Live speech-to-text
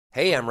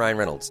Hey, I'm Ryan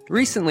Reynolds.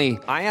 Recently,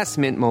 I asked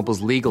Mint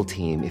Mobile's legal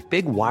team if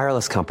big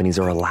wireless companies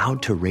are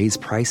allowed to raise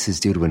prices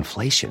due to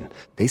inflation.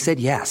 They said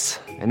yes.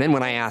 And then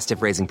when I asked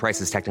if raising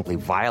prices technically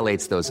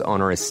violates those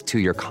onerous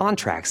two-year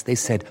contracts, they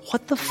said,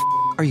 "What the f***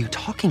 are you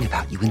talking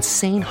about, you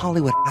insane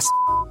Hollywood ass?"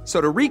 So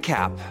to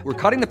recap, we're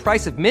cutting the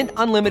price of Mint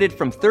Unlimited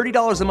from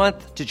 $30 a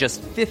month to just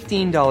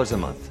 $15 a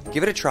month.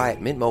 Give it a try at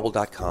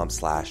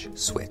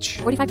mintmobile.com/switch.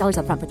 $45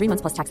 up front for 3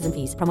 months plus taxes and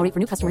fees. Promo rate for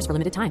new customers for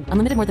limited time.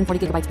 Unlimited more than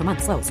 40 gigabytes per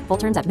month. Slows full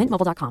terms at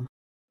mintmobile.com.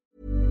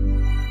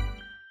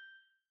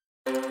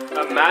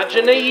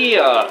 Imagine a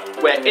year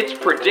where it's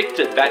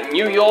predicted that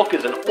New York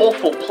is an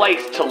awful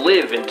place to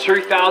live in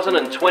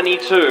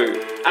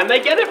 2022. And they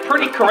get it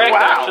pretty correct,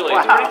 actually.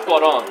 It's pretty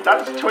spot on.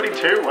 That's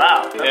 22,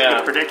 wow. That's a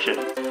good prediction.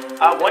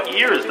 What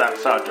year is that,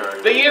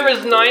 Sandro? The year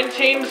is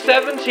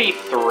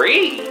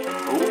 1973.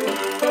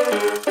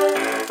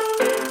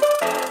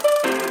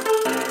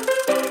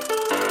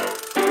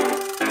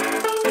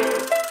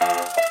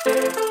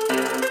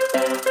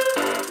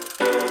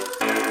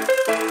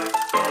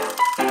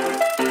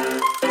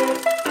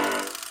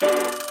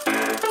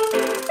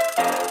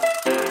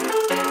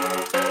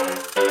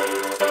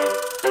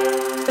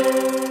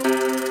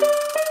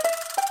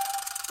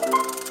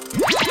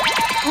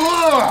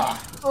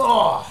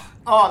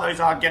 Oh, those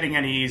aren't getting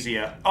any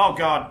easier. Oh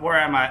god, where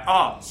am I?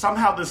 Oh,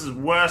 somehow this is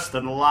worse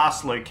than the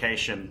last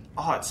location.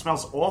 Oh, it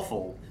smells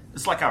awful.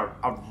 It's like a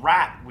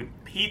rat with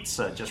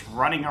pizza just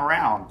running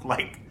around.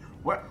 Like,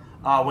 where?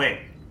 Oh, wait.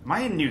 Am I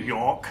in New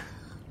York?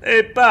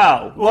 Hey,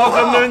 pal.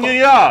 Welcome to New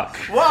York.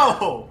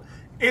 Whoa!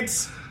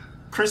 It's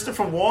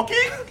Christopher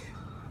Walken?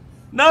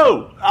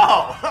 No.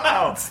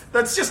 Oh.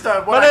 That's just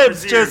what My I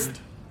name's presumed.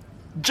 just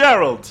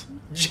Gerald.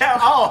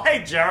 Oh,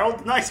 hey,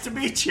 Gerald. Nice to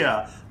meet you.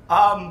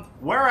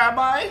 Where am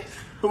I?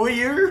 Who are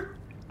you?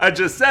 I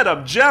just said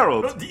I'm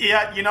Gerald.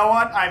 Yeah, you know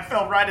what? I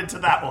fell right into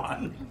that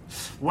one.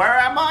 Where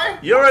am I?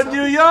 You're in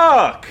New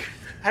York.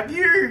 Have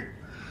you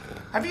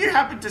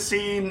happened to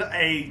seen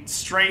a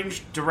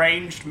strange,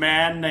 deranged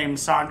man named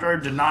Sandro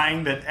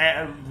denying that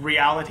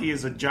reality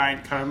is a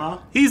giant coma?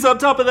 He's on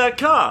top of that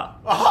car.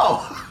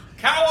 Oh!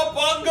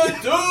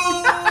 Cowabunga dude!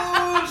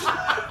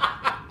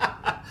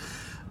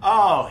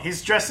 Oh,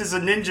 he's dressed as a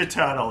Ninja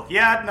Turtle.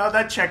 Yeah, no,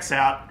 that checks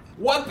out.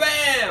 What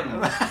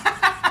bam!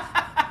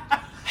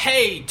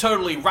 Hey,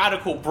 totally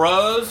radical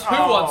bros. Who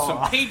wants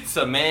some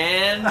pizza,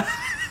 man?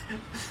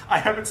 I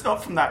hope it's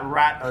not from that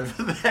rat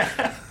over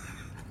there.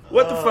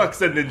 What the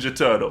fuck's a Ninja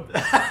Turtle?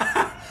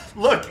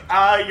 Look,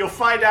 you'll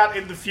find out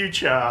in the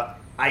future.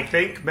 I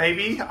think,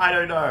 maybe? I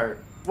don't know.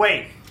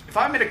 Wait, if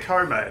I'm in a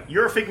coma,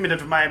 you're a figment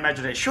of my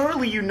imagination.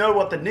 Surely you know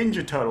what the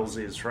Ninja Turtles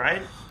is,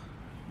 right?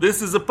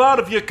 This is a part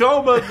of your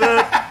coma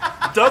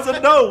that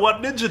doesn't know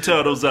what Ninja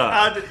Turtles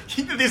are.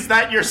 Is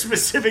that your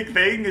specific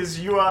thing?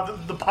 Is you are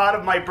the part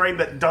of my brain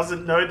that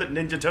doesn't know that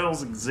Ninja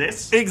Turtles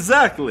exist?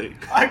 Exactly.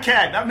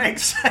 Okay, that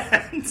makes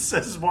sense.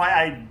 That's why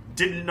I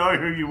didn't know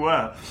who you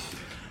were.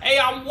 Hey,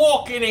 I'm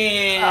walking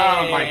in.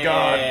 Oh my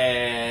god.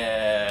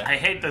 I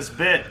hate this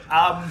bit.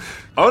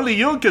 Only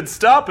you can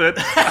stop it.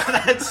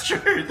 That's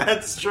true.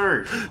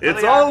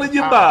 It's all in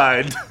your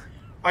mind.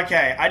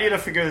 Okay, I need to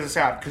figure this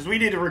out, because we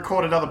need to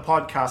record another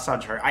podcast,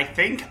 Sancho.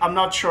 I'm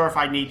not sure if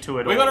I need to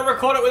at all. We gotta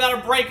record it without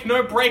a break.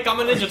 No break, I'm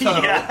a Ninja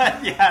Turtle.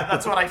 yeah,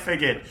 that's what I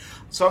figured.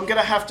 So I'm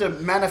gonna have to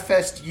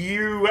manifest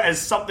you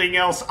as something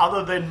else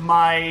other than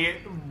my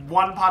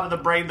one part of the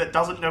brain that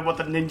doesn't know what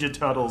the Ninja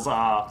Turtles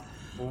are.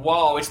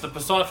 Whoa, it's the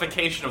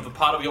personification of the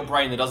part of your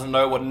brain that doesn't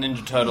know what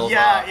Ninja Turtles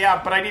are.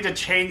 Yeah, but I need to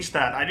change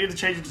that. I need to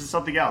change it to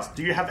something else.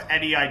 Do you have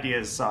any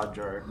ideas,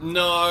 Sandro?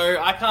 No,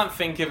 I can't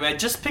think of it.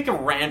 Just pick a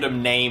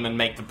random name and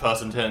make the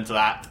person turn to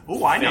that.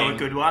 Oh, I know a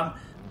good one.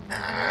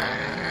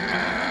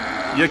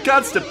 You're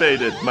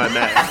constipated, my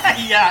man.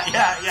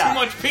 Yeah. Too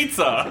much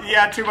pizza.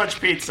 Yeah, too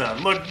much pizza.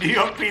 Look, New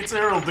York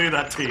pizza will do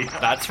that to you.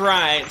 That's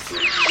right.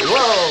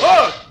 Whoa!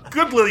 Oh,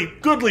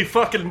 goodly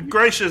fucking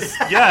gracious.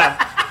 Yeah,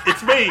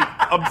 it's me.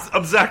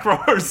 I'm Zac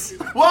Rose.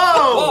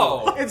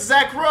 Whoa! It's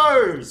Zac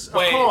Rose, of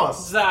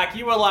course. Zach,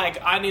 you were like,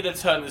 I need to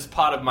turn this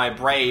part of my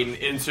brain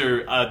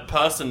into a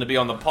person to be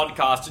on the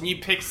podcast, and you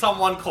picked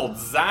someone called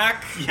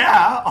Zach?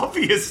 Yeah,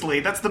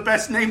 obviously. That's the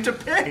best name to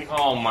pick.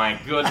 Oh my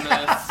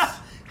goodness.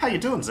 How you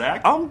doing,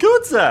 Zach? I'm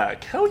good,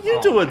 Zach. How are you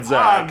doing,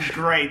 Zach? I'm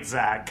great,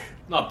 Zach.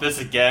 Not this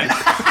again.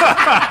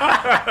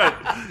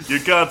 You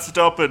can't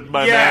stop it,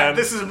 my man. Yeah,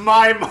 this is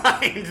my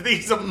mind.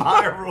 These are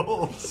my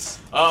rules.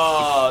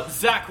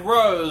 Zac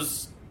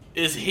Rose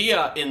is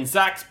here in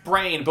Zach's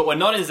brain, but we're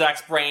not in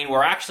Zach's brain.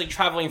 We're actually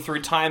traveling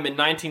through time in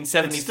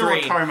 1973. It's still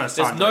a coma,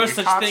 There's no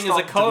such thing as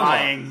a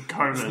coma.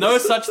 There's no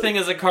such thing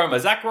as a coma.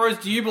 Zac Rose,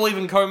 do you believe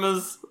in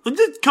comas?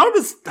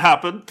 Comas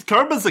happen.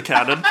 Comas are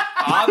canon.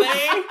 Are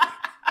they?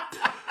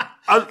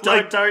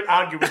 Don't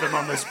argue with him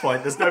on this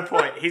point. There's no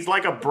point. He's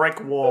like a brick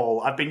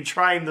wall. I've been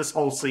trying this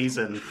whole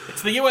season.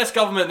 It's the US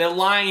government. They're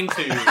lying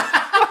to you.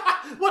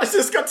 What has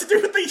this got to do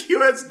with the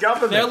US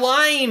government? They're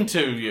lying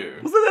to you.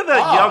 Wasn't there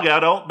that young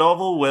adult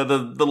novel where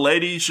the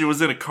lady, she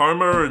was in a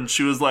coma and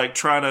she was like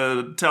trying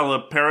to tell her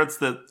parents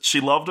that she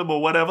loved them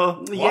or whatever?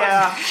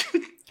 Yeah.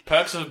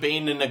 Perks of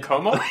Being in a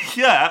Coma?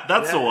 Yeah,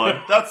 that's the one.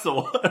 That's the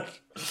one.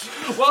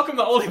 Welcome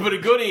to Oldie But a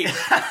Goodie.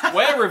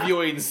 We're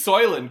reviewing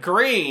Soylent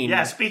Green.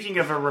 Yeah, speaking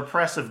of a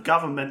repressive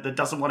government that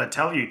doesn't want to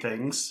tell you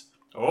things,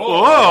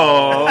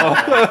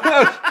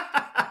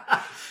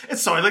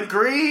 it's Soylent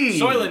Green.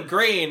 Soylent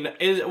Green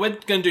is. We're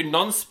going to do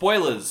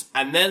non-spoilers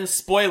and then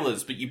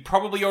spoilers, but you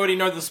probably already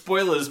know the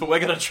spoilers, but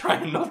we're going to try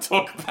and not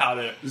talk about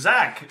it.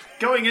 Zach,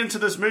 going into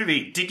this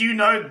movie, did you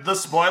know the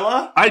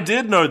spoiler? I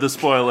did know the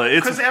spoiler.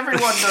 Because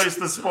everyone knows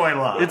the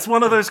spoiler. It's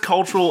one of those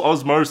cultural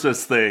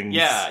osmosis things.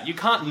 Yeah, you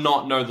can't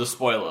not know the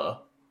spoiler.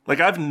 Like,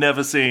 I've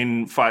never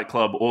seen Fight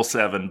Club or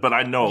Seven, but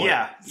I know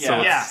Yeah, it.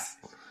 So yeah.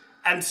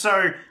 And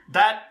so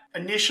that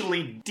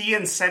initially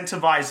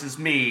de-incentivizes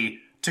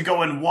me to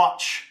go and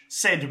watch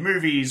said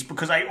movies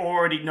because I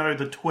already know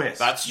the twist.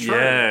 That's true.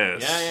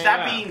 Yes. Yeah.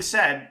 That being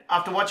said,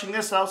 after watching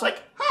this, I was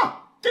like,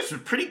 this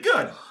was pretty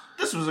good.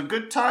 This was a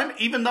good time,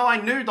 even though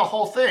I knew the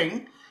whole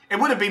thing. It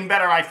would have been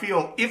better, I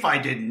feel, if I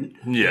didn't.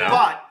 Yeah.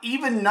 But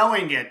even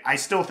knowing it, I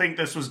still think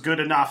this was good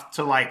enough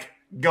to, like,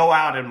 go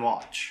out and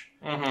watch.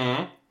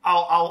 Mm-hmm.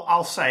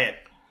 I'll say it.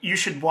 You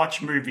should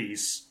watch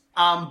movies.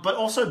 But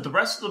also the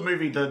rest of the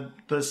movie,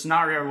 the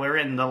scenario we're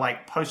in, the,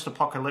 like,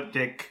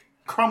 post-apocalyptic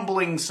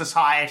crumbling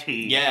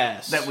society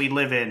that we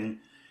live in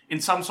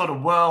some sort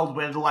of world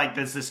where, like,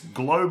 there's this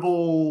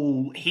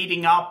global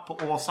heating up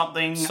or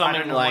something. I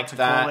don't know like what to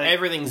that. call it.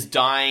 Everything's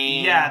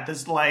dying. Yeah,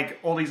 there's, like,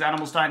 all these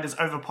animals dying. There's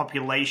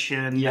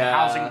overpopulation. The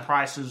housing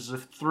prices are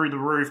through the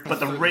roof,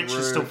 but the rich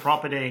are still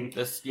profiting.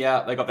 They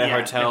got their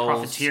hotels. They're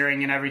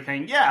profiteering and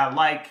everything. Yeah,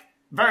 like,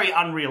 very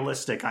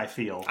unrealistic, I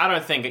feel. I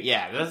don't think...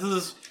 this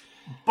is...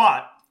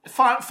 But...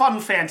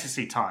 Fun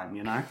fantasy time,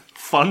 you know?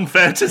 Fun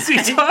fantasy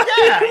time?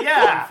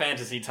 Yeah. Fun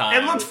fantasy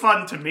time. It looked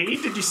fun to me.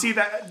 Did you see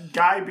that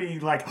guy be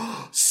like,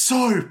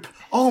 soap?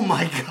 Oh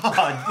my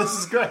god, this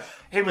is good.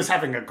 He was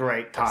having a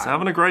great time. He's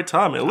having a great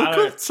time. It looked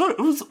good. So it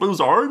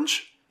was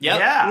orange. Yep.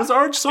 Yeah. It was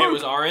orange soap. It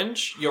was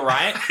orange. You're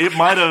right. It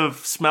might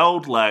have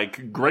smelled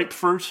like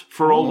grapefruit,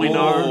 for all we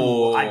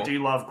know. I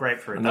do love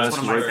grapefruit. Nice That's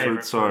one of my grapefruit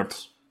favorite soap.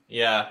 fruits.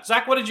 Yeah.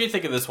 Zach, what did you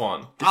think of this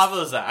one?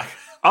 Other Zach.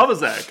 Other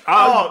Zach.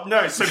 Oh,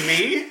 no, so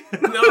me?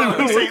 No.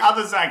 You say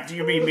other Zach, do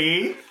you mean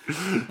me?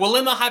 Well,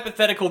 in the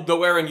hypothetical that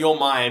we're in your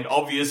mind,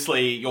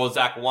 obviously you're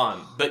Zach 1.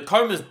 But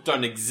comas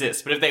don't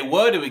exist. But if they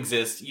were to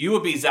exist, you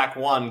would be Zach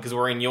 1 because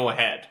we're in your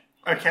head.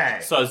 Okay.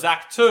 So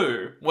Zach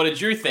 2, what did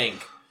you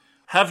think?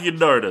 Have you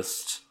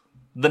noticed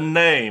the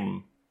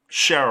name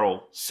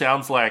Cheryl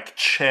sounds like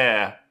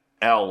Chair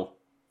L?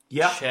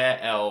 Yeah. Chair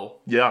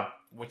L. Yeah.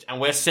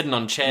 And we're sitting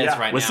on chairs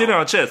right now. We're sitting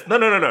on chairs.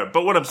 No.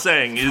 But what I'm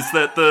saying is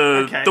that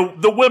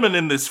the women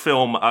in this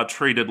film are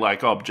treated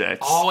like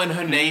objects. Oh, and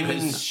her name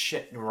is...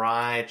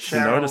 right.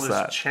 Cheryl noticed is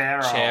that.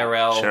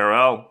 Cheryl.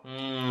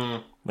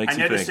 Cheryl. Makes I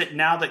you noticed think. it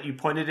now that you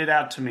pointed it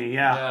out to me,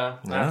 Yeah,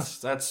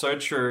 that's so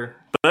true.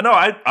 But no,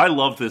 I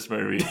love this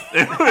movie.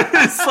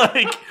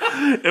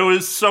 It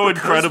was so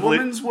incredibly...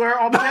 Because women's were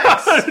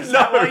objects? Is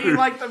that why you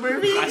like the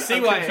movie? I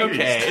see why.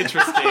 Okay,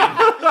 interesting.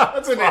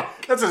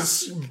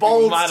 That's a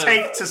bold might have-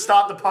 take to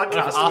start the I've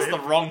podcast asked the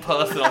with. wrong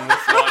person on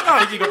this one. I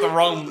think you got the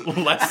wrong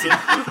lesson.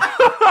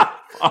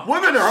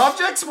 Women are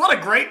objects? What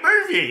a great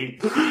movie!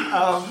 But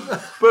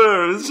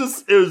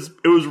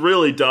it was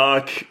really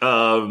dark.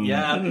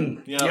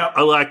 Yeah.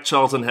 I like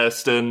Charlton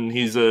Heston.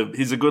 He's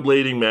a good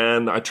leading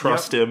man. I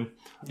trust him.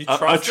 You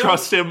I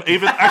trust him.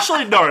 Even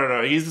actually,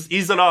 no.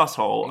 He's an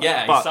asshole.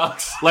 Yeah, but, he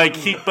sucks. Like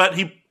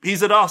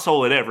he's an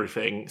asshole at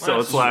everything. So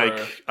That's it's like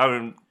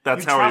true.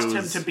 that's You how trust he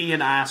him was. to be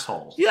an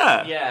asshole.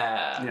 Yeah.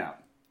 Yeah.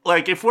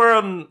 Like if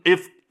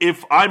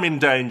I'm in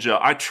danger,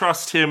 I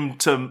trust him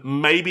to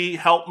maybe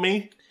help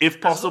me if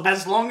possible.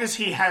 As long as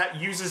he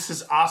uses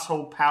his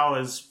asshole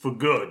powers for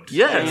good.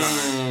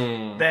 Yes.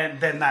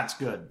 Then that's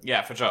good.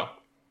 Yeah, for sure.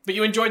 But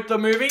you enjoyed the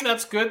movie?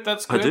 That's good.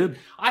 That's good. I did.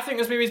 I think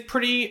this movie is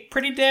pretty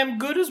damn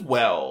good as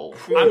well.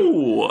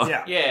 Ooh.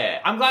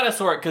 Yeah. I'm glad I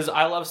saw it because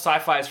I love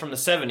sci-fis from the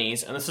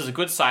 70s, and this is a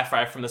good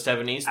sci-fi from the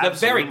 70s. That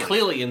very Absolutely.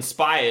 clearly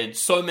inspired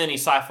so many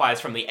sci-fis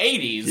from the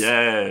 80s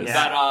Yes.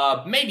 that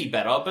are maybe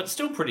better, but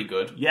still pretty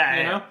good. Yeah,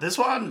 you yeah. know? This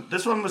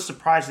one was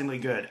surprisingly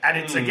good. And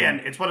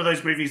it's one of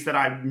those movies that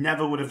I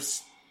never would have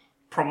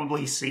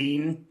probably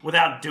seen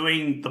without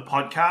doing the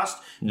podcast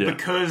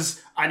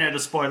because I know the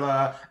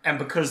spoiler and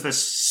because there's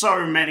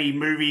so many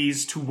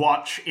movies to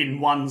watch in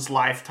one's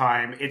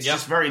lifetime. It's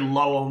just very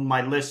low on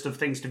my list of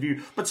things to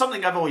view, but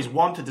something I've always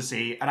wanted to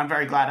see, and I'm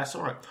very glad I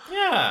saw it.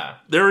 Yeah.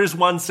 There is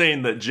one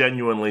scene that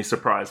genuinely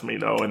surprised me,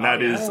 though, and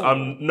that is,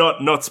 I'm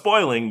not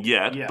spoiling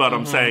yet, but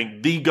I'm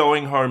saying the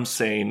going home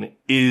scene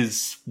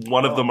is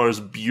one of the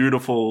most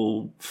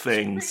beautiful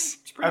things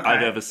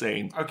I've ever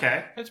seen.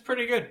 Okay. It's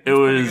pretty good. It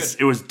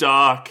was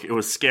dark, it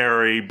was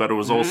scary, but it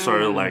was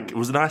also it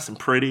was nice and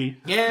pretty.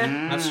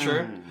 Yeah, that's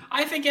true.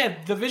 I think,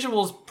 the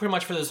visuals pretty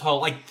much for this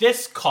whole,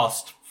 this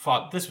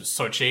this was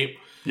so cheap.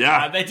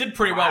 Yeah. They did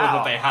pretty well with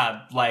what they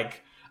had.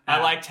 I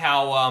liked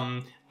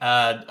how,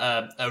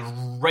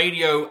 a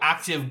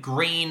radioactive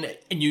green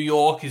New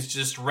York is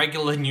just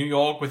regular New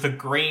York with a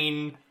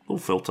green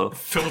filter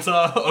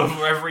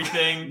over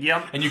everything.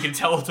 Yep. And you can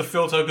tell it's a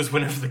filter because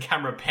whenever the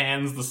camera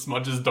pans, the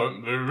smudges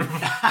don't move.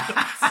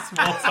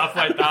 Small stuff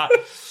like that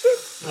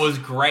was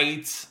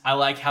great. I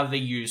like how they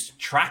used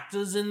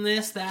tractors in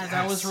this.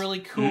 That was really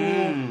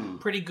cool.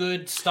 Pretty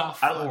good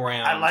stuff all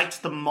around. I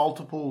liked the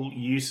multiple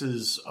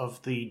uses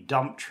of the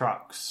dump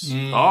trucks.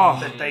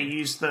 That they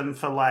used them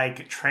for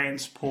like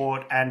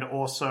transport and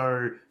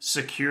also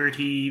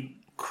security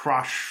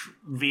crush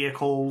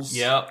vehicles.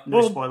 Yep.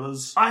 No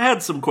spoilers. I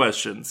had some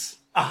questions.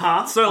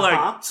 So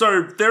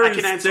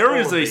there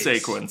is a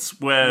sequence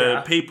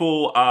where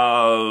people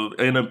are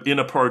in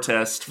a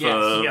protest for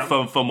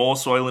more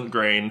Soylent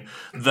Green.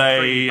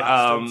 They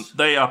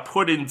are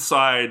put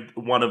inside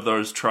one of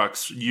those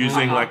trucks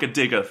using like a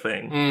digger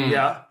thing.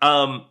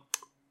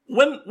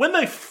 When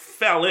they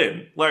fell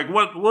in, like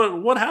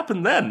what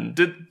happened then?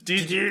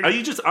 Are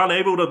you just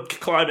unable to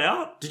climb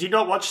out? Did you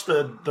not watch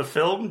the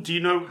film? Do you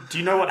know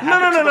what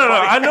happened? No.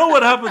 I know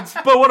what happens,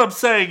 but what I'm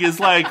saying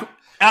is like.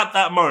 At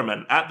that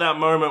moment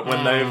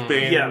when they've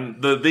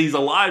been, these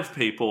alive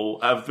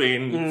people have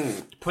been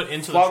put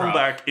into flung the truck.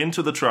 back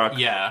into the truck.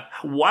 Yeah.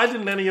 Why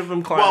didn't any of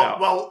them climb out?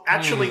 Well,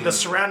 actually, the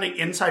surrounding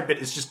inside bit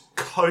is just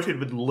coated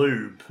with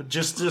lube.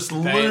 Just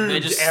lube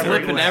They're just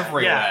slipping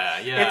everywhere.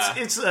 Yeah.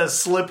 It's a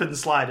slip and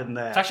slide in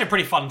there. It's actually a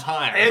pretty fun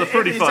time. It's a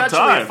pretty fun actually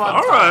time. a fun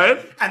All time.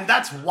 right. And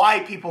that's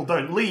why people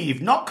don't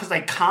leave. Not because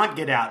they can't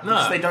get out,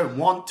 because they don't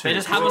want to. They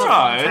just have a It's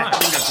fun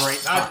actually time. a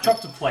great I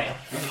dropped a plate.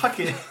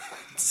 fucking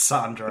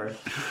Sandro.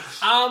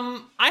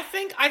 I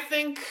think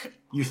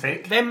You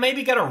think? they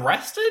maybe get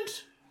arrested.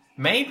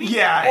 Maybe.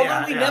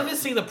 Although we never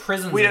see the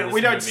prisons. We in don't.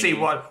 this We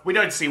movie.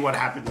 don't see what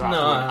happens afterward.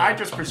 I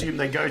just presume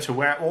they go to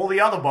where all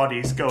the other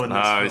bodies go in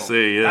this film. I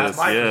see. Yes. That's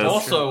my presumption.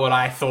 Also, what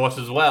I thought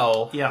as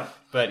well. Yeah.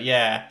 But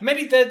yeah,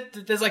 maybe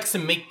there's like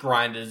some meat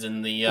grinders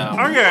in the.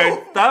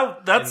 Okay,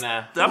 that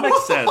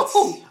makes sense.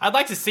 I'd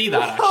like to see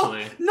that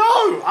actually. No,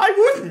 I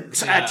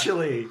wouldn't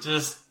actually.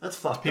 Just That's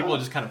fucked people up.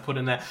 just kind of put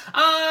in there.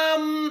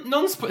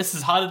 This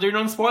is hard to do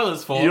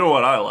non-spoilers for. You know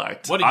what I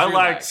liked? What did I you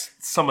liked like?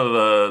 some of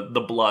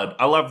the blood.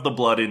 I love the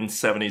blood in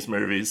 70s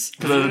movies.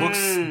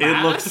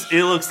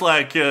 It looks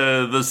like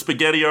the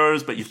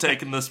SpaghettiOs, but you've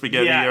taken the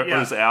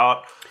SpaghettiOs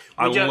out.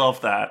 I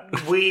love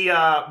that. We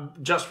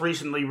just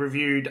recently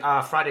reviewed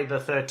Friday the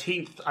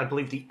 13th, I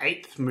believe the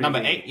 8th movie.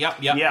 Number 8, yep.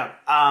 Yeah,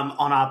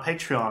 on our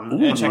Patreon.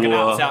 Yeah, check it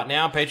out. It's out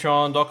now,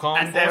 patreon.com.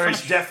 And there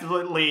is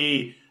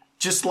definitely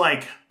just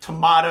like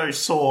tomato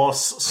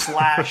sauce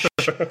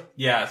 /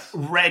 yes.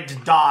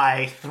 red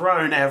dye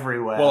thrown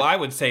everywhere. Well, I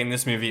would say in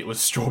this movie it was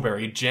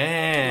strawberry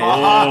jam.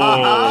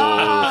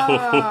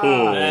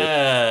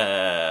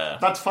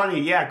 That's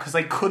funny, yeah, because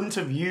they couldn't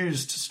have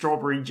used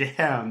strawberry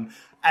jam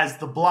as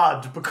the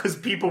blood because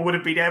people would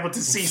have been able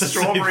to see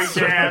strawberry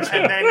jam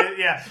and then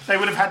they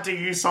would have had to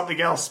use something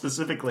else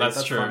specifically.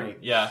 That's true. Funny.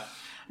 Yeah.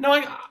 No,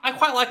 I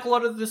quite like a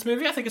lot of this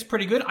movie. I think it's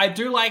pretty good. I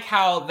do like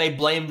how they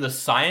blame the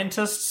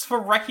scientists for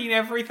wrecking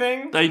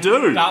everything. They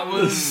do. That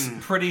was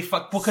pretty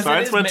because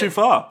Science went too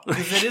far.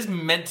 Because it is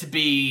meant to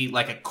be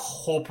like a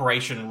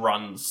corporation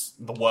runs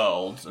the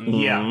world and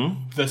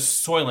the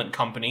Soylent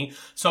Company.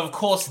 So of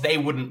course they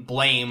wouldn't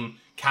blame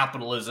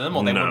capitalism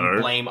or they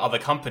wouldn't blame other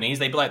companies.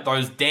 They'd be like,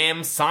 those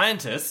damn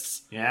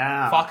scientists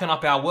fucking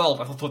up our world.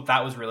 I thought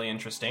that was really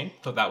interesting.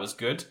 Thought that was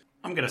good.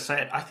 I'm going to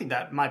say it. I think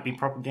that might be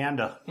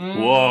propaganda.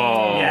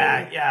 Whoa.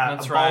 Yeah.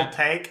 That's a right. bold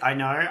take. I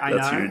know.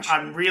 That's huge.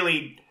 I'm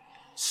really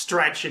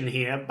stretching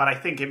here, but I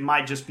think it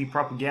might just be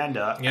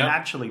propaganda. And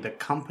actually, the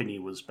company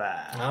was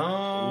bad.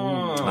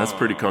 Oh. That's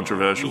pretty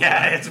controversial.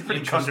 Yeah, it's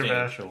pretty Interesting.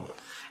 controversial.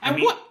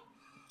 And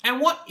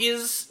what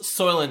is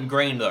Soylent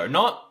Green though?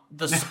 Not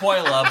the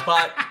spoiler,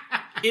 but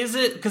is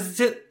it because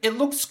it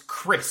looks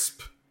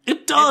crisp?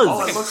 It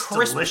does. It looks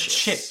crisp delicious.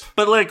 chip.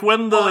 But like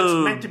when Well, it's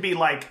meant to be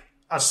like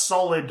a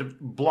solid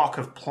block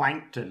of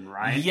plankton,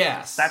 right?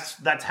 Yes.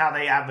 That's how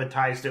they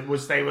advertised it,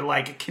 was they were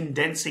like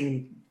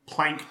condensing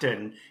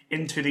plankton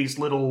into these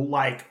little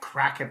like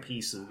cracker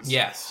pieces.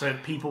 Yes. So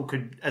people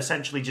could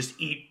essentially just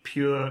eat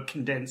pure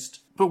condensed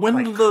But when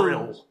like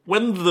krill.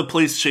 when the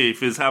police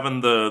chief is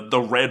having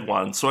the red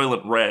one,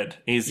 Soylent Red,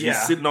 he's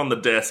sitting on the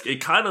desk,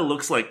 it kind of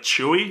looks like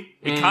chewy.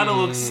 It kind of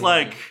looks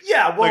like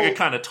like a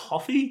kind of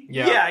toffee.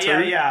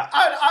 Yeah.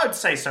 I would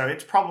say so.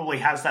 It probably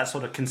has that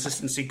sort of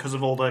consistency because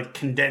of all the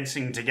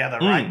condensing together,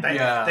 right?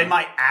 They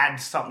might add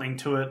something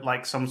to it,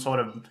 like some sort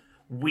of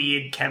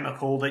weird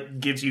chemical that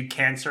gives you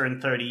cancer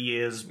in 30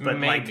 years, but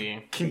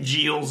like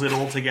congeals it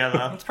all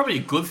together. It's probably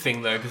a good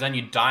thing though, because then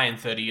you die in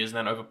 30 years, and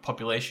then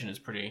overpopulation is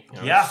pretty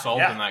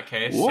solved in that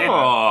case.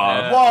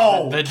 Whoa.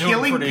 Whoa!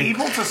 Killing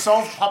people to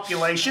solve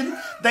population?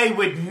 They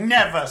would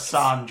never,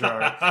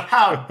 Sandro.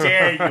 How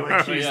dare you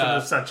accuse them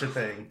of such a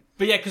thing?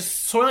 But yeah, because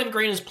Soylent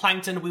Green is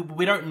plankton.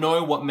 We don't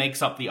know what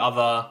makes up the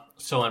other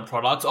Soylent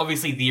products.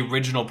 Obviously, the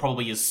original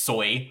probably is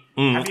soy.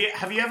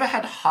 Have you ever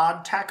had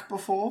hardtack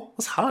before?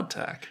 What's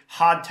hardtack?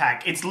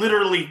 Hardtack. It's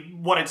literally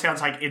what it sounds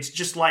like. It's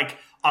just like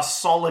a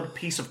solid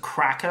piece of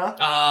cracker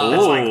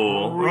that's like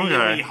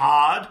really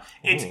hard.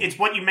 It's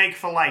what you make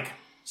for like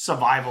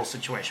survival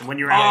situation when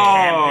you're out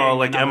camping.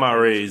 Like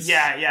MREs.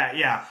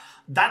 Yeah.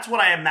 That's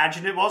what I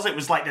imagined it was. It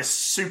was like this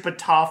super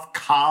tough,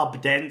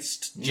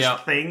 carb-dense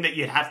thing that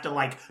you'd have to,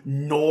 like,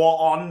 gnaw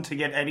on to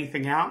get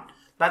anything out.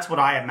 That's what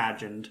I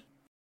imagined.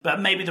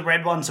 But maybe the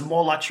red ones are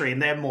more luxury and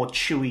they're more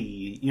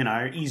chewy, you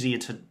know, easier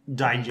to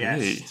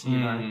digest, you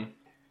know.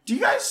 Do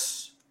you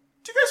guys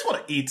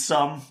want to eat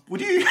some?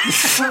 Would you,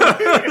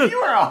 if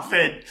you were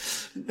offered...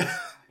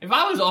 If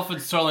I was offered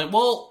Soylent,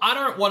 well, I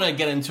don't want to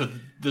get into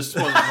the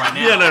Soylent right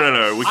now. Yeah,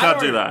 no, we can't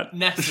do that. I don't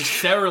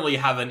necessarily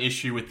have an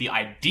issue with the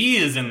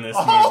ideas in this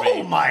movie.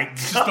 Oh my god!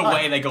 Just the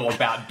way they go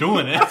about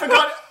doing it.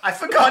 I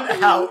forgot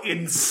how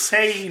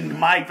insane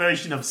my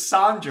version of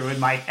Sandra in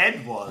my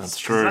head was. That's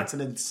true. That's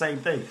an insane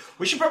thing.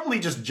 We should probably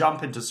just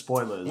jump into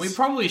spoilers. We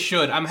probably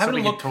should. I'm having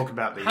we a can look. talk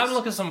about these. Having a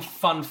look at some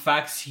fun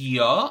facts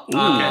here.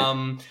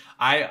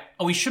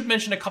 We should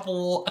mention a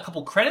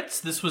couple credits.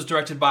 This was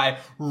directed by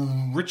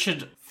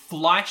Richard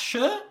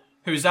Fleischer,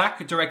 who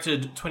Zach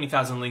directed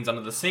 20,000 Leagues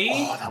Under the Sea.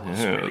 Oh, that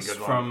was a really good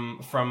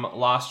one. From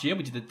last year.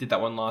 We did that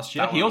one last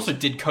year. He also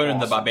did Conan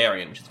the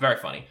Barbarian, which is very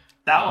funny.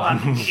 That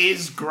one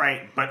is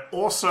great, but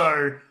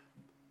also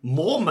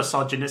more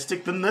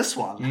misogynistic than this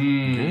one.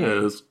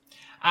 Yes.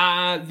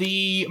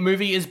 The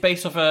movie is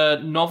based off a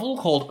novel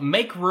called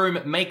Make Room,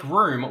 Make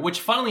Room,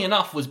 which, funnily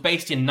enough, was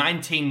based in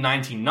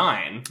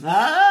 1999.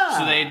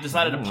 So they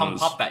decided to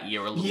pump up that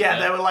year a little bit. Yeah,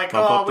 they were like,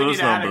 we need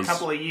to add a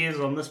couple of years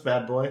on this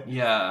bad boy.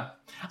 Yeah.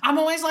 I'm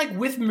always like,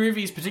 with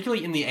movies,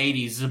 particularly in the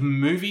 80s,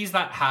 movies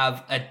that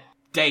have a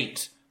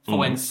date for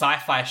when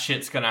sci-fi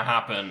shit's gonna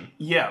happen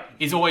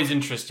is always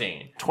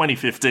interesting.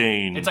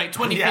 2015. It's like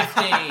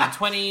 2015,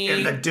 20...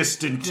 In the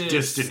distant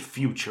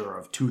future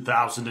of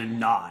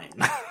 2009.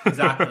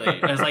 Exactly.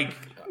 It's like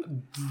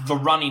The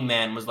Running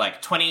Man was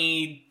like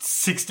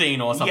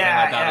 2016 or something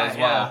like that as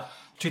well. Yeah.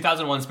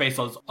 2001 Space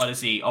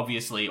Odyssey,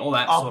 obviously, all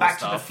that sort of Back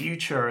stuff. to the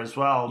Future as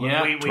well.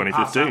 Yeah. We 2015.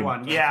 passed that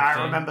one. Yeah,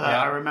 I remember that.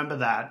 Yeah. I remember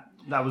that.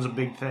 That was a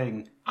big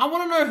thing. I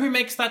want to know who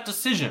makes that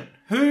decision.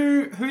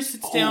 Who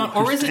sits down,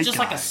 or is it just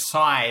like a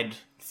side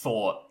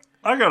thought?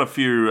 I got a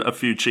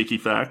few cheeky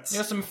facts.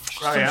 Yeah, some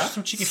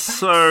cheeky facts.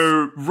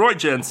 So, Roy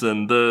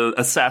Jensen, the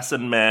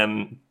assassin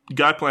man,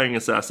 guy playing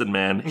assassin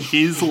man,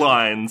 his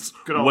lines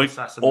were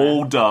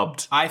all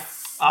dubbed. I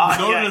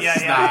noticed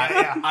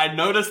that. I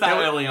noticed that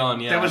early on,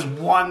 There was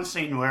one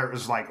scene where it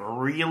was, like,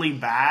 really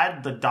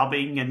bad, the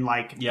dubbing and,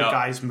 like, the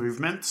guy's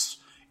movements.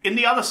 In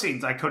the other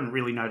scenes, I couldn't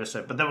really notice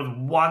it, but there was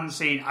one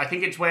scene, I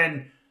think it's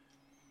when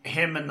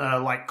him and the,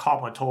 like,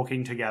 cop are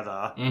talking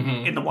together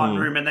in the one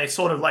room, and they're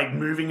sort of, like,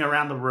 moving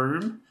around the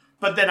room,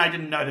 but then I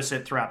didn't notice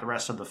it throughout the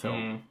rest of the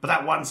film. But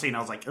that one scene, I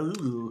was like,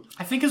 ooh.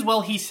 I think as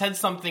well, he said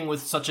something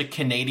with such a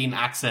Canadian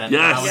accent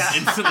Yes. that I was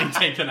instantly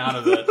taken out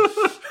of it.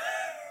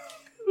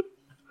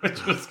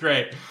 Which was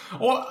great.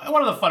 Well,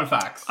 what are the fun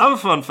facts? Other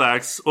fun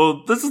facts.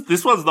 Well,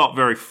 this one's not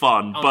very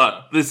fun,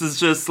 but this is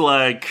just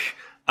like...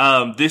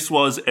 this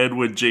was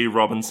Edward G.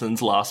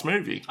 Robinson's last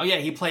movie. Oh, yeah,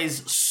 he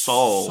plays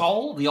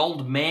Sol, the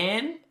old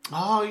man.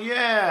 Oh,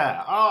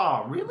 yeah.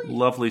 Oh, really?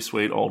 Lovely,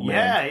 sweet old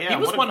man. Yeah. He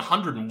was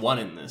 101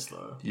 in this,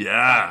 though.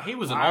 Yeah. He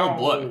was an old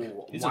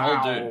bloke. He's an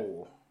old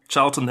dude.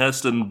 Charlton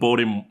Heston bought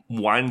him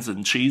wines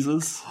and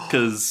cheeses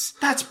because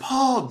That's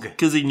Pog.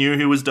 Because he knew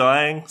he was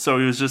dying, so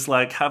he was just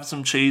like, "Have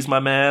some cheese, my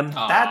man."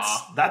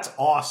 That's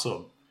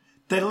awesome.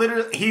 They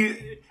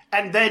literally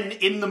and then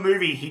in the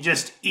movie he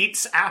just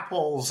eats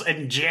apples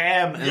and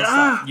jam and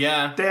stuff.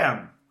 Yeah.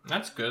 Damn.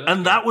 That's good.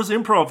 And that was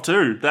improv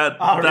too.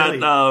 Really?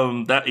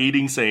 That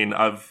eating scene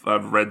I've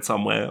read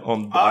somewhere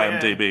on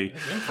IMDb.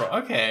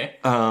 Improv. Okay.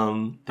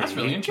 That's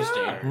really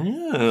interesting.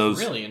 Yes.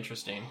 Really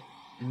interesting.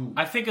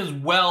 I think as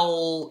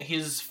well,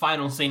 his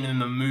final scene in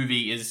the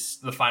movie is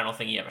the final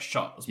thing he ever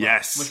shot as well.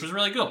 Yes. Which was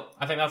really good.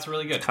 I think that's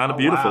really good. Kind of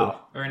beautiful.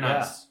 Wow. Very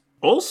nice.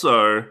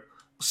 Also,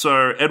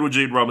 so Edward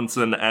G.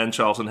 Robinson and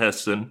Charlton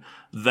Heston,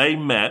 they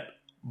met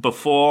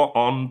before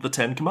on the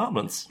Ten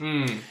Commandments.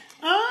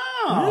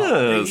 Oh,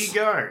 there you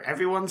go.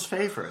 Everyone's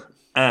favorite.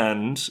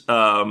 And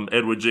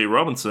Edward G.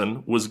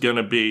 Robinson was going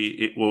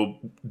to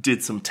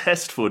did some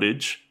test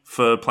footage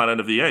for Planet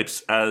of the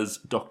Apes as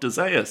Dr.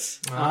 Zaius.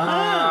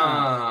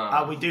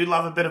 We do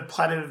love a bit of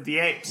Planet of the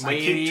Apes. I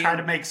keep trying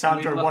to make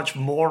Sandra watch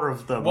more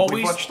of them. Well,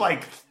 We've watched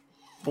like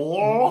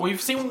 4. We've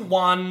seen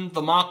one,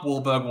 the Mark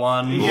Wahlberg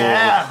one.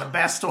 Yeah, the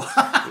best one.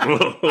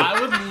 I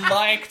would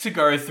like to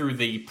go through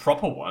the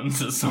proper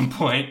ones at some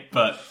point,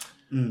 but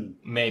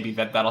maybe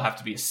that'll have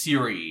to be a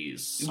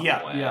series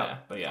somewhere. Yeah.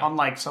 But yeah. On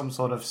like some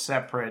sort of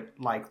separate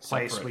place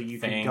Separate where you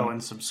thing. can go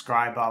and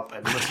subscribe up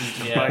and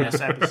listen to bonus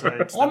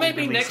episodes. Or that we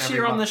maybe release next every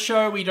year on the month.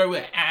 show, we do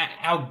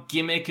our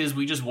gimmick is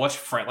we just watch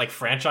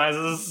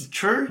franchises.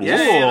 True. Ooh.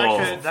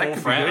 Yeah, that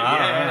could be good.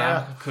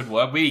 Yeah. Could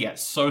work. We get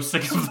so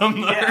sick of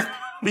them, though. Yeah.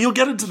 But you'll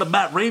get into the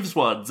Matt Reeves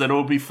ones, and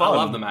it'll be I fun.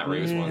 love the Matt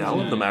Reeves ones. I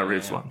love the Matt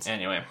Reeves ones.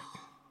 Anyway.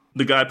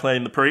 The guy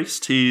playing the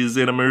priest, he's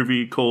in a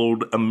movie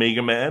called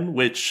Amiga Man,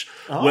 which,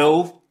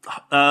 well,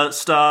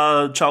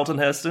 Star Charlton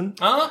Heston.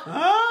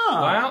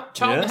 Wow.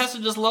 Charlton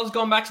Heston just loves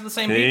going back to the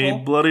same people.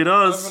 He bloody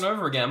does. Over and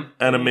over again.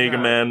 And Omega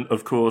Man,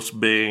 of course,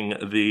 being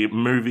the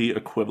movie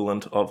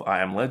equivalent of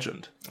I Am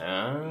Legend.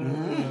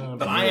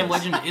 But I Am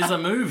Legend is a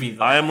movie,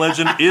 though. I Am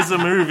Legend is a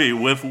movie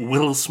with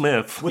Will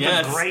Smith. With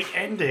a great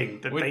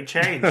ending that they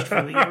changed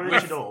from the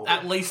original.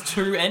 At least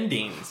 2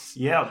 endings.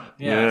 Yeah.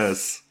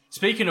 Yes.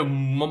 Speaking of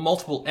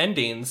multiple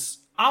endings,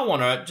 I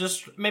want to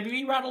just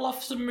maybe rattle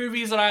off some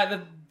movies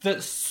that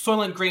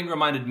Soylent Green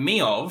reminded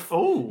me of.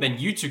 Ooh. Then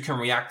you two can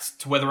react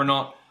to whether or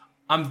not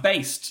I'm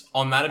based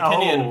on that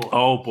opinion.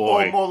 Oh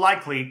boy. Or more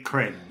likely,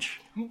 cringe.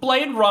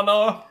 Blade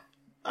Runner.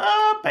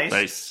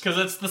 Base. Because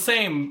it's the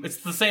same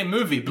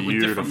movie, but with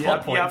different Beautiful.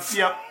 plot points.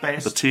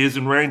 Base. The Tears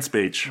in Rain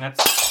speech.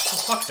 That's,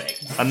 for fuck's sake.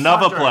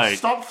 Another Sandro, play.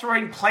 Stop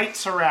throwing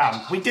plates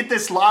around. We did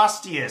this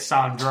last year,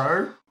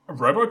 Sandro.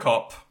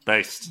 RoboCop.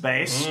 Based.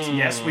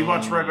 Yes, we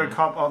watched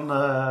RoboCop on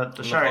the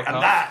show, podcast.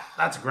 and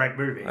that's a great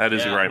movie. That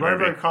is a great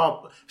movie.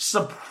 RoboCop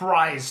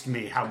surprised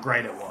me how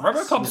great it was.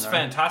 RoboCop's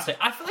fantastic.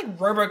 I feel like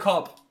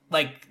RoboCop,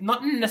 like,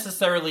 not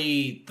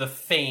necessarily the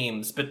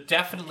themes, but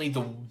definitely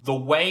the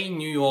way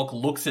New York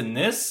looks in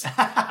this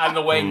and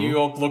the way New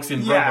York looks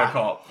in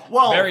RoboCop.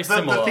 Well, very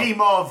similar. The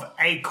theme of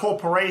a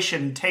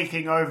corporation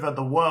taking over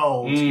the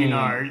world, you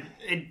know,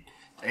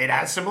 it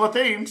has similar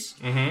themes.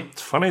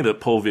 It's funny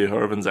that Paul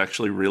Verhoeven's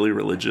actually really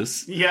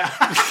religious. Yeah.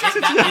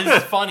 That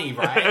is funny,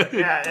 right?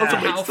 Yeah.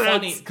 How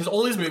funny, because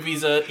all these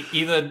movies are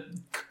either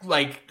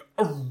like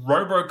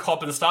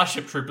RoboCop and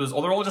Starship Troopers,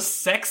 or they're all just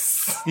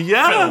sex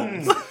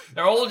films.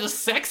 They're all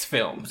just sex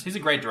films. He's a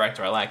great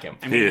director. I like him.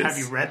 I mean, have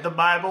you read the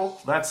Bible?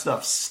 That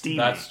stuff's steamy.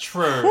 That's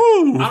true.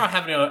 I don't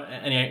have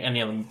any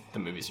of the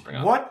movies to bring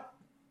up. What?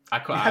 I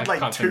had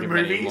like can't 2 think of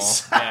any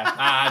movies? more. Yeah,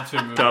 I had 2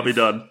 movies. Can't be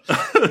done.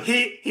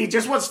 He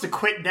just wants to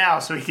quit now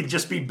so he can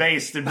just be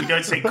based and we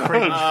don't say cringe for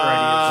any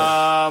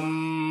of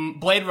them.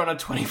 Blade Runner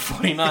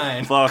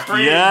 2049. Fuck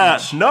Cringe. yeah.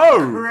 No!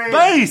 Cringe.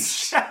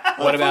 Base!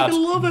 What about I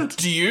love it.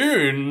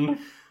 Dune?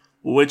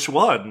 Which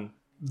one?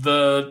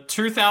 The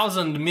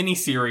 2000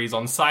 miniseries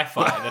on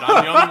Sci-Fi that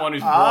I'm the only one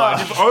who's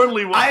watched.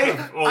 Only one.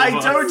 I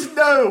don't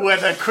know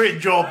whether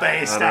cringe or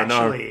based, I don't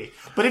know. actually.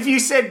 But if you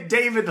said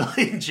David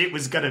Lynch, it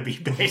was going to be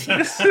based.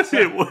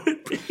 It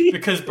would be.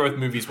 Because both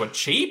movies were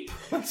cheap.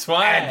 That's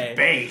why. And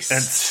based. And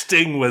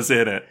Sting was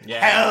in it. Yeah.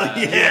 Hell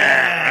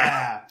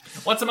yeah!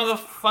 What's some other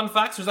fun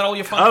facts? Was that all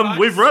your fun facts?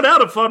 We've run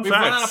out of fun We've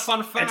facts. run out of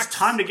fun facts. It's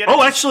time to get... Oh,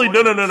 into actually,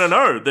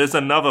 no. There's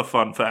another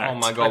fun fact. Oh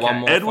my god, Okay. one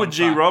more Edward fun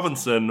G. fact.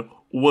 Robinson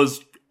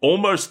was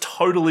almost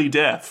totally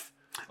deaf.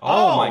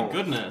 Oh my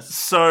goodness.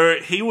 So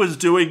he was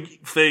doing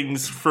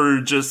things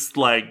through just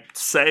like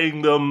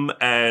saying them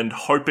and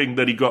hoping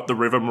that he got the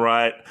rhythm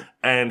right,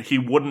 and he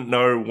wouldn't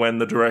know when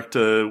the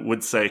director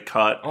would say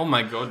cut. Oh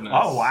my goodness.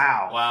 Oh,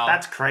 wow. Wow.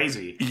 That's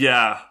crazy.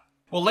 Yeah.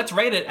 Well, let's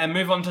rate it and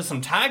move on to some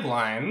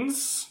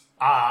taglines.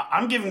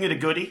 I'm giving it a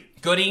goodie.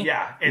 Goodie?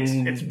 Yeah,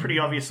 it's pretty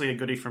obviously a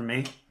goodie from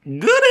me.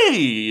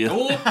 Goody!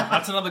 Cool.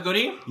 That's another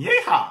goodie.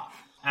 Yeehaw!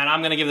 And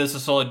I'm going to give this a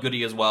solid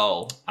goodie as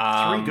well.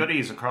 3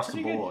 goodies across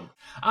the board.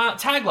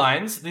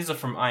 Taglines. These are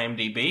from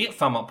IMDb.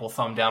 Thumb up or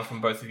thumb down from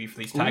both of you for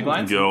these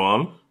taglines. Go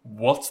on.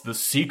 What's the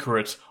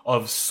secret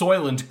of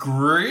Soylent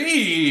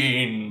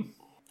Green?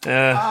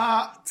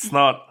 It's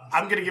not.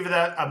 I'm going to give it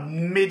a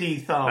midi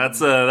thumb. That's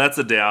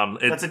a down.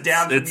 That's a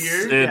down from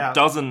you? It Yeah.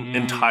 doesn't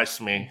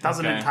entice me.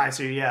 Doesn't entice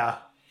you, yeah.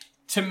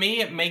 To me,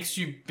 it makes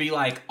you be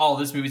like, oh,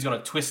 this movie's got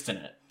a twist in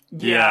it.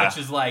 Yeah. Which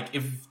is like,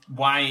 if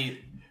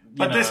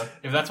that's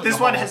what this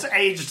the one whole- has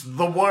aged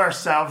the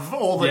worst out of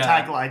all the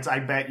Yeah. taglines, I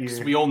bet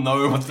you. we all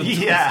know what the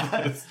Yeah.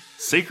 twist is.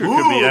 Secret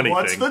could be Ooh, anything.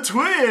 what's the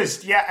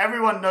twist? Yeah,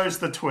 everyone knows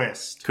the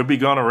twist. Could be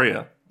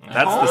gonorrhea.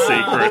 That's the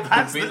secret.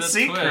 That's Be the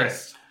secret.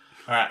 twist.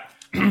 All right.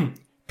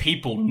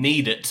 People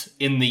need it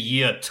in the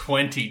year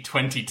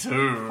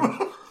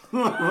 2022.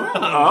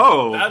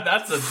 Oh,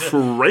 That's a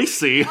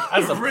crazy.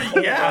 that's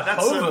a Yeah,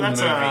 that's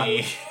a-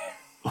 movie.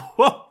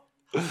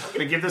 I'm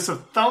gonna give this a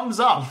thumbs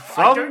up.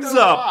 I don't Thumbs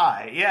know up.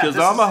 why. Yeah, 'Cause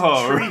this I'm is a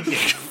hoe. intriguing.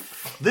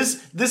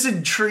 This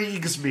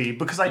intrigues me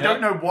because I don't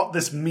know what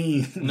this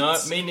means. No,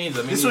 me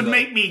neither. This would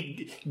make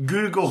me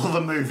Google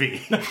the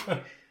movie.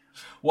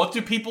 What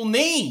do people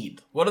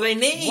need? What do they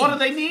need? What do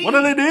they need? What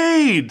do they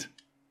need?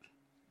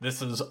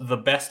 This is the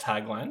best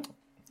tagline,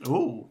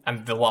 Ooh.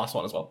 and the last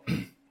one as well.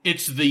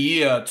 It's the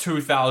year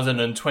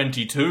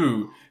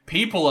 2022.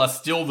 People are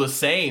still the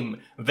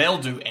same. They'll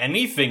do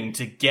anything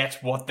to get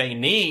what they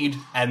need,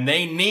 and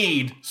they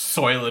need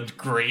Soylent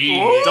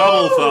Green.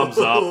 Double thumbs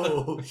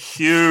up.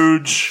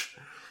 Huge.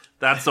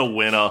 That's a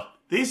winner.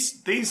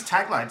 These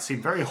taglines seem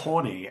very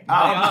horny. They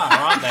are,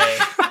 aren't they?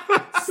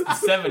 It's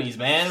the 70s,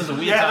 man. It was a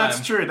weird Yeah,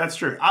 time. that's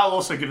true. I'll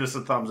also give this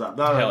a thumbs up.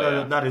 Hell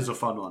yeah. That is a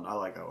fun one. I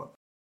like that one.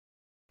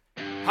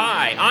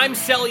 Hi, I'm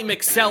Sally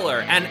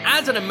McSeller, and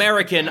as an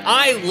American,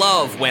 I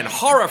love when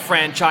horror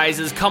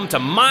franchises come to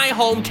my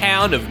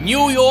hometown of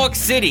New York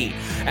City.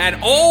 And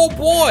oh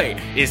boy,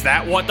 is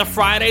that what the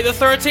Friday the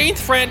 13th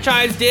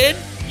franchise did?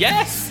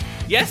 Yes,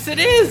 it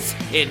is.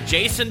 In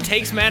Jason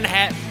Takes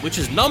Manhattan, which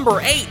is number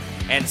 8,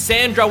 and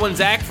Sandro and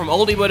Zach from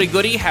Oldie But a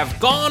Goodie have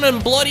gone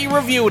and bloody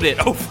reviewed it.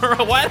 Oh,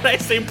 why did I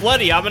say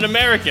bloody? I'm an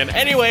American.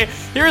 Anyway,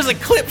 here is a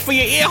clip for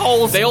your ear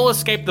holes. They all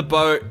escape the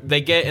boat,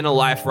 they get in a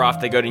life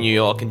raft, they go to New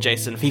York, and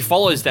Jason, he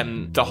follows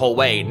them the whole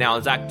way. Now,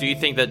 Zach, do you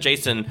think that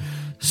Jason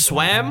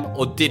swam,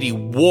 or did he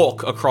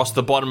walk across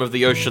the bottom of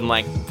the ocean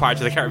like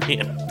Pirates of the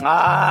Caribbean?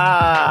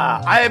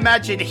 I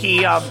imagine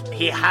he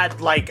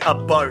had like a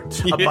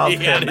boat above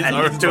him, and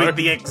he's doing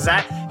the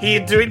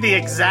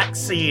exact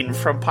scene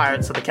from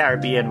Pirates of the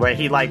Caribbean where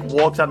he like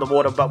walked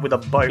underwater but with a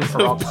boat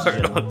for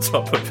oxygen. On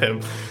top of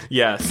him.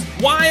 Yes.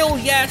 While,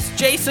 yes,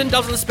 Jason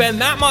doesn't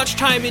spend that much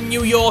time in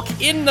New York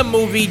in the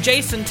movie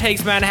Jason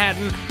Takes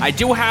Manhattan, I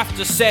do have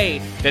to say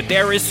that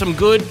there is some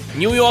good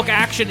New York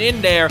action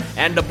in there,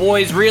 and the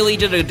boys really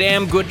did a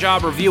damn good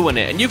job reviewing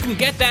it. And you can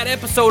get that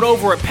episode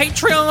over at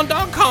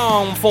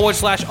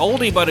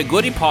patreon.com/oldie but a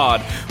goodie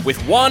pod, with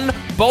one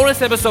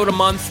bonus episode a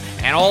month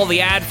and all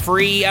the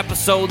ad-free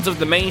episodes of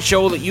the main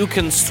show that you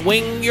can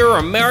swing your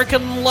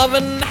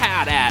American-lovin'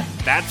 hat at.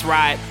 That's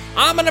right,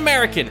 I'm an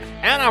American,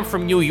 and I'm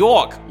from New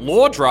York.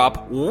 Lore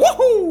drop.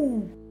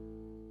 Woohoo!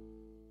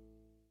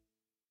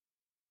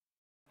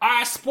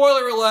 Alright,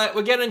 spoiler alert,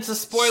 we're getting into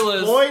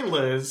spoilers.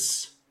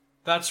 Spoilers?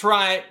 That's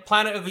right,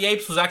 Planet of the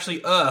Apes was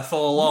actually Earth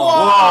all along.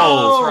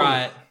 Whoa! That's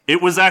right.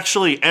 It was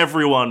actually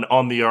everyone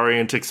on the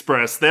Orient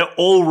Express. They're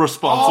all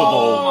responsible.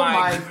 Oh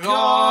my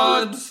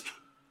god!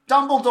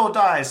 Dumbledore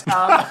dies.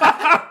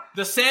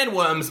 The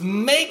sandworms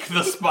make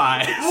the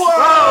spies.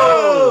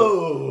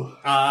 Whoa!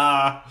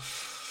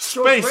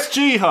 Space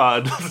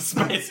Jihad.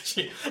 Space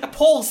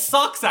Paul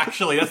sucks,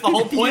 actually. That's the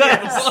whole point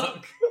of the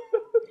book.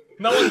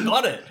 No one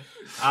got it.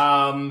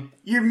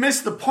 You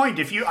missed the point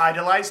if you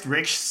idolized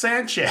Rick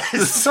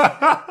Sanchez.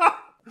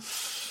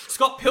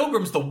 Scott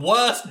Pilgrim's the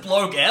worst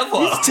bloke ever.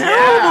 He's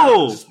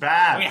terrible. Yeah, it's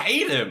bad. We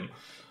hate him.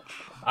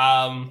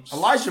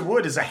 Elijah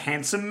Wood is a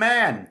handsome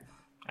man.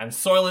 And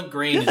Soylent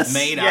Green is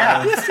made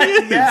out of...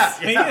 Yeah.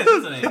 He is,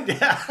 isn't he?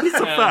 Yeah. It's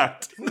a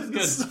fact.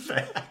 It's a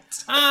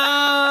fact.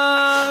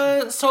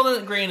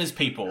 Soylent Green is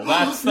people.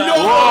 That's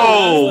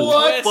Whoa!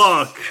 What?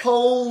 Fuck.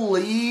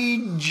 Holy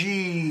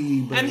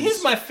jeebs. And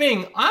here's my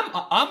thing.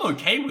 I'm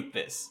okay with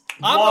this.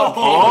 I'm Whoa.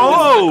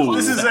 okay with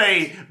this. This is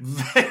a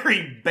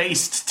very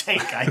based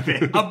take, I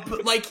think.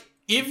 Like,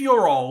 if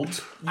you're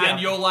old and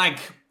you're like,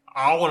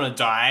 I want to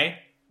die,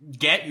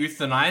 get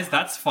euthanized,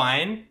 that's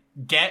fine.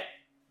 Get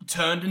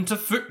turned into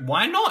food.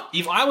 Why not?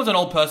 If I was an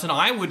old person,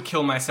 I would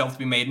kill myself to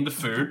be made into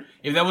food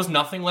if there was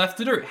nothing left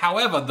to do.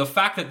 However, the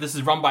fact that this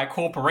is run by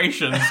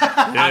corporations and the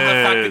fact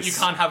that you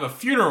can't have a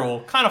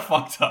funeral kind of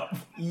fucked up.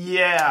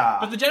 Yeah.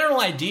 But the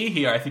general idea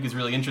here I think is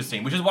really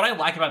interesting, which is what I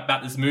like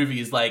about this movie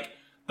is like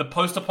the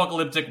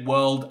post-apocalyptic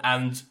world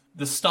and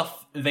the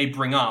stuff they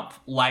bring up,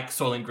 like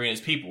Soylent Green as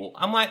people.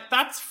 I'm like,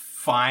 that's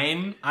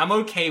fine. I'm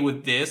okay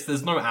with this.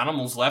 There's no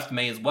animals left,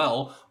 may as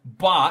well.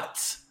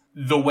 But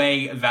the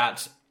way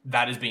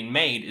that is being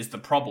made is the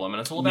problem, and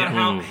it's all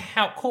about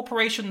how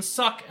corporations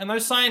suck, and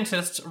those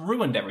scientists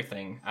ruined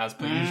everything, as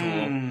per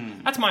usual.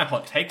 That's my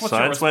hot take. What's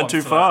Science your went too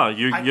response to far.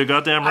 that? You're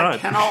goddamn right. I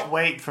cannot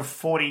wait for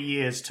 40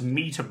 years to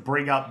me to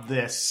bring up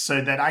this so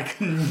that I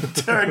can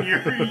turn you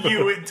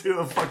into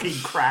a fucking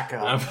cracker.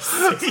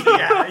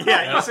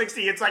 Yeah, you're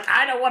 60. It's like,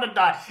 I don't want to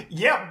die.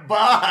 Yeah,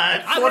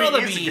 but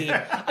 40 years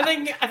ago.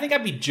 I think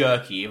I'd be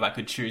jerky if I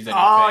could choose anything.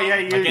 Oh, yeah,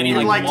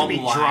 you like to long be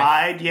life.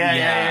 dried.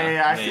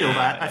 Yeah. I feel yeah.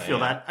 that.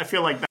 I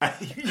feel like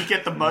that you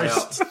get the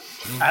most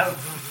out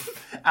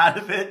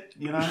of it,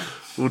 you know?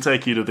 We'll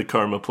take you to the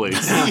coma,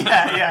 please.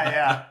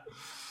 Yeah.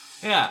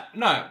 Yeah,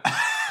 no.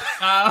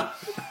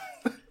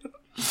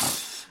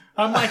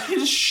 I'm like,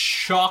 his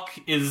shock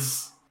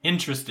is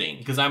interesting,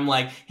 because I'm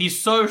like, he's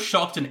so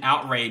shocked and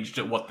outraged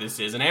at what this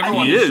is, and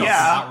everyone is shocked and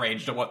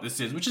outraged at what this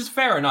is, which is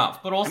fair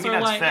enough, but also,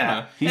 that's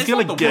fair. you know, He's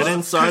gonna get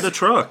inside a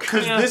truck.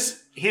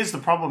 Because here's the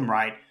problem,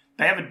 right?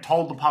 They haven't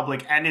told the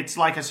public, and it's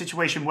like a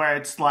situation where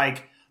it's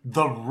like,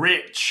 the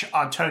rich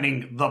are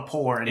turning the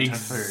poor into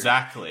food.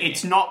 Exactly.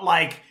 It's not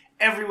like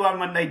everyone,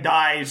 when they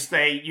dies,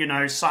 they,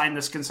 sign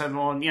this consent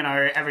law and,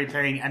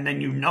 everything, and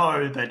then you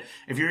know that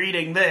if you're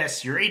eating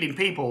this, you're eating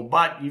people,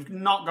 but you've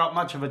not got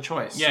much of a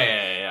choice.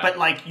 Yeah. But,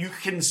 like, you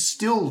can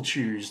still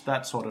choose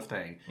that sort of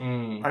thing.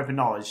 Open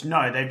knowledge.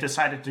 No, they've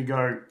decided to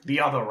go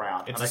the other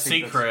route. It's a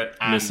secret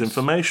and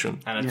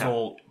misinformation. And it's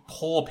all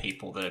poor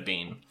people that are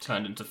being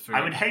turned into food,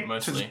 I would hate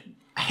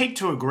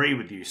to agree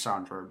with you,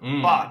 Sandra,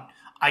 but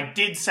I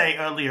did say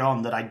earlier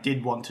on that I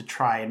did want to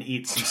try and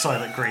eat some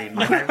Soylent Green.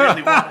 Like, I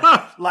really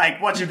wanted.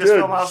 Like, watching this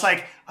film,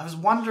 I was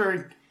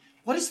wondering,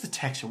 what is the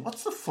texture?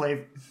 What's the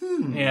flavor?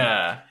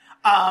 Yeah.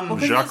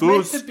 Zac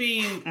Rose. It's meant to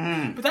be,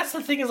 but that's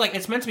the thing is, like,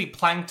 it's meant to be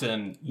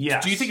plankton.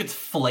 Yes. Do you think it's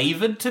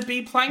flavored to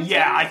be plankton?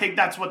 Yeah, I think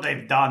that's what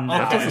they've done.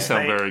 That doesn't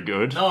sound very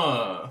good.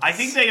 I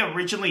think they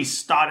originally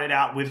started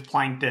out with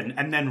plankton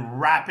and then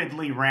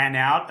rapidly ran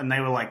out, and they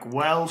were like,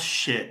 well,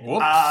 shit.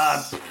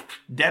 Whoops.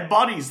 Dead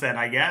bodies then,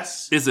 I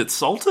guess. Is it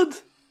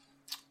salted?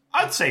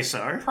 I'd say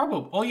so.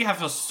 Probably. Or you have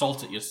to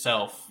salt it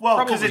yourself.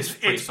 Well, because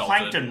Probably it's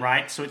plankton,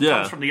 right? So it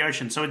comes from the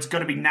ocean, so it's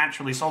going to be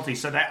naturally salty.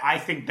 So I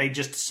think they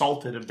just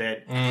salt it a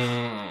bit.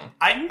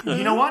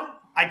 You know what?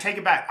 I take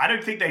it back. I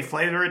don't think they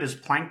flavor it as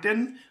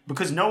plankton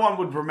because no one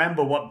would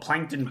remember what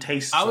plankton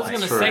tastes like. I was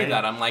going to say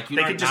that. I'm like,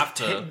 they could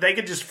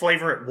just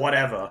flavor it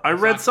whatever. I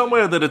read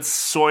somewhere that it's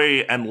soy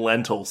and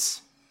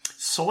lentils.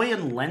 Soy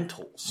and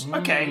lentils.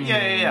 Okay,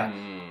 yeah.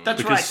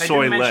 That's because right. They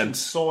soy did mention lent.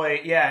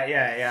 soy.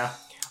 Yeah.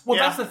 Well,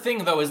 that's the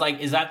thing, though, is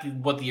that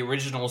what the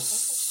original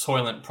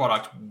Soylent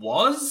product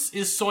was?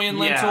 Is soy and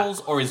lentils?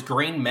 Or is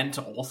green meant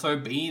to also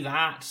be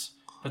that?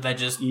 But they're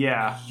just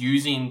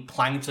using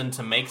plankton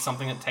to make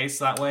something that tastes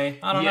that way?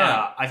 I don't know.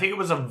 Yeah, I think it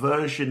was a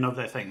version of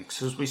their thing,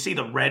 because we see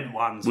the red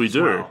ones We as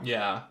do. well.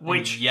 Yeah.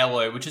 Which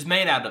yellow, which is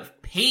made out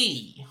of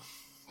pea.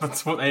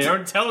 That's what they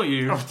don't tell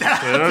you. They don't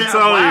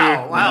tell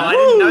you. Wow, I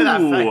didn't know that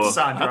fact,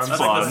 Sandra. That's I'm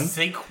fun. That's the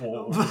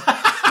sequel.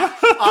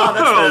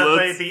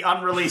 That's the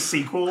unreleased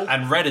sequel.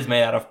 And red is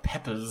made out of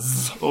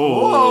peppers.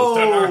 Oh.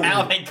 Don't know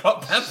how they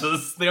got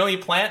peppers. The only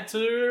plant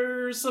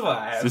to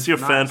survive. Is this your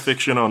fan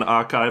fiction on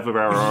Archive of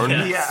Our Own?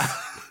 Yeah.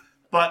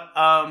 But,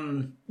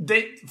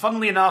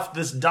 funnily enough,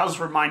 this does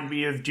remind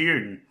me of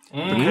Dune.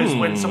 Because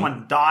when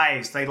someone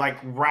dies, they,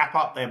 wrap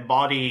up their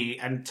body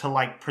and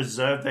to,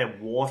 preserve their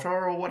water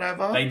or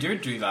whatever. They do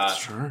that.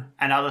 Sure.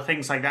 And other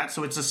things like that.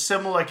 So it's a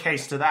similar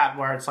case to that,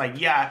 where it's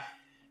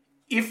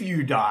if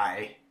you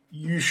die,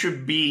 you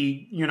should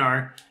be,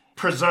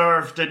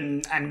 preserved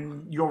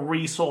and your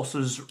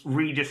resources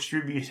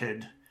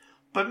redistributed.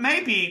 But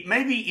maybe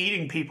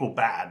eating people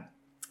bad.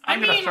 I'm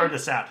going to throw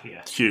this out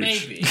here. Huge.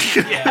 Maybe.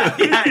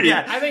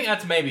 Yeah. I think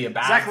that's maybe a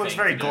bad Zach thing looks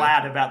very to do.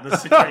 glad about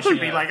this situation.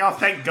 Be like, oh,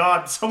 thank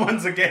God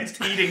someone's against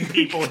eating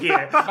people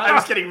here. I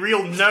was getting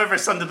real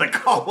nervous under the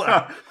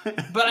collar.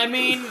 But I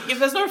mean, if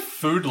there's no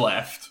food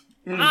left,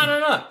 I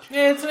don't know.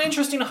 It's an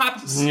interesting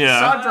hypothesis.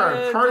 Yeah.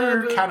 Sandro,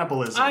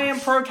 pro-cannibalism. I am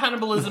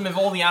pro-cannibalism if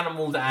all the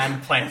animals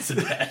and plants are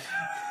dead.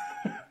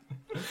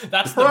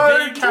 That's the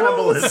big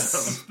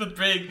cannibalism.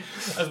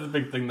 That's the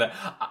big thing there.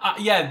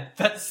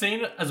 That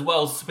scene as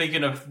well.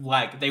 Speaking of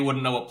they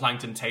wouldn't know what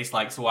plankton tastes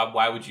like, so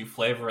why would you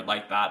flavor it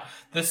like that?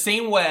 The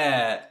scene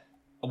where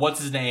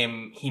what's his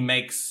name? He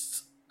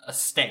makes a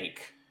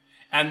steak,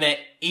 and they're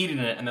eating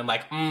it, and they're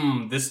like,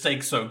 this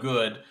steak's so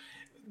good."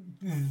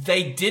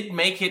 They did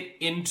make it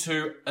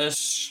into a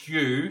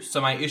stew, so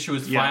my issue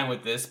is fine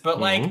with this.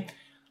 But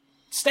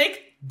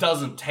steak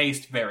doesn't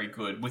taste very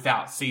good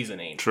without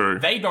seasoning. True.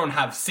 They don't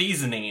have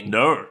seasoning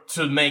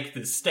to make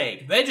this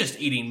steak. They're just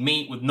eating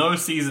meat with no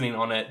seasoning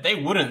on it. They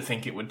wouldn't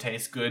think it would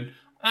taste good.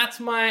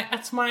 That's my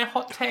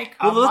hot take.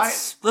 Well,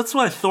 that's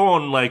why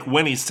Thorne,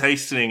 when he's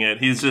tasting it,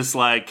 he's just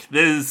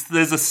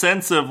there's a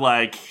sense of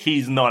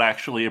he's not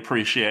actually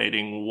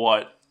appreciating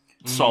what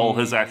Sol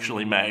has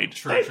actually made.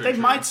 They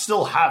might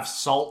still have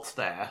salt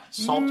there.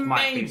 Salt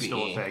might be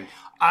still a thing.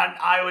 And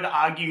I would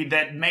argue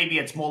that maybe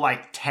it's more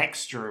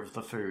texture of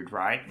the food,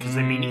 right? Because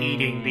they've been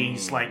eating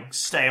these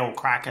stale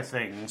cracker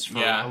things for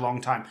a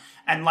long time.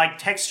 And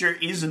texture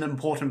is an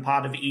important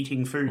part of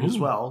eating food as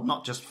well,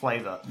 not just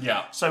flavor.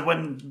 Yeah. So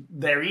when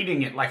they're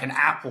eating it like an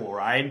apple,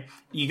 right?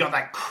 You got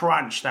that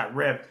crunch, that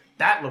rip.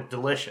 That looked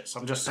delicious.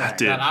 I'm just saying. That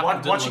did.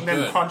 Watching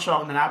them crunch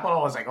on an apple,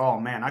 I was like, oh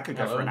man, I could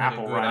go for an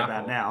apple right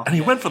about now. And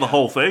he went for the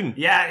whole thing.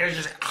 Yeah, it was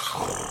just...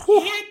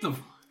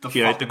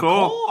 He ate the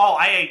core. Oh,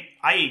 I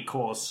eat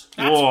cores.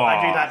 I do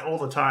that all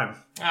the time.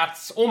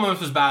 That's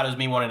almost as bad as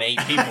me wanting to eat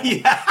people.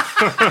 Pretty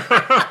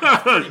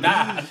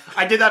bad.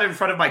 I did that in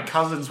front of my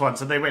cousins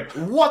once, and they went,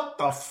 "What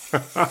the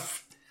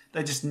f?"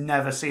 They just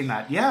never seen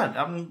that.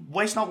 Yeah,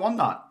 waste not, want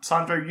not.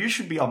 Sandro, you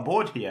should be on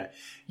board here.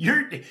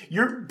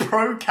 You're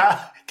pro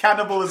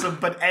cannibalism,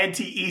 but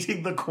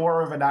anti-eating the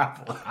core of an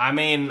apple. I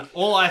mean,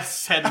 all I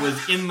said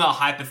was in the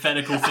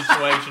hypothetical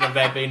situation of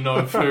there being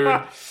no food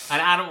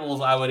and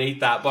animals, I would eat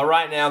that. But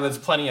right now, there's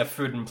plenty of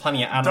food and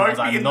plenty of animals.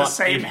 Don't be in the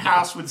same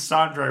house with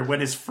Sandro when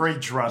his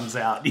fridge runs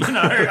out.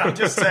 I'm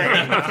just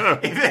saying,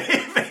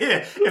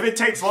 if it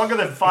takes longer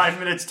than 5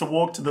 minutes to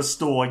walk to the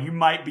store, you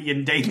might be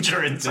in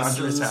danger in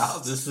Sandro's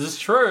house. This is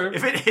true.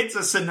 If it hits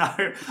a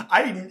scenario,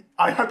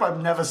 I hope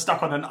I'm never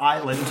stuck on an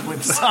island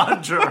with Sandro.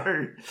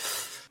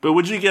 But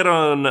would you get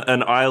on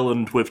an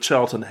island with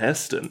Charlton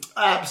Heston?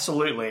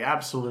 Absolutely.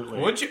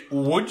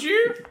 Would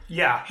you?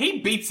 Yeah.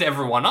 He beats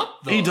everyone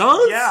up, though. He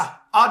does? Yeah.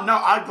 No,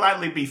 I'd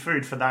gladly be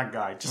food for that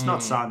guy, just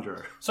not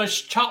Sandro. So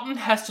Charlton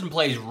Heston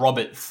plays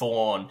Robert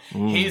Thorne.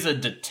 He's a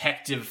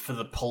detective for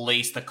the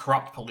police, the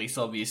corrupt police,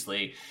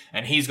 obviously,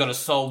 and he's got to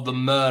solve the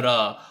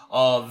murder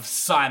of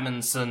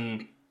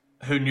Simonson,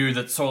 who knew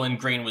that Soylent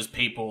Green was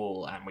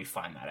people, and we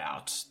find that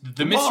out.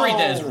 The mystery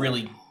there is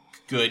really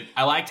good.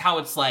 I liked how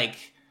it's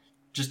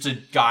just a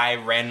guy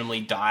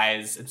randomly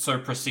dies. It's so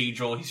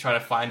procedural. He's trying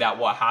to find out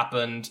what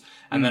happened,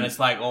 and then it's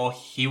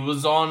he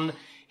was on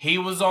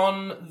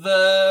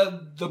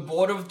the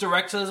board of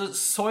directors at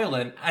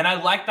Soylent, and I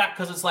like that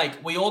because it's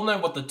we all know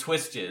what the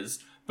twist is,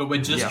 but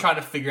we're just trying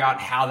to figure out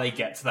how they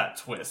get to that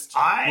twist.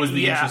 Was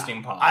the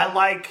interesting part. I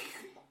like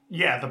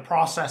the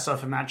process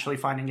of him actually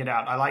finding it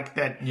out. I like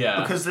that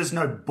because there's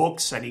no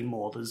books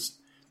anymore.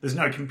 There's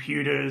no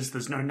computers.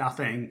 There's no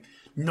nothing.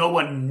 No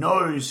one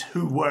knows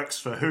who works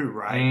for who,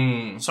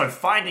 right? So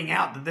finding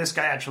out that this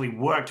guy actually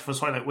worked for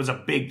Soylent was a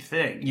big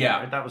thing. Yeah.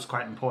 You know, that was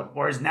quite important.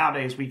 Whereas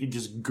nowadays we could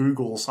just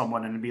Google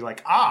someone and be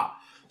like,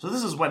 so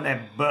this is when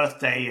their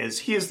birthday is.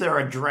 Here's their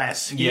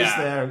address. Here's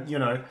their,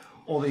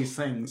 all these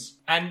things.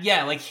 And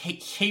like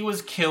he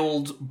was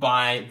killed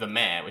by the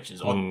mayor, which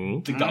is, or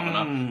the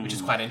governor, which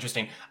is quite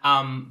interesting.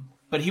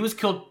 But he was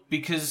killed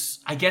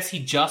because I guess he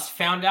just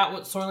found out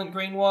what Soylent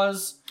Green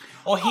was.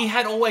 Or he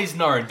had always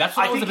known. That's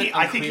what I was a bit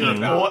unclear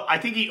about. I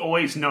think he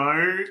always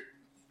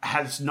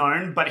has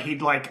known, but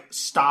he'd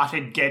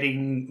started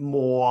getting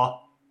more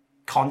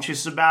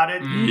conscious about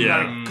it.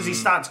 Because he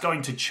starts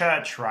going to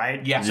church,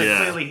 right? Yeah. So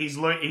clearly he's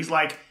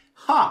like,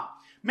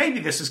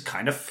 maybe this is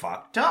kind of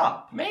fucked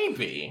up.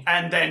 Maybe.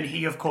 And then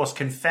he, of course,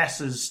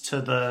 confesses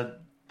to the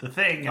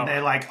thing, and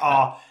they're like,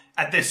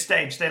 at this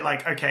stage, they're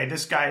like, okay,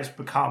 this guy has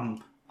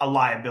become a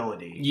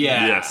liability.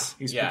 Yeah. Yes.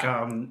 He's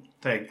become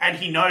thing. And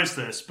he knows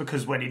this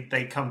because when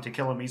they come to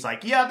kill him, he's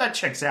like, yeah, that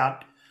checks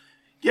out.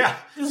 Yeah.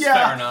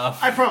 Fair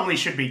enough. I probably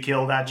should be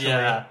killed, actually.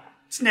 Yeah.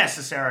 It's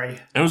necessary.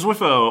 It was with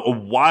a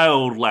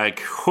wild,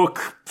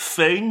 hook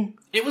thing.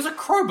 It was a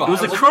crowbar. It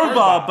was a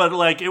crowbar, but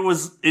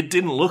it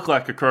didn't look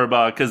like a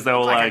crowbar because they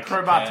were like a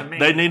crowbar to me.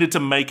 They needed to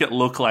make it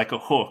look like a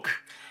hook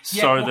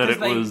that it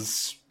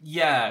was.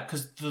 Yeah,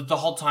 because the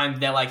whole time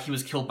they're like, he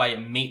was killed by a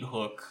meat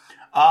hook.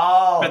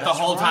 Oh, but the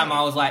whole time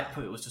I was like,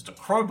 it was just a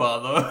crowbar,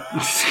 though.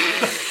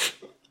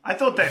 I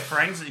thought their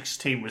forensics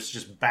team was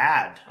just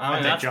bad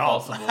at their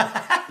job. Possible.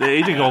 They're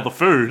eating all the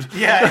food.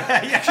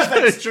 Yeah,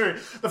 that's true.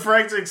 The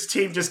forensics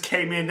team just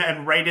came in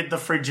and raided the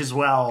fridge as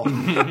well,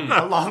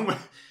 along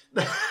with.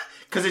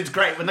 Because it's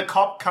great when the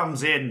cop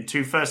comes in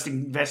to first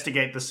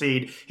investigate the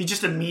scene, he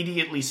just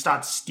immediately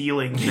starts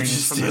stealing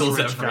things from the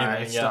rich guy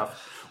and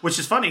stuff. Which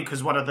is funny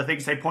because one of the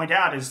things they point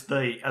out is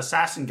the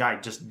assassin guy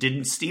just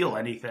didn't steal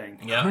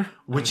anything. Yeah.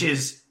 Which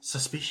is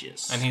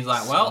suspicious. And he's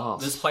like, well,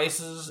 this place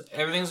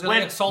everything's going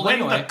to get sold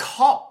anyway.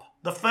 When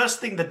the first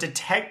thing the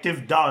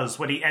detective does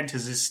when he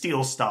enters is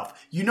steal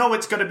stuff. You know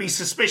it's going to be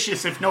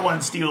suspicious if no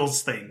one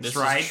steals things,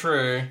 right? This is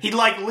true. He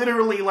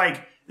literally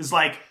is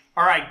like,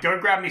 all right, go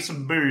grab me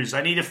some booze.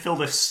 I need to fill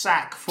this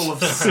sack full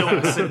of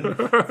silks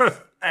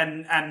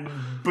and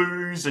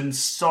booze and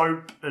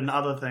soap and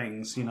other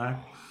things,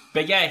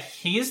 But yeah,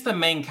 he is the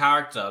main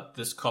character,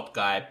 this cop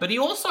guy. But he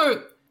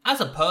also, as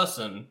a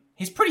person,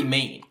 he's pretty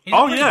mean. He's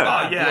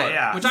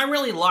yeah. Which I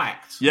really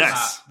liked.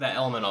 Yes. That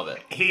element of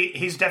it.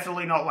 He's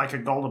definitely not like a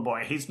golden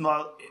boy.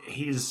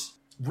 He's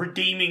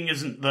redeeming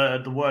isn't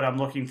the word I'm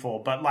looking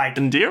for, but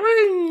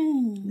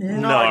endearing?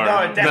 No,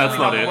 definitely that's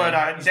not the it.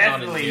 word. He's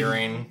definitely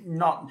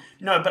not endearing.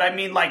 No, but I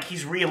mean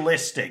he's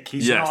realistic.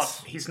 He's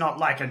not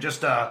like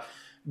just a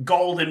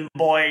golden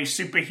boy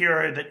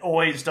superhero that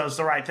always does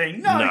the right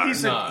thing.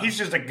 He's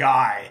just a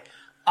guy.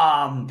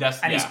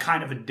 He's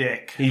kind of a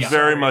dick. He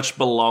very much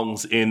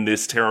belongs in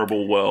this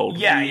terrible world.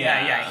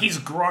 Yeah. He's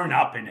grown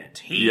up in it.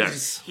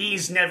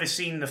 He's never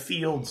seen the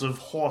fields of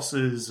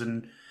horses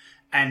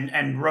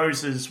and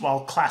roses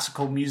while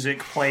classical music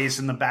plays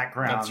in the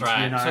background. That's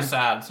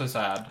right. So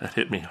sad.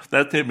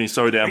 That hit me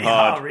so damn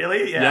hard. Oh,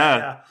 really?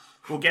 Yeah.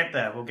 We'll get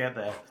there.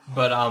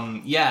 But,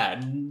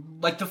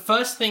 the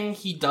first thing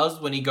he does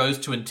when he goes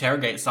to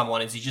interrogate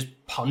someone is he just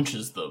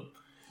punches them.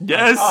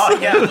 Yes. All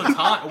the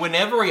time.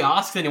 Whenever he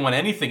asks anyone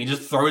anything, he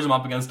just throws them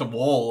up against a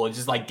wall and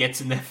just, gets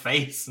in their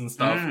face and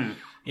stuff.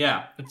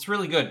 Yeah, it's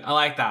really good. I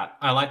like that.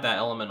 I like that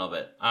element of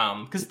it.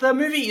 Because the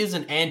movie is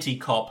an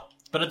anti-cop,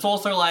 but it's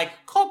also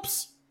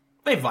cops.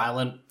 They're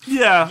violent.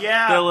 Yeah.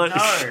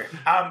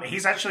 No.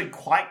 He's actually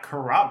quite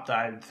corrupt,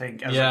 I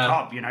think, as a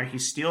cop. He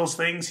steals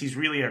things. He's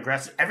really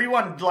aggressive.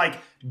 Everyone,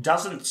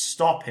 doesn't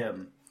stop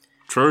him.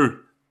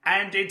 True.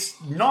 And it's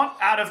not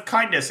out of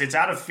kindness. It's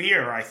out of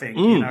fear, I think.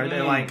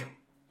 They're like,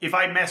 if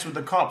I mess with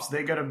the cops,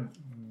 they're going to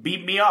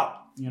beat me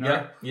up,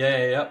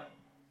 Yeah.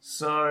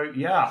 So,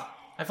 yeah.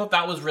 I thought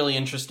that was really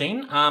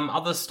interesting.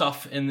 Other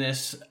stuff in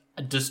this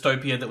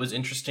dystopia that was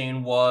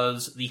interesting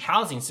was the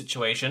housing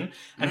situation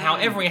and how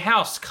every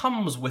house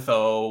comes with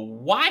a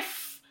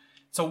wife.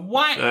 It's a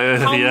wife.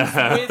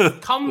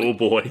 Oh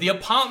boy. The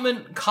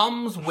apartment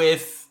comes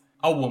with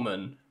a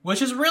woman,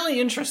 which is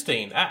really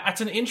interesting. That's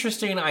an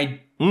interesting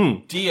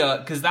idea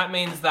because that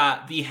means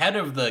that the head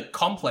of the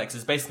complex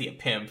is basically a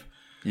pimp.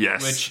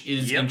 Yes. Which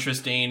is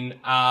interesting.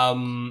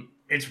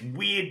 It's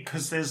weird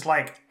because there's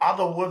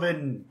other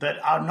women that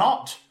are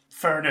not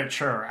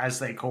furniture, as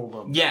they call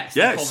them. Yes.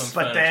 They call them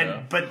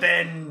furniture. But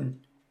then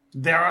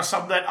there are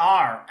some that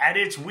are, and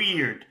it's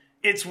weird.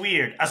 It's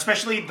weird,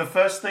 especially the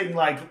first thing,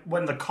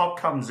 when the cop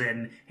comes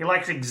in, he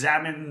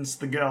examines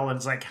the girl and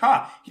it's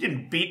he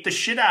didn't beat the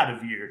shit out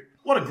of you.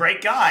 What a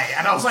great guy.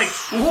 And I was like,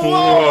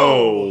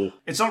 whoa!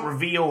 It's not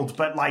revealed,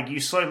 but you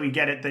slowly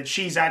get it that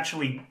she's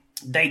actually,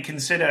 they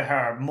consider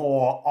her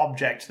more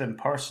object than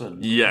person.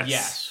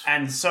 Yes.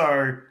 And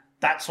so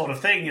that sort of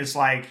thing is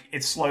like,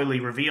 it's slowly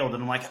revealed,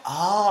 and I'm like,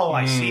 oh,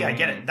 I see, I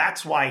get it.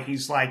 That's why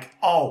he's like,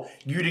 oh,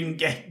 you didn't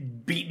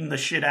get beaten the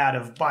shit out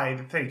of by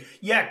the thing.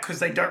 Yeah, because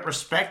they don't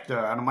respect her.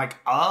 And I'm like,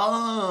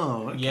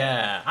 oh. Okay.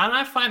 Yeah, and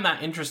I find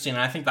that interesting,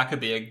 and I think that could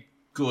be a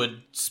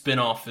good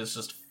spin-off, is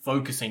just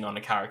focusing on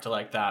a character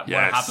like that.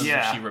 Yes. What happens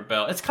if she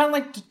rebels? It's kind of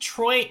like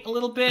Detroit a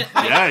little bit.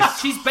 Like,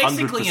 Yes, she's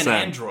basically 100%. an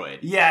android.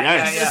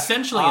 Yeah, She's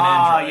essentially an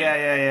android.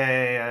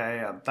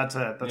 Yeah. That's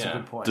a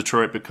good point.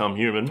 Detroit become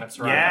human. That's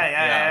right.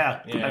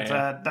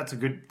 Yeah. That's a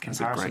good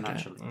comparison, great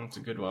actually. That's a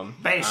good one.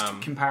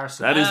 Based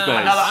comparison. That is based.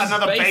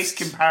 Another Based- base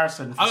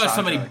comparison. For I've got so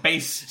Sandra. many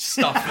base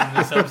stuff in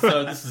this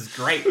episode. This is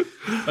great.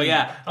 But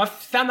yeah, I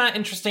found that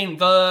interesting.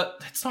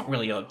 It's not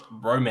really a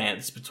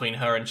romance between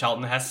her and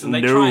Charlton Heston.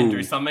 They try and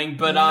do something,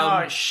 but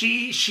No,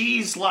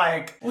 she's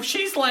like... well,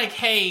 she's like,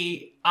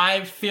 hey,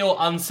 I feel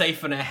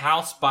unsafe in a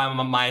house by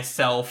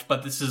myself,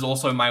 but this is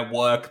also my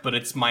work, but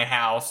it's my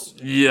house.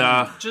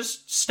 Yeah.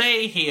 Just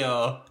stay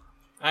here.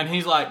 And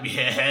he's like,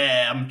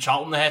 yeah, I'm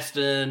Charlton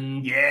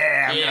Heston.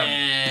 Yeah, I'm Yeah. gonna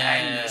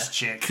bang this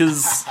chick.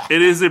 Because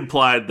it is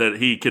implied that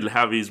he could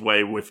have his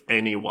way with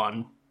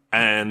anyone.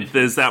 And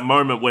there's that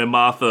moment where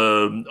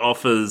Martha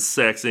offers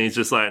sex and he's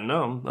just like,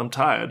 no, I'm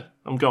tired.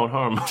 I'm going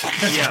home.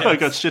 I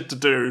got shit to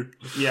do.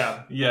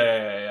 Yeah.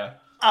 Yeah.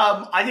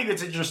 I think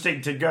it's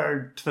interesting to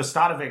go to the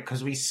start of it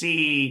because we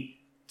see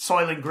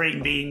Soylent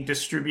Green being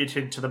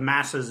distributed to the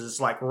masses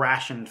as like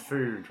rationed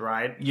food,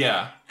 right?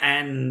 Yeah.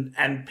 And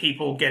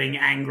people getting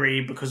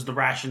angry because the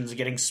rations are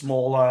getting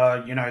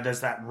smaller. You know,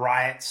 there's that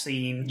riot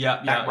scene.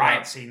 That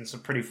riot scene's a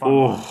pretty fun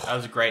one. That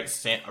was a great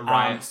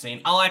riot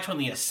scene. I liked when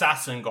the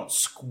assassin got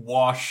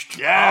squashed.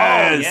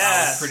 Yes! Oh,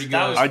 yeah. Pretty good.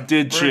 That was I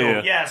did brutal.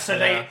 cheer. Yeah, so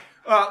they...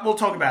 we'll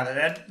talk about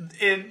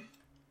it.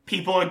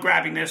 People are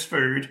grabbing this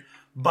food,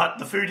 but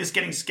the food is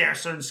getting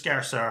scarcer and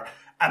scarcer,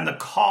 and the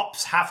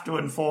cops have to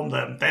inform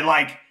them. They're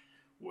like,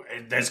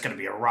 there's going to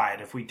be a riot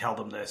if we tell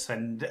them this.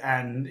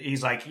 And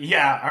he's like,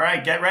 yeah, all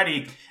right, get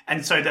ready.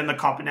 And so then the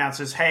cop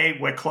announces, hey,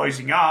 we're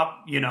closing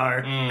up. You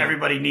know,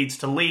 everybody needs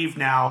to leave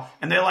now.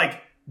 And they're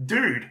like,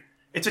 dude,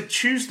 it's a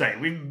Tuesday.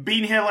 We've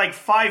been here like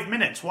 5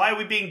 minutes. Why are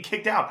we being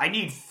kicked out? I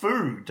need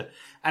food.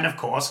 And of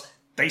course,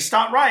 they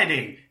start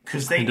rioting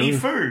because they need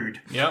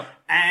food. Yep.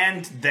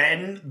 And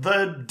then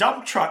the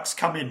dump trucks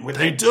come in with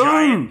They their do.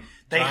 giant...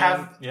 They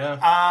have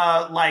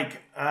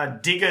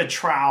digger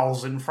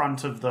trowels in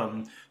front of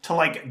them to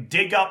like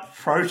dig up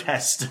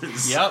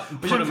protesters. Yep,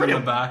 put them in the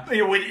back.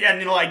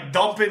 And like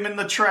dump him in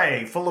the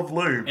tray full of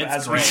lube.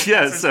 It's great.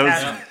 Yeah, so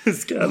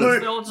it's kind of...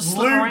 They'll just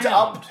slip Lubed around.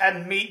 up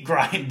and meat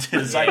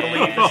grinders, I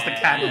believe is the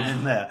canon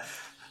in there.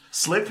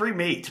 Slippery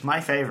meat, my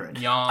favorite.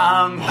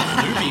 Yum.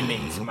 Lubey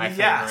meat, my favorite.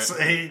 Yes,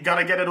 you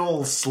gotta get it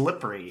all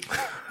slippery.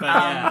 But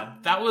yeah,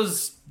 that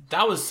was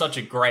such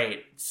a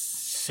great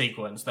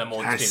sequence. Them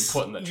all just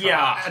being put in the trap.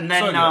 Yeah, and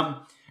then So good.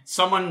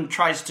 someone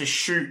tries to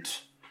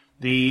shoot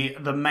the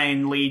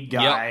main lead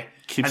guy.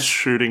 Keeps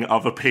shooting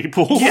other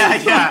people. Yeah.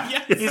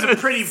 Yes. He's a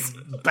pretty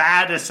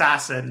bad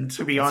assassin,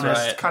 to be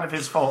honest. right. Kind of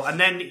his fault. And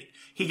then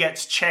he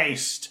gets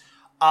chased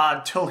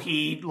till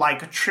he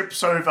like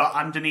trips over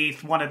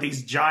underneath one of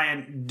these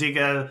giant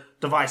digger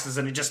devices,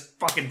 and it just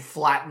fucking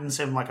flattens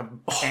him like a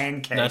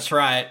pancake. That's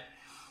right.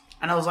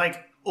 And I was like,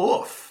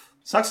 oof.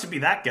 Sucks to be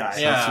that guy.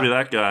 Yeah. Has to be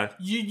that guy.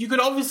 You could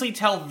obviously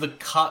tell the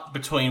cut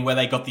between where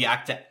they got the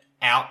actor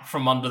out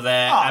from under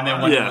there and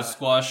then when it was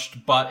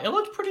squashed, but it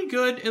looked pretty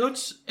good. It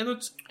looks.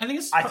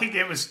 I think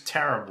it was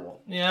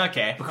terrible. Yeah,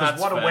 okay. Because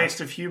That's what a fair.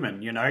 waste of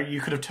human, you know? You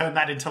could have turned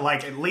that into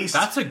like at least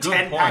That's a good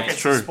 10 point. packets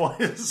True. of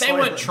spoilers. They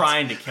weren't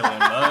trying to kill him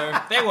though.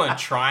 They weren't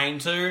trying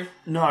to.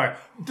 No.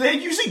 They're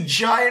using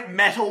giant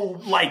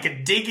metal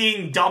like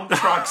digging dump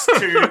trucks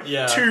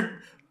to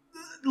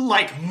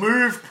like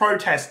move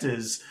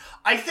protesters.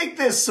 I think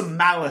there's some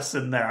malice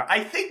in there. I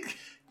think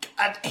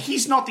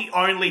he's not the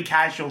only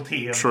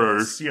casualty of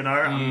this, you know?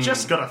 I'm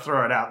just gonna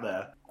throw it out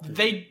there.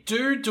 They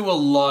do a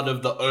lot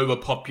of the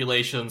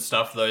overpopulation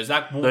stuff, though.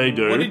 Zach, They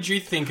do. What did you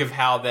think of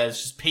how there's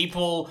just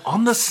people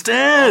On the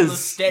stairs. on the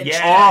stage?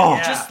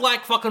 Yeah. Just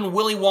like fucking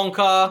Willy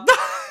Wonka.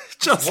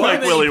 Just So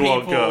like many Willy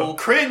people. Wonka.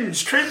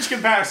 Cringe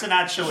comparison,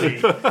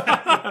 actually.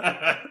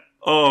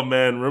 Oh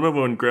man,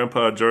 remember when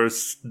Grandpa Joe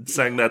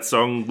sang that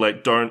song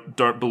like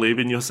 "Don't Believe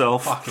in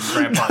Yourself"? Fucking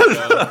Grandpa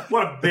Joe.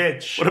 What a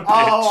bitch. What a bitch.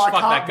 Oh, I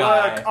Fuck can't that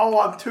guy. work. Oh,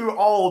 I'm too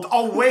old.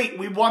 Oh, wait,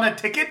 we want a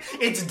ticket?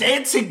 It's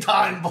dancing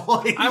time,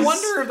 boys. I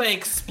wonder if they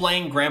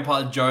explain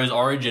Grandpa Joe's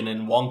origin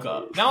in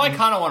Wonka. Now I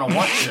kind of want to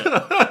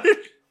watch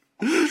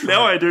it.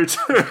 Now I do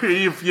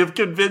too. You've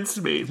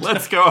convinced me.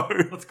 Let's go.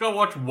 Let's go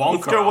watch Wonka.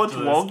 Let's go watch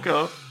after this.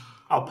 Wonka.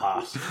 I'll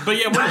pass. But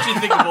yeah, what did you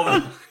think of all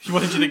the?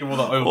 What did you think of all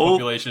the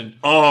overpopulation?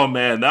 Oh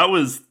man, it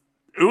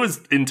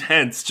was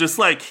intense. Just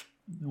like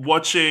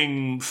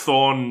watching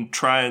Thorne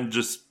try and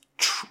just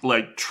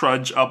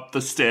trudge up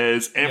the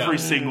stairs every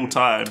single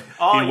time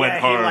he went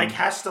home. He like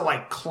has to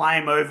like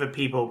climb over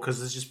people because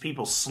there's just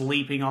people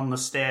sleeping on the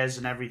stairs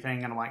and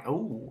everything. And I'm like,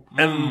 ooh.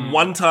 And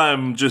one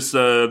time, just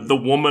the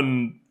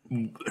woman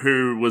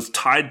who was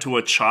tied to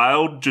a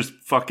child just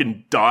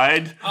fucking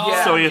died.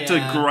 Oh, So he had to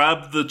yeah.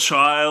 grab the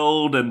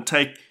child and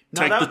take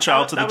take the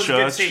child to the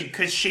church.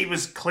 Because she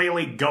was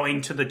clearly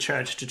going to the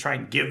church to try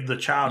and give the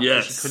child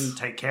because she couldn't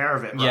take care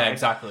of it. Right? Yeah,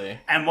 exactly.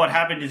 And what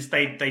happened is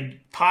they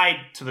tied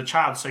to the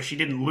child so she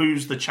didn't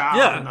lose the child.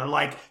 Yeah. And they're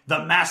like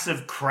the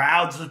massive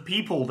crowds of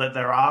people that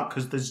there are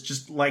because there's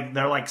just like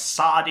they're like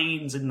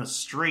sardines in the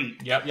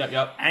street. Yep.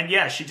 And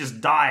yeah, she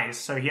just dies.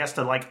 So he has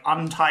to like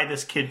untie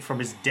this kid from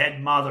his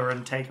dead mother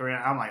and take her in.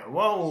 I'm like,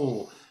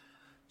 whoa.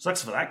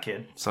 Sucks for that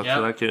kid. Sucks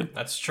for that kid.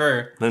 That's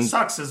true. Then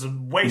sucks as a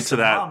waste of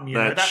that, mum. You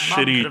know, that mum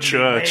shitty could have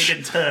church. been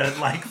made into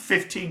like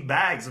 15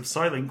 bags of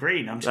Soylent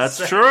Green. I'm just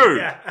That's saying. true.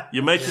 Yeah.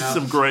 You're making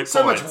some great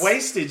So points. much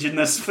wastage in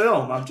this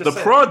film. I'm just the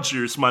saying.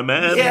 produce, my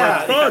man.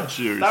 Yeah, the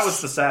produce. That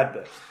was the sad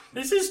bit.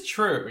 This is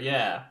true,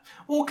 yeah.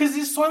 Well, because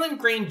is Soylent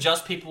Green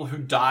just people who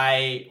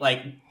die,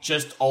 like,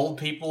 just old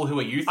people who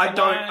are euthanized?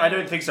 I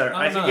don't think so.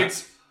 I think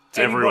it's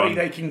anybody everyone.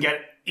 they can get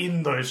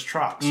in those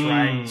trucks,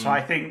 right? So I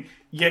think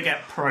you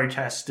get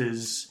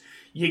protesters,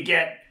 you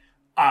get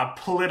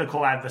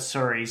political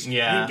adversaries, you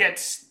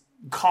get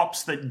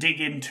cops that dig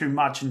in too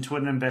much into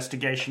an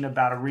investigation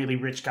about a really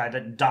rich guy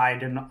that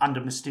died under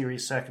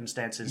mysterious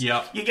circumstances.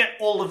 Yep. You get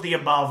all of the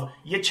above,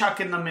 you're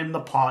chucking them in the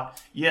pot,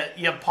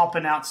 you're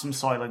popping out some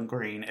Soylent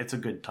Green. It's a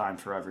good time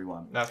for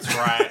everyone. That's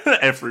right.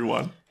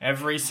 Everyone.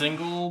 Every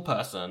single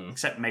person.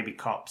 Except maybe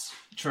cops.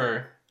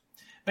 True.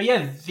 But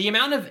yeah, the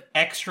amount of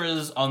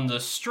extras on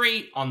the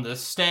street, on the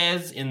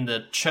stairs, in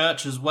the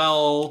church as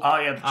well. Oh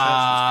yeah, the church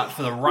was good.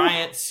 For the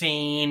riot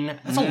scene.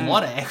 There's a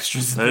lot of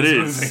extras in It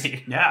this is.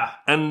 movie. Yeah.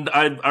 And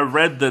I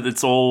read that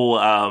it's all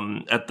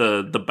at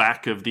the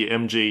back of the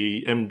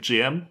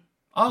MGM.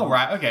 Oh,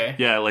 right, okay.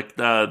 Yeah, like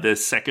the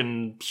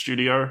second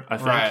studio, I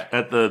think. Right.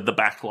 At the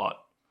back lot.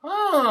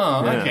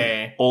 Oh, Yeah.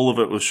 okay. All of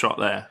it was shot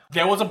there.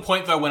 There was a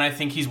point, though, when I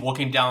think he's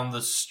walking down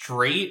the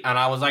street, and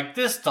I was like,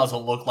 this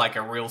doesn't look like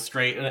a real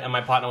street. And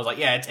my partner was like,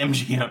 yeah, it's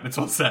MGM. It's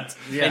on set.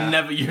 Yeah. They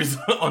never use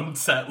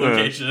on-set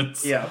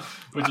locations. Yeah.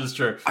 Which is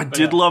true. I But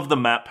did yeah. love the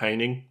map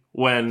painting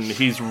when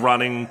he's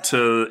running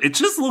to... It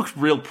just looked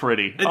real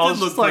pretty. It I did was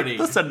look just like, pretty.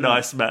 that's a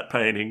nice map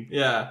painting.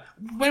 Yeah.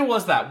 When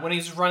was that? When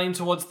he's running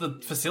towards the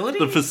facility?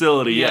 The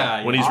facility,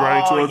 yeah. When he's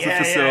running towards the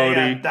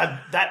facility.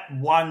 That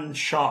one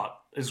shot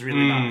is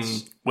really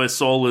nice. Where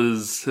Saul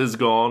has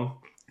gone.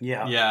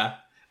 Yeah. Yeah.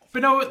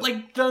 But no,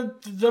 like,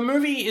 the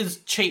movie is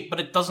cheap, but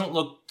it doesn't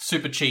look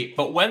super cheap.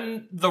 But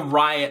when the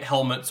riot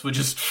helmets were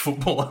just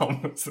football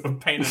helmets that were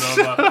painted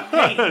over...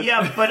 Hey,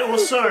 yeah, but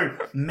also,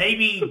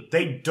 maybe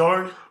they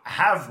don't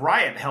have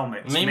riot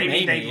helmets.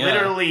 Maybe they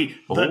literally...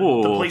 The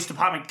police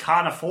department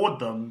can't afford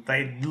them.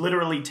 They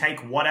literally take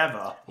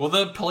whatever. Well,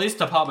 the police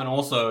department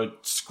also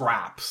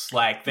scraps.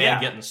 Like, they're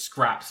getting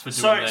scraps for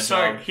doing their job.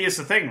 So here's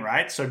the thing,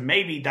 right? So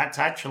maybe that's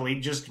actually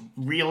just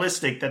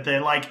realistic that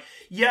they're like,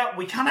 yeah,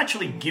 we can't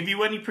actually give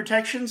you any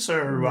protection,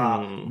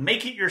 so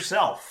make it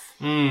yourself.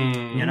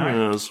 You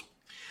know? Yes.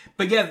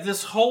 But yeah,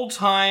 this whole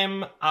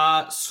time,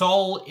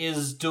 Sol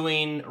is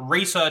doing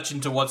research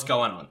into what's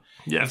going on.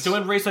 Yes. He's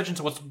doing research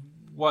into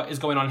what is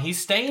going on.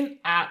 He's staying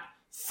at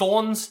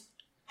Thorne's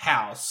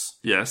house.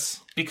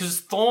 Yes.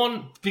 Because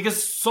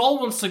Sol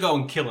wants to go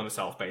and kill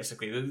himself,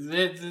 basically.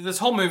 This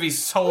whole movie,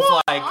 Sol's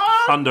like,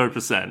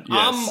 100%, yes.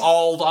 I'm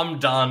old, I'm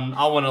done,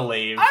 I want to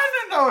leave.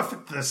 I don't know if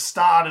at the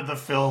start of the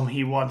film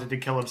he wanted to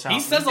kill himself. He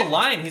says a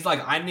line, he's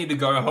like, I need to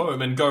go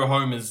home, and go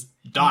home is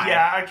die.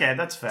 Yeah, okay,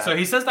 that's fair. So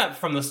he says that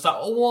from the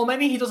start. Well,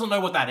 maybe he doesn't know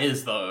what that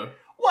is, though.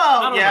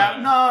 Well, I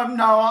don't know.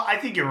 no, I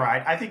think you're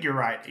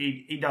right.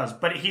 He does.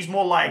 But he's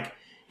more like,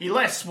 he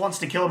less wants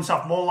to kill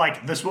himself, more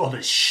like, this world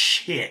is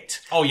shit.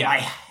 Oh, yeah. I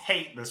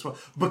hate this world.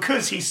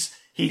 Because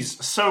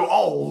he's so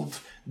old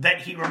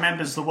that he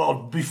remembers the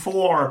world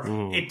before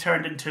it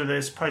turned into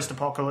this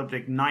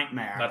post-apocalyptic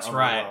nightmare That's of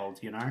right. the world,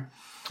 you know?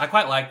 I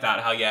quite like that,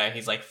 how,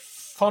 he's, like,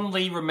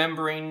 fondly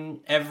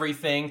remembering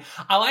everything.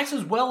 I liked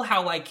as well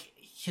how, like,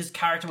 his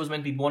character was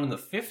meant to be born in the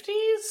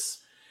 50s.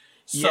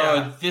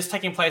 So this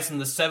taking place in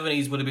the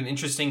 70s would have been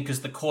interesting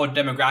because the core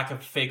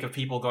demographic of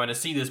people going to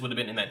see this would have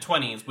been in their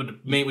 20s,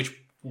 which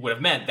would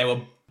have meant they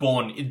were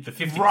born in the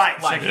 50s.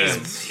 Right, like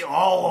so him.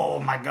 oh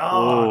my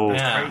god,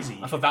 that's Yeah. crazy.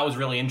 I thought that was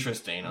really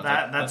interesting.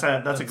 That's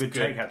a good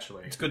take,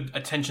 actually. It's good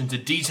attention to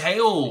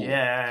detail.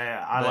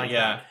 Yeah, I like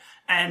that.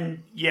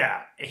 And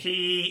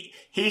he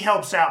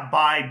helps out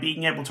by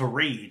being able to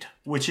read,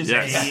 which is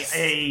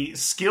a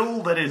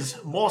skill that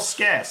is more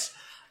scarce.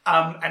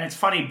 And it's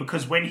funny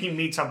because when he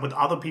meets up with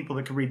other people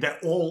that can read, they're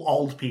all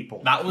old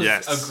people. That was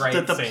a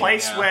great the scene,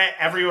 place where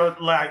everyone,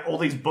 like all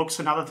these books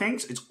and other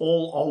things, it's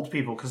all old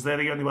people because they're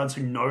the only ones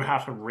who know how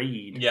to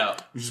read. Yeah.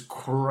 Which is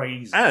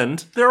crazy.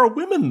 And there are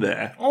women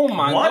there. Oh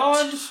my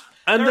god.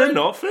 And they're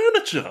not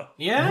furniture.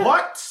 Yeah.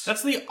 What?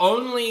 That's the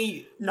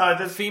only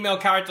female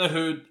character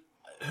who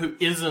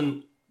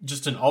isn't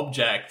just an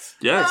object.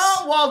 Yes.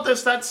 Well,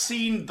 there's that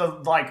scene, the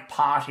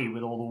party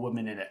with all the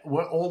women in it.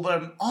 Were all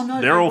them? Oh no,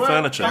 They're all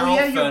furniture. Oh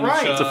yeah, you're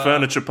right. It's a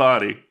furniture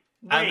party.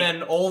 And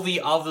then all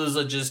the others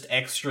are just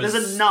extras.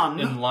 There's a nun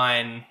in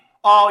line.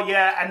 Oh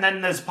yeah, and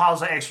then there's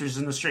piles of extras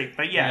in the street.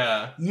 But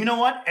you know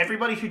what?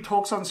 Everybody who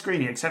talks on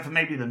screen, except for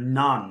maybe the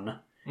nun,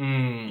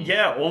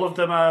 all of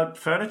them are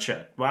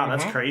furniture. Wow,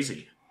 that's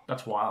crazy.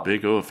 That's wild.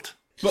 Big oofed.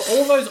 But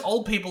all those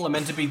old people are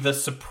meant to be the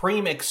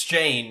Supreme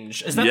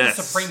Exchange. Is that Yes.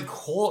 the Supreme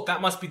Court?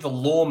 That must be the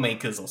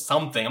lawmakers or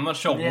something. I'm not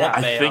sure what they are.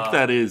 I think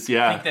that is,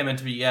 I think they're meant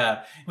to be,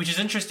 yeah. Which is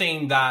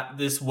interesting that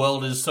this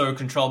world is so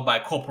controlled by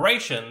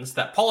corporations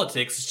that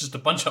politics is just a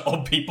bunch of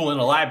old people in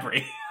a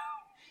library.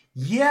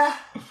 Yeah.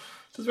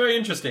 It's very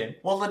interesting.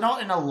 Well, they're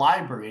not in a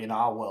library in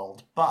our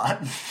world,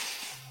 but...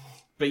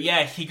 But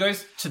yeah, he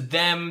goes to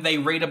them. They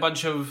read a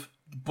bunch of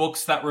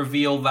books that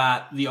reveal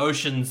that the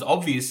oceans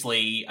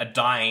obviously are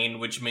dying,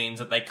 which means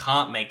that they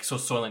can't make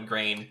Soylent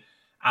Green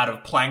out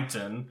of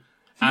plankton.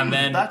 And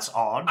then that's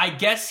odd. I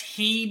guess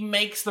he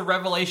makes the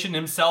revelation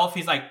himself.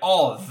 He's like,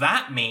 "Oh,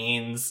 that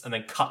means," and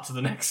then cut to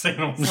the next scene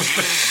or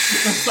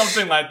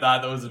something like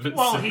that. That was a bit.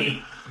 Well,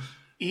 silly.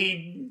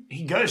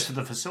 he goes to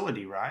the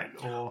facility, right?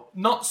 Or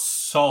Not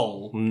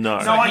Sol. No.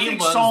 no, So I he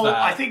think learns Sol. that.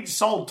 I think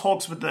Sol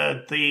talks with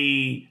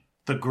the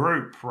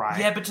group, right?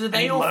 Yeah, but do And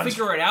they he all learns-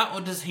 figure it out,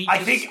 or does he?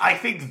 I just...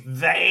 think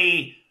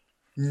they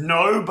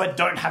know but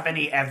don't have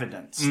any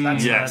evidence.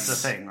 That's Yes. the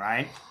thing,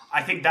 right?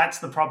 I think that's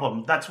the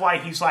problem. That's why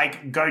he's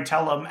like, go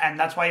tell them, and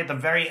that's why at the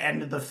very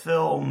end of the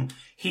film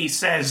he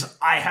says,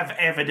 "I have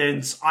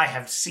evidence. I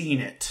have seen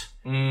it."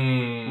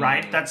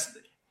 Right? That's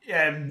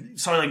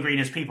Soylent Green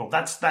is people.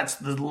 That's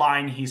the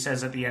line he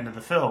says at the end of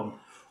the film,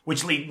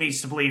 which leads me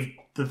to believe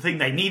the thing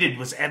they needed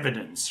was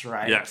evidence,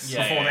 right? Yes.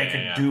 Before they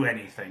could do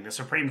anything. The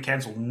Supreme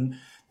Council,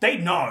 they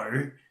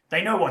know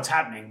what's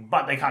happening,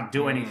 but they can't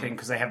do anything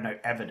because they have no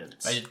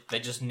evidence. They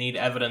just need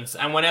evidence,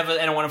 and whenever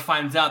anyone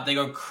finds out, they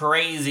go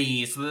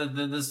crazy. So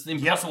it's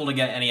impossible to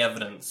get any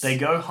evidence. They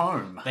go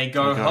home. They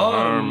go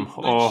home,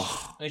 home.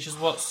 which is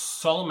what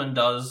Solomon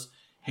does.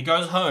 He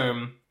goes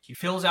home, he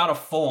fills out a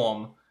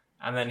form,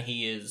 and then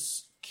he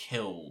is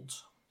killed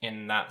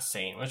in that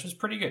scene, which was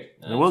pretty good.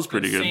 It was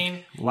pretty good.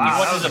 Scene. Wow, He that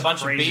watches was a a bunch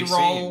of crazy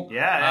B-roll scene.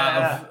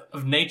 Yeah.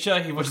 Of nature.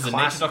 He watches a nature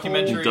Classical.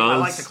 documentary. Does. I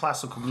like the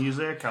classical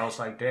music. I was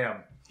like,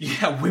 damn.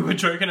 Yeah, we were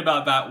joking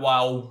about that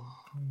while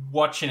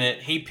watching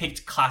it. He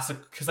picked classic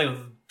because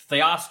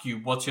they ask you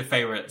what's your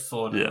favorite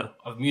sort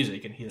of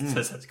music, and he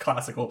says it's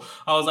classical.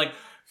 I was like,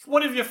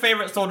 what if your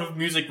favorite sort of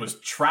music was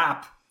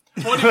trap?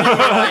 What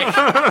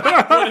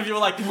if you were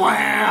like,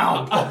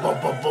 Wow!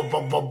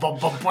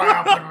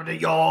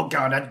 You're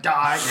gonna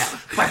die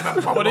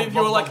now. what if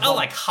you were like, I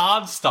like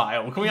hard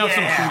style. Can we have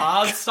some Yeah.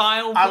 hard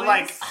style, please? I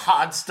like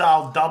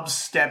hardstyle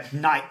dubstep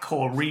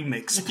nightcore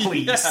remix,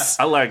 please.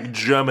 I like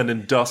German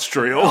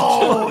industrial.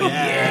 Oh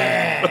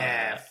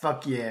yeah!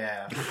 Fuck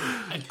yeah!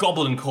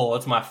 Goblin Core.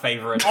 It's my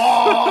favorite.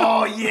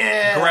 Oh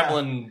yeah!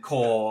 Gremlin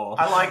Core.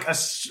 I like a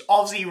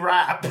Aussie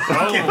rap.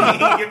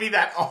 give me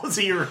that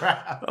Aussie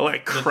rap. I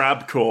like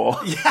crabcore.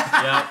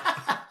 Yeah.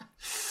 I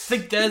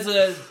think there's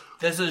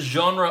a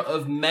genre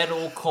of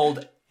metal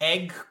called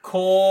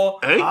eggcore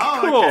Eggcore. Okay,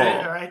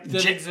 all right.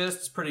 that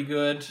exists. Pretty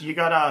good. You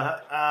got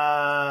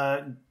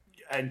a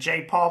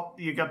J-pop.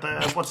 You got the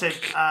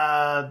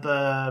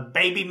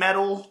baby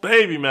metal.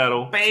 Baby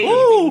metal. Baby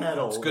Ooh.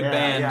 metal. It's Good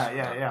band.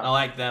 Yeah. I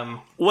like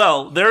them.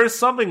 Well, there is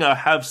something I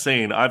have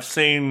seen. I've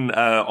seen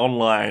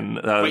online.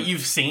 But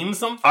you've seen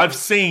something? I've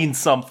seen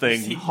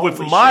something with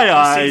Holy my shit, you've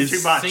eyes. seen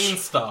too much. Seen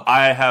stuff.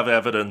 I have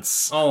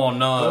evidence. Oh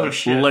no. Oh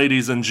shit.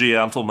 Ladies and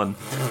gentlemen.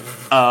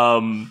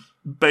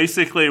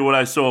 Basically what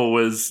I saw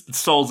was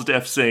Soul's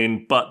death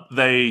scene, but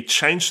they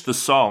changed the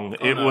song.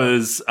 It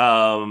was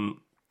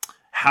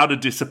How to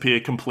Disappear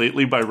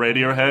Completely by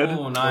Radiohead.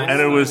 Oh, nice.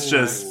 And it was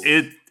just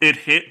it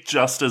hit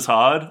just as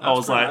hard. I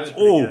was pretty like, good.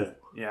 oh,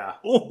 Yeah.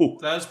 oh.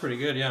 That was pretty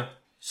good, yeah.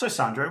 So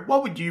Sandro,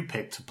 what would you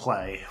pick to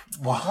play?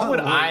 What would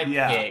I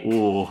pick?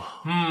 Oh.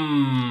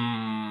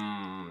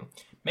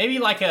 Maybe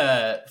like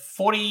a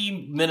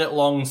 40-minute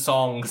long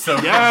song, so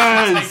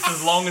Yes! it takes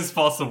as long as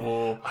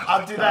possible.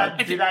 I'll do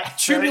that. Do that.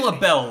 Tubular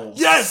Bells.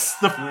 Yes,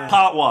 the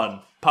part one.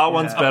 Part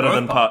one's better Both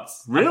than part.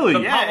 parts. Really?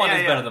 The part one yeah,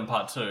 is yeah. better than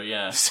part two,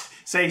 yeah.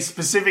 Say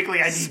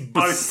specifically, I need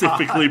both.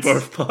 Specifically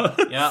parts. both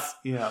parts. Yeah.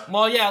 Yeah.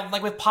 Well, yeah,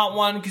 like with part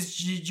one,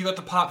 because you got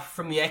the part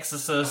from The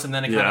Exorcist, and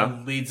then it kind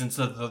of leads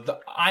into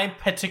I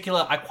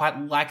quite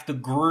like the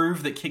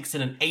groove that kicks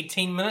in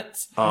 18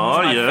 minutes. Oh,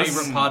 It's my yes.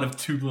 favorite part of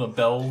Tubular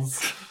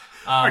Bells.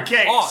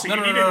 Okay, so you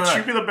needed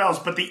Tubular Bells,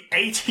 but the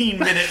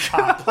 18-minute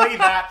part, play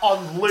that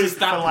on loop Just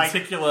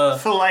that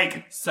for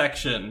like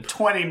section.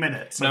 20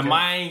 minutes. Now,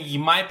 okay.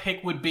 my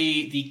pick would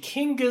be the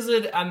King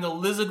Gizzard and the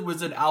Lizard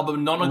Wizard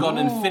album Nonagon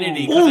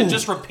Infinity, because it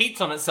just repeats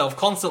on itself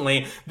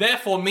constantly,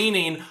 therefore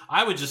meaning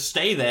I would just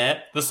stay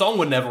there, the song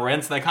would never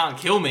end, so they can't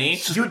kill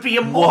me. You would be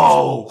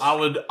immortal. I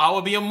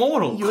would be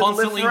immortal, would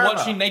constantly live forever.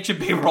 watching nature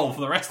B-roll for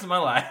the rest of my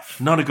life.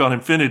 Nonagon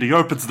Infinity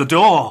opens the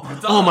door.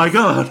 Oh my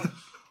god.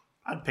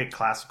 I'd pick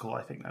classical.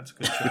 I think that's a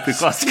good choice. The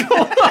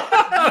classical.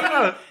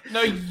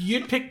 No,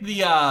 you'd pick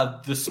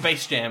the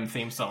Space Jam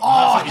theme song.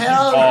 Oh, That's what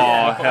hell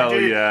yeah.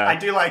 hell yeah. I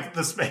do like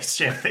the Space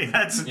Jam thing.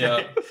 That's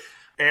Yeah.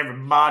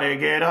 Everybody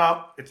get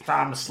up. It's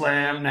time to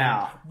slam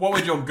now. What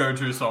would your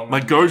go-to song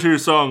My be? go-to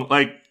song,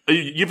 like,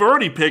 you've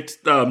already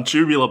picked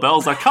Tubular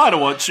Bells. I kind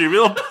of want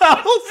Tubular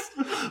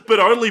Bells, but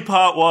only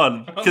part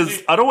one,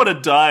 because I don't want to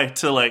die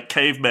to, like,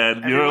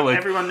 caveman.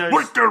 Everyone knows-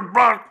 We can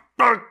rock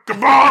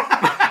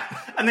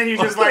And then you're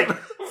just like,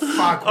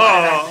 fuck,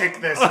 why did I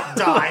pick this?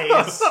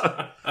 Dies.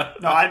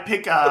 No, I'd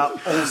pick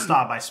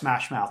All-Star by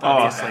Smash Mouth,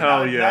 obviously. Oh,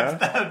 hell yeah.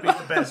 That would be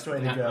the best way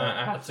to go.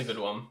 That's a good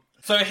one.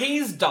 So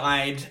he's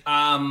died.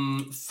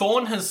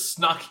 Thorn has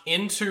snuck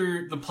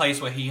into the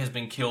place where he has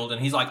been killed,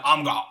 and he's like,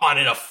 I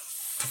need to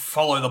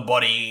follow the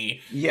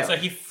body. Yeah. So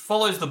he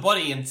follows the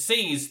body and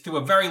sees through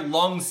a very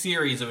long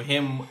series of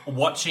him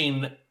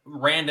watching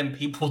random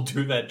people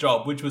do their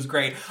job, which was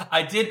great.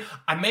 I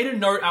made a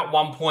note at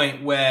one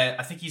point where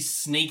I think he's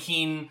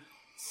sneaking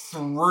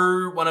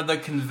through one of the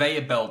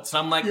conveyor belts. And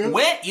I'm like,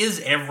 where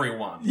is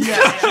everyone?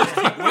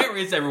 Yeah. Where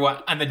is everyone?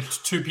 And then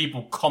two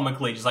people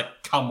comically just like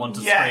come onto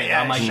screen.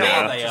 Yeah, I'm like, sure.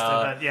 there they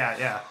are.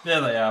 Yeah.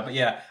 There they are. But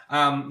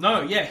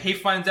he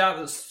finds out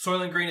that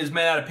Soylent Green is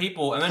made out of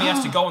people, and then he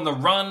has to go on the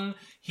run.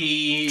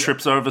 He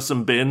trips over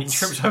some bins.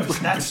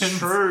 That's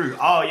true.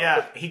 Oh,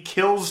 yeah. He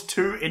kills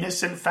 2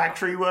 innocent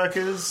factory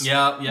workers.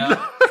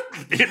 Yeah.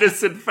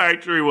 Innocent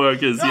factory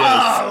workers,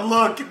 yes. Oh,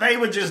 look, they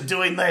were just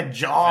doing their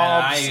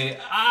jobs.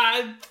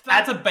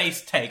 That's a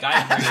base take.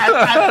 I agree.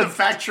 At the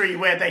factory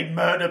where they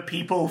murder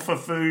people for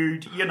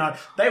food,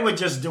 they were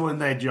just doing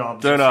their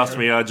jobs. Don't ask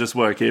me, I just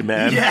work here,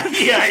 man. Yeah,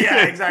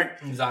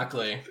 exactly.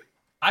 Exactly.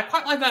 I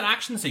quite like that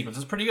action sequence.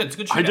 It's pretty good. It's a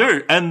good shootout. I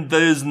do, and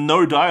there's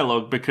no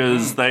dialogue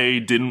because they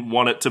didn't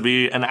want it to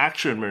be an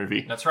action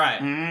movie. That's right.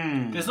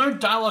 There's no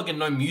dialogue and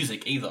no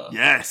music either.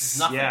 Yes.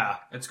 Nothing. Yeah.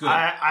 It's good.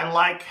 I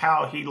like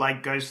how he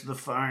goes to the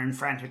phone,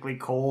 frantically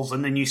calls,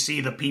 and then you see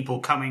the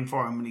people coming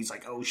for him, and he's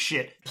like, oh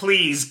shit,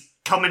 please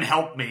come and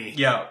help me.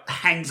 Yeah.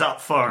 Hangs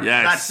up phone.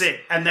 Yes. That's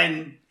it. And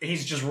then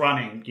he's just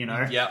running,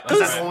 Yeah,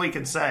 that's all he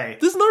can say.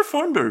 There's no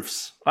phone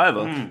booths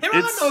either. There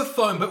are no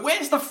phone, but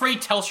where's the free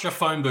Telstra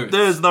phone booth?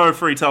 There's no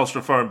free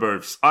Telstra phone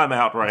booths. I'm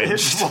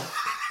outraged.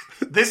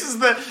 This is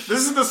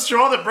the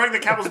straw that broke the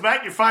camel's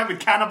back. You're fine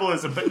with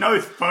cannibalism, but no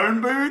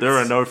phone booths? There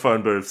are no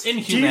phone booths.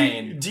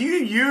 Inhumane. Do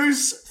you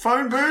use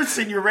phone booths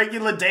in your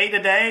regular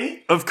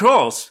day-to-day? Of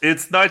course.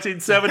 It's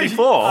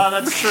 1974. Oh,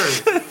 that's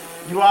true.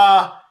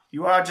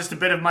 You are just a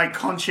bit of my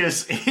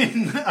conscious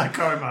in a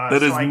coma.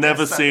 That has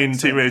never seen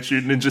Teenage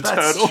Mutant Ninja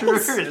Turtles. True.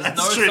 There's That's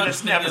no true. such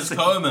That's thing never as seen.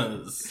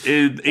 comas.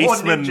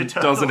 Eastman Ninja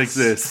Turtles. doesn't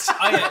exist.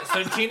 Oh yeah,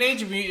 so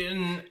Teenage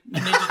Mutant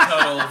Ninja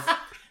Turtles,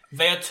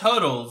 they are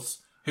turtles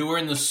who were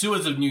in the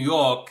sewers of New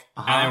York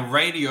and a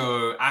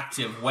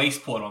radioactive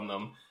waste poured on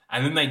them,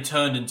 and then they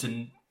turned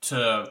into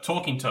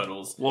talking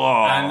turtles.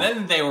 Whoa. And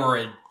then they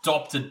were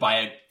adopted by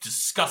a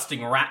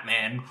disgusting rat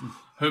man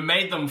who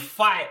made them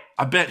fight.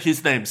 I bet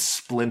his name's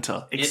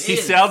Splinter. It He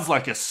is. sounds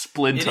like a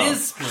Splinter. It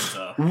is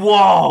Splinter.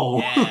 Whoa.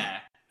 Yeah.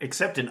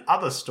 Except in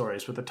other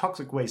stories where the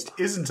toxic waste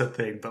isn't a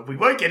thing, but we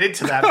won't get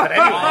into that. But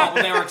anyway. Oh,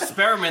 they were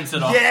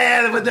experimented on.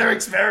 Yeah, when they're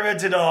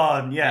experimented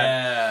on.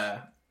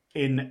 Yeah.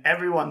 In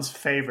everyone's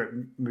favorite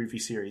movie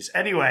series.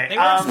 Anyway. They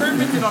were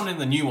experimented on in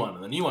the new one,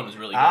 and the new one was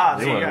really good.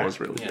 There you go. was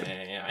really good.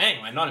 Yeah.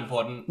 Anyway, not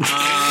important.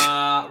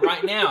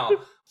 Right now,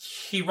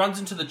 he runs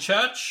into the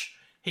church.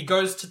 He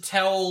goes to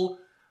tell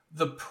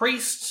the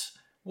priest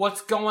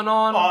what's going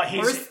on. Oh,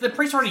 the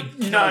priest already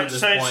killed No, at this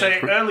so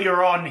point.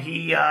 earlier on,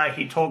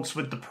 he talks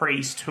with the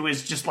priest, who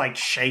is just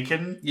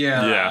shaken.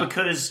 Yeah.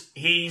 Because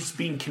he's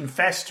been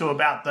confessed to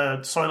about the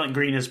Soylent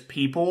Green as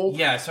people.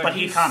 Yeah, so but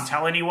he he's- can't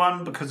tell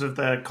anyone because of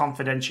the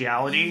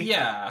confidentiality.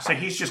 Yeah. So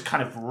he's just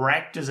kind of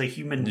wrecked as a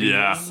human being.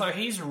 Yeah. So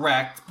he's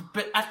wrecked,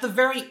 but at the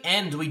very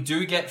end, we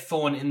do get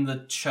Thorn in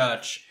the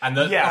church, and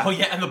the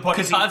and the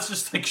bodyguard's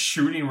just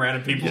shooting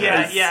random people.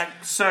 Yeah.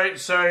 So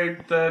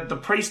the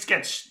priest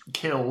gets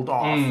killed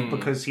off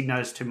because he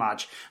knows too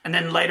much, and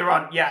then later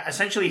on,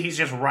 essentially he's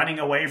just running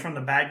away from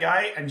the bad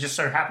guy, and just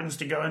so happens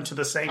to go into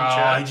the same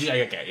church.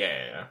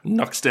 Yeah.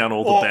 Knocks down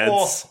all the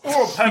beds.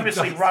 Or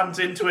purposely runs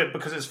into it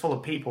because it's full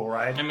of people,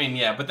 right? I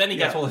mean, but then he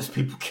gets all those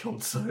people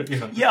killed. So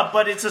Yeah,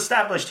 but it's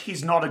established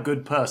he's not a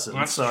good person.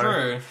 that's so.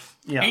 true.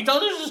 Yeah. He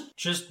does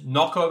just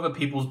knock over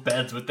people's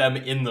beds with them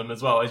in them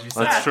as well, as you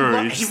said. That's true.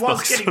 Look, He he just was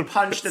knocks getting them-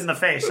 punched in the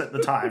face at the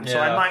time, so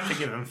Yeah. I might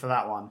forgive him for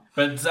that one.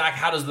 But Zach,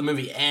 how does the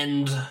movie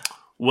end?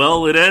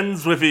 Well, it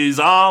ends with his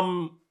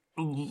arm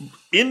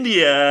in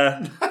the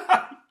air.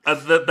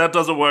 That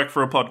doesn't work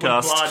for a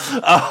podcast.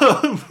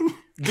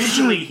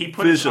 Visually, he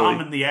put his arm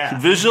in the air.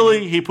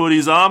 Visually, he put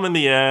his arm in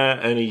the air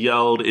and he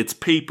yelled, "It's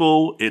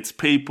people, it's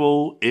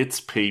people, it's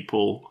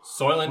people."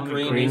 Soylent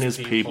Green is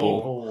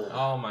people.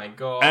 Oh my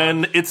god.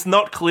 And it's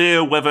not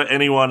clear whether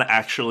anyone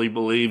actually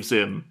believes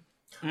him.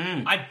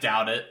 I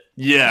doubt it.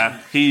 Yeah,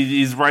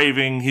 he's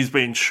raving, he's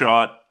been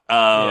shot,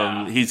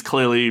 he's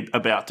clearly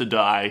about to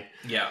die.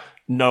 Yeah.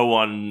 No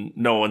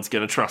one's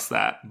gonna trust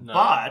that.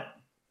 But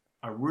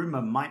a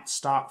rumor might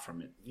start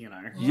from it,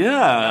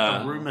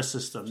 Yeah. A rumor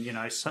system,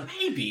 So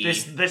Maybe.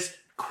 This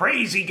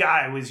crazy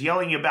guy was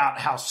yelling about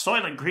how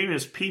Soylent Green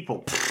is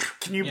people.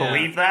 Can you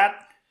believe that?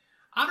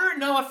 I don't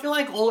know. I feel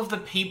like all of the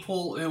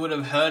people who would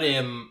have heard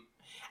him,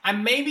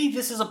 and maybe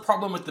this is a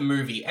problem with the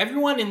movie.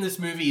 Everyone in this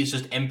movie is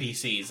just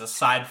NPCs,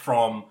 aside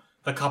from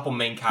the couple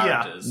main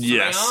characters. So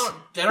Yes.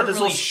 They don't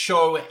really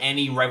show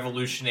any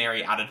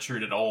revolutionary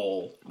attitude at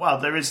all. Well,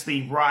 there is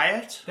the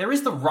riot. There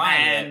is the riot,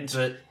 And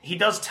but he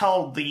does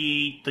tell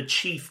the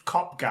chief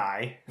cop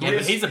guy. yeah,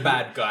 but he's a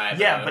bad guy.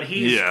 Yeah, though. but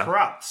he's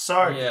corrupt.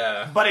 So,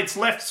 Yeah. but it's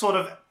left sort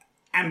of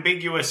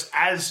ambiguous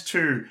as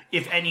to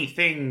if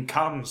anything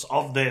comes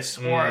of this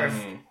or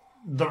if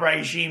the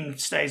regime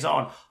stays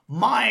on.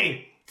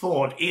 My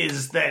thought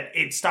is that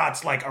it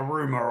starts like a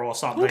rumor or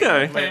something.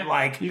 Okay. That,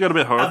 like, You got a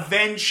bit hope.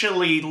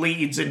 eventually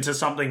leads into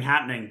something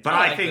happening. But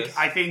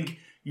I think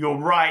you're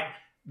right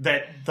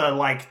that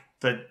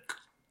the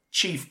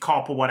chief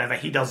cop or whatever,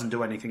 he doesn't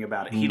do anything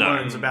about it. He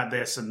learns about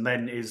this and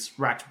then is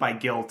racked by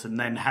guilt and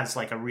then has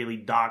like a really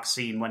dark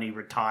scene when he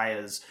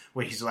retires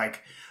where he's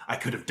like, I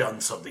could have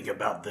done something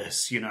about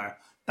this,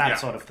 that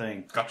sort of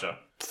thing. Gotcha.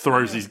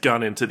 Throws his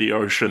gun into the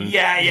ocean.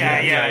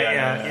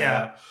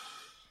 Yeah.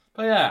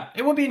 But yeah,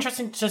 it would be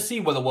interesting to see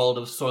where the world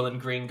of Soylent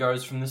Green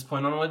goes from this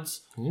point onwards.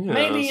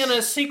 Maybe in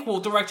a sequel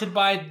directed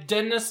by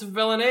Denis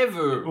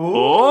Villeneuve.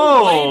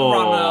 Oh! Blade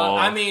Runner.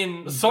 I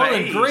mean,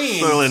 Soylent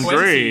Green. Soylent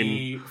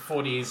Green.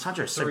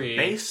 2043.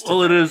 Based.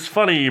 Well, it is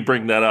funny you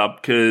bring that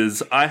up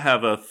because I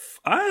have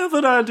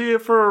an idea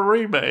for a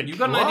remake. You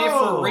got an idea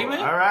for a remake?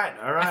 All right.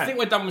 I think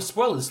we're done with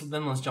spoilers,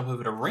 then let's jump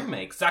over to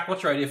remake. Zach,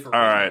 what's your idea for a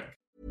All remake? right.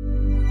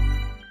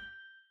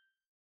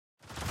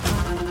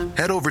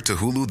 Head over to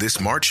Hulu this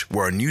March,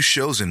 where our new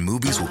shows and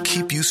movies will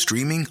keep you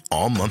streaming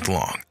all month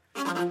long.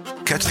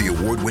 Catch the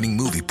award-winning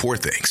movie Poor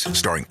Things,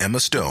 starring Emma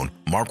Stone,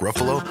 Mark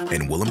Ruffalo,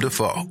 and Willem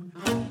Dafoe.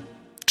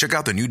 Check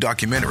out the new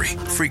documentary,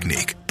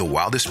 Freaknik, The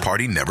Wildest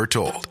Party Never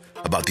Told,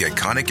 about the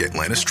iconic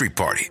Atlanta street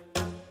party.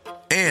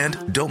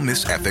 And don't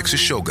miss FX's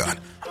Shogun,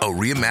 a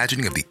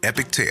reimagining of the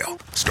epic tale,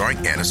 starring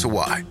Anna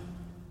Sawai.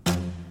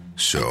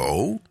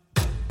 So,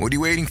 what are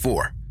you waiting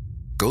for?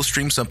 Go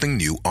stream something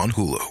new on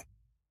Hulu.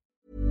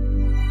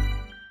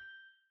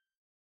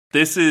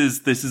 This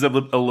is a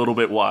little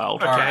bit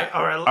wild. Okay,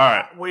 all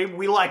right.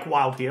 We like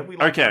wild here. We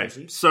like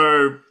crazy.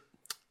 So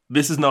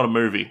this is not a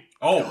movie.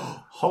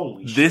 Oh,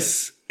 holy shit.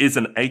 This is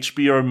an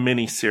HBO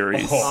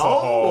miniseries.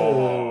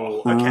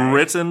 Okay.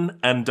 Written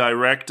and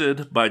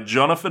directed by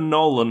Jonathan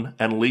Nolan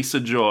and Lisa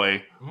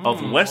Joy of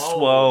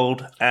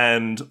Westworld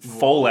and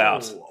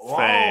Fallout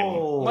fame.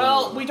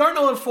 well, we don't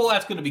know if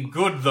Fallout's going to be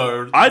good,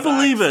 though. I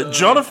believe it.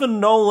 Jonathan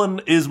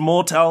Nolan is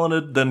more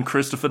talented than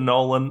Christopher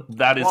Nolan.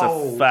 That is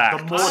a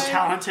fact. The more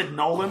talented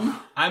Nolan?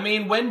 I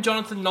mean, when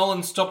Jonathan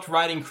Nolan stopped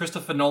writing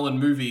Christopher Nolan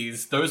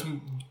movies, those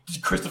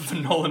Christopher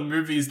Nolan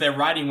movies, their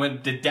writing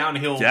did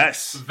downhill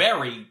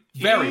very,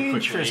 very quickly.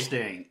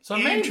 Interesting. So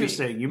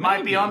interesting. You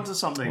might be onto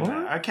something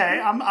there. Okay,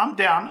 I'm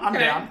down. I'm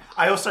down.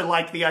 I also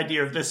like the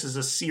idea of this as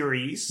a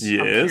series.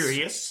 Yes. I'm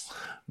curious.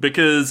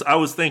 Because I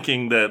was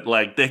thinking that,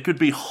 there could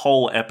be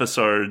whole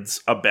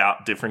episodes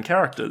about different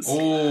characters.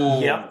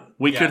 Yep.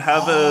 We could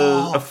have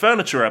a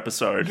furniture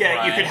episode.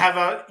 Yeah, you could have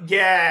a...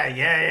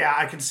 Yeah.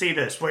 I can see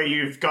this, where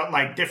you've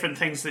got, different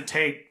things that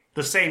take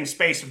the same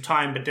space of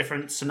time, but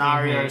different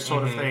scenarios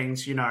sort of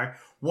things,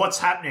 What's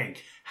happening?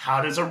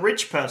 How does a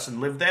rich person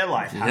live their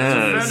life? How does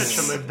a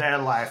furniture live their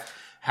life?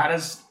 How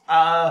does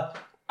a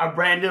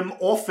random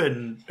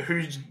orphan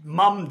whose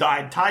mum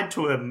died tied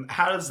to him,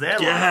 how does their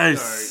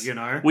life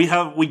go,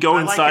 We go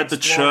inside the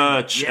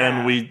church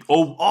and we...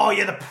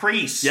 the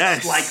priest.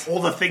 Yes.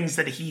 All the things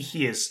that he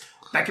hears.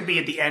 That could be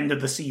at the end of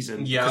the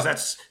season. Yeah. Because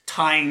that's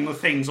tying the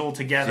things all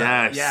together.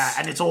 Yes. Yeah,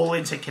 and it's all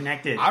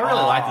interconnected. I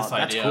really like this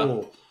idea. That's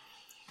cool.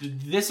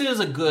 This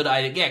is a good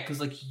idea, because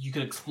you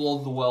can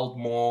explore the world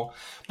more.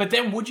 But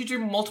then, would you do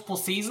multiple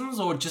seasons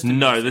or just a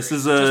No, miniseries?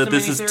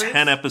 this is miniseries?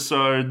 10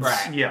 episodes.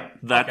 Right. Yeah.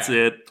 That's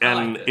Okay. it.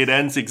 And like it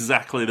ends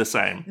exactly the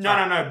same.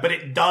 No, but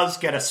it does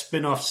get a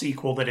spin-off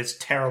sequel that is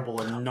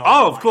terrible and not.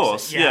 Oh, of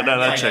course.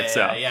 That checks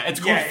out. Yeah, it's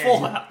called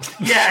Fallout.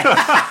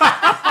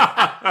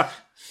 Yeah.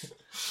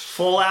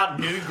 Fallout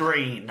New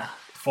Green.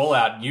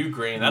 Fallout New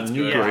Green, that's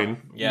New good.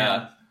 Green.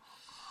 Yeah.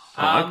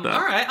 I like that.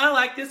 All right, I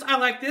like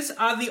this.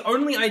 The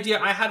only idea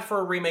I had for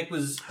a remake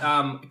was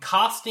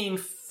casting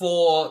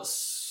for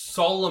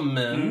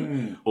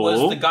Solomon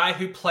was the guy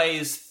who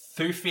plays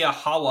Thufir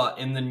Hawa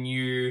in the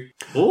new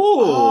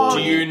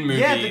Dune movies.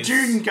 Yeah, the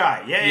Dune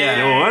guy. You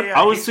know what? Yeah,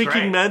 I was he's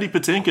thinking great. Mandy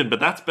Patinkin, but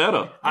that's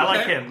better. I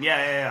like him.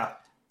 Yeah.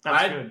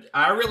 That's good.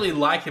 I really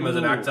like him as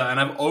an actor, and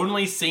I've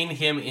only seen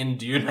him in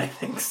Dune, I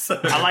think so.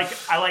 I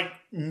like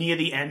near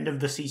the end of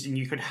the season,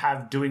 you could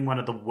have doing one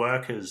of the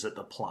workers at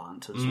the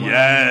plant as well.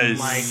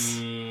 Yes.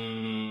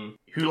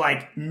 Who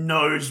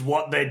knows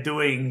what they're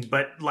doing,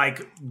 but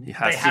He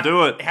has to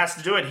do it. He has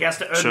to do it. He has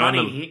to earn Churn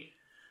money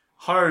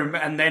home,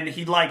 and then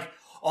he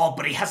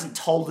but he hasn't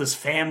told his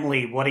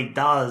family what he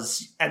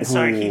does, and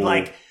so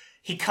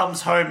he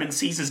comes home and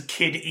sees his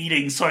kid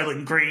eating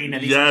Soylent Green,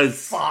 and he's like,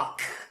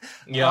 fuck.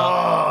 Yeah.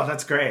 Oh,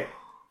 that's great.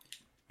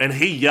 And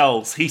he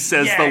yells. He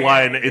says the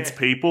line, "It's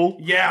people."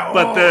 Yeah.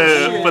 But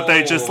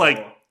they just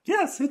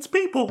yes, it's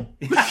people.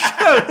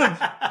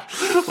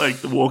 Like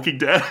The Walking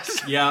Dead.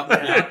 Yeah.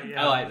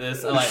 I like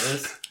this.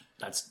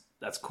 That's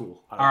That's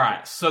cool. All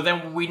right, so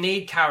then we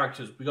need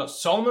characters. We got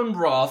Solomon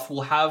Roth.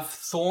 We'll have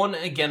Thorne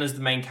again as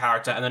the main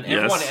character, and then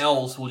everyone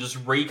else will just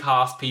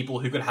recast people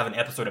who could have an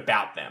episode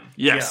about them.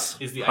 Yes,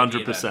 is the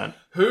idea 100%. Then.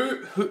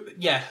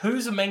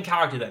 Who's the main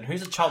character then?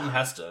 Who's a Charlton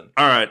Heston?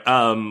 All right.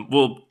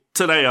 Well,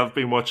 today I've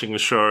been watching a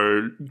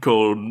show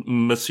called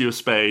Monsieur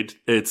Spade.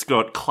 It's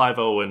got Clive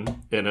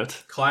Owen in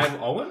it.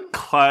 Clive Owen?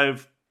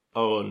 Clive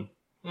Owen.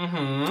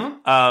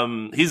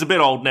 Mm-hmm. He's a bit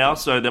old now,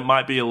 so that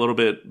might be a little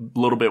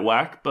bit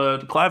whack.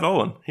 But Clive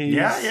Owen, he's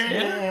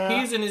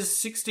in his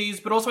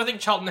 60s. But also, I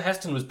think Charlton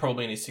Heston was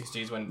probably in his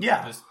 60s when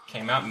this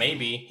came out.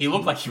 Maybe he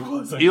looked like he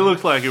was. He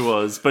looked like he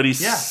was, but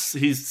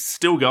he's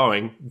still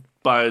going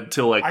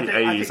till like the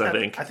 80s. I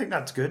think. I think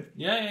that's good.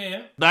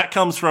 Yeah. That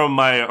comes from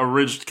my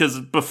original, because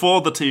before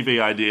the TV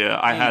idea,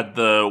 I had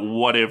the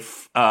what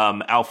if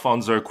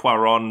Alfonso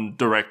Cuarón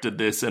directed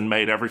this and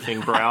made everything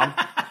brown.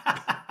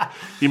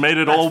 He made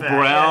it all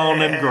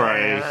brown and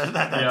grey.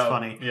 That's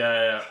funny.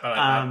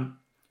 Yeah.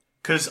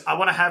 Because I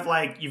want to have,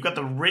 like, you've got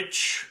the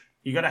rich...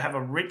 You got to have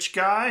a rich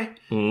guy.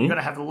 You got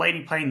to have the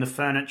lady playing the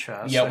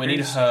furniture. Yeah, we need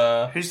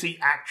her. Who's the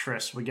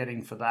actress we're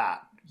getting for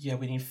that? Yeah,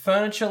 we need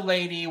furniture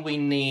lady. We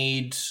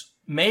need...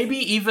 Maybe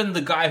even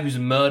the guy who's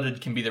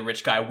murdered can be the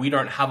rich guy. We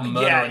don't have a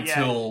murder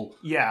until,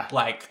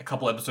 like, a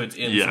couple episodes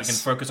in, so we can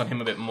focus on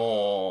him a bit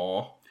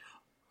more.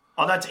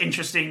 Oh, that's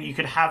interesting. You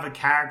could have a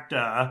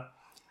character...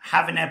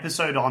 have an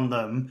episode on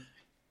them,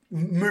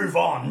 move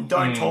on,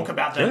 don't talk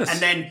about them, and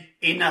then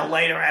in a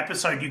later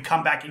episode you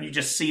come back and you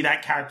just see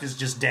that character's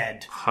just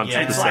dead.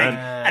 100%.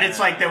 And it's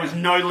like there was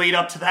no lead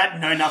up to that,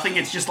 no nothing,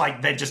 it's just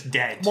like they're just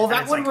dead. Well,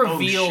 that would like,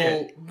 reveal... Oh,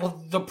 shit.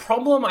 Well, the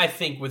problem, I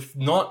think, with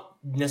not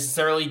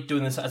necessarily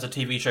doing this as a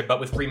TV show,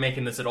 but with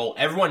remaking this at all,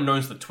 everyone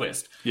knows the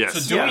twist. Yes.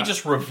 So do we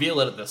just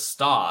reveal it at the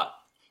start?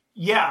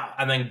 Yeah.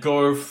 And then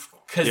go...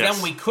 Because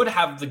then we could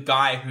have the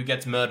guy who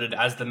gets murdered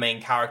as the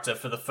main character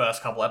for the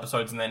first couple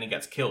episodes and then he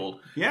gets killed.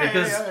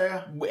 Because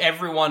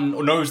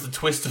everyone knows the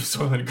twist of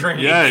Soylent Green.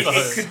 Yeah, so.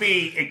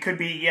 It could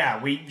be,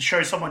 we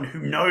show someone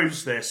who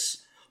knows this,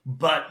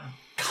 but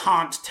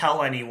can't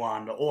tell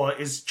anyone, or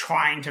is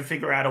trying to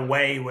figure out a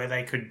way where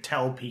they could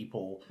tell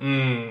people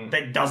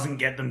that doesn't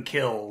get them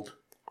killed.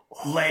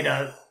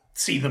 Later,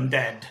 see them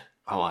dead.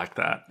 I like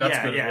that. That's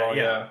good as well,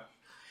 yeah.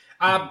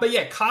 But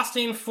yeah,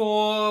 casting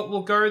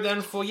we'll go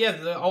then for,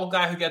 the old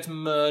guy who gets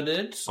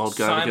murdered.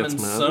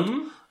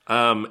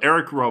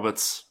 Eric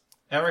Roberts.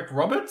 Eric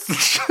Roberts?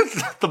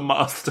 The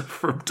master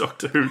from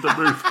Doctor Who, the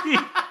movie.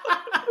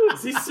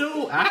 Is he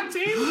still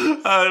acting?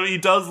 He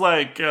does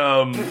like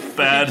bad...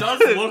 He does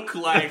look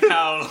like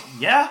how...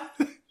 Yeah?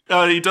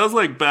 He does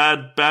like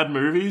bad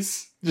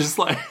movies. Just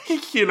like,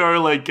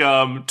 like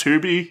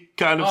Tubi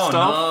kind of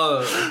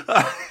stuff.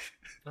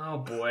 No. Oh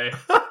boy.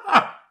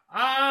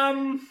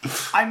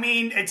 I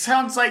mean, it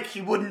sounds like he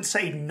wouldn't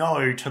say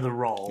no to the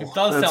role. It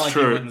does sound like he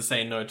wouldn't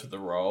say no to the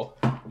role.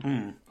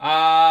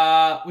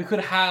 We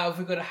could have.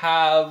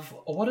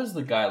 What does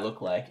the guy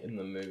look like in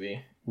the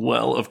movie?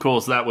 Well, of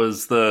course, that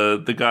was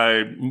the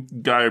guy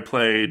who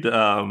played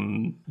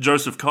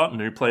Joseph Cotton,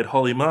 who played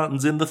Holly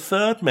Martins in The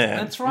Third Man.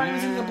 That's right, he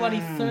was in the bloody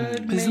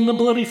Third Man. He's in the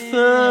bloody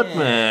Third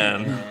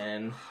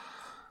Man.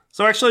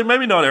 So actually,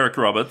 maybe not Eric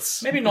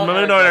Roberts. Maybe not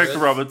Eric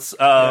Roberts.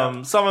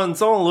 Someone a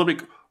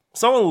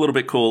little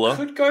bit cooler.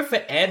 Could go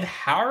for Ed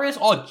Harris.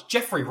 Oh,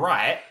 Jeffrey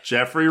Wright.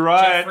 Jeffrey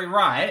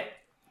Wright.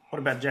 What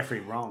about Jeffrey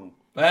Wrong?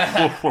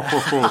 Because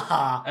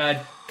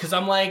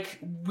I'm like,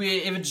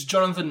 if it's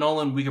Jonathan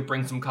Nolan, we could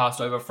bring some cast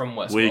over from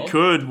Westworld. We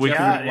could.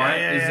 Jeffrey Wright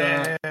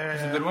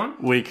is a good one.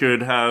 We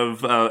could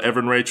have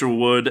Evan Rachel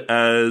Wood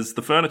as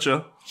the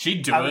furniture.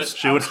 She'd do it.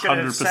 She would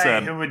 100%.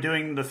 Say who were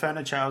doing the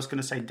furniture, I was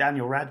going to say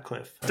Daniel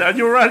Radcliffe.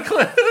 Daniel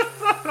Radcliffe.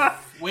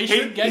 We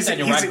should get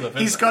Daniel Radcliffe.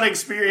 He's got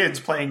experience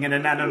playing in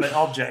inanimate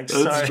objects.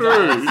 That's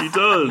true. He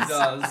does. He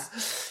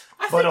does.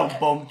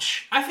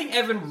 I think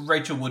Evan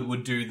Rachel Wood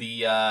would do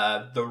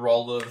the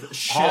role of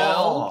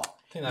Shell.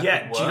 Do you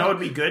know what would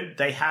be good?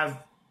 They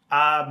have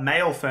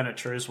male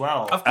furniture as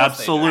well. Of course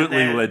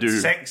absolutely, they do.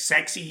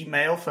 Sexy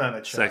male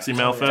furniture. Sexy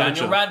male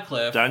furniture.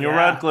 Daniel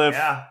Radcliffe.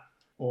 Yeah.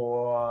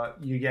 Or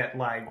you get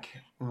like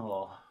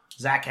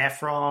Zac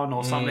Efron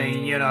or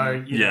something. You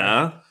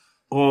know.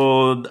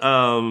 Or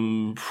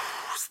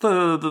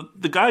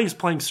the guy who's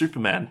playing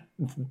Superman,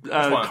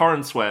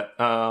 Corin Sweat.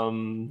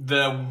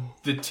 The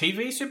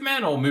TV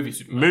Superman or movie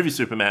Superman? Movie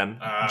Superman.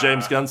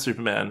 James Gunn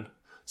Superman.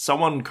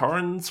 Someone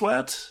Corin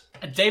Sweat?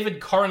 David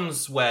Corin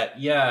Sweat,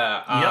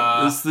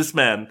 yeah. This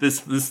man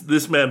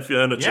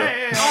furniture.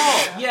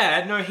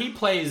 No, he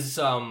plays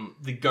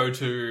the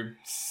go-to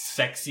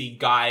sexy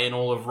guy in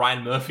all of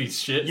Ryan Murphy's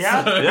shit.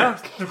 Yeah.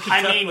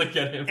 I mean,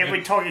 get him. If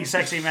we're talking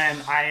sexy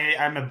man,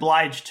 I'm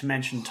obliged to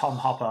mention Tom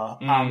Hopper.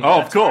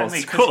 Of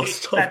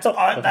course.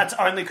 That's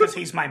only because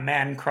he's my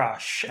man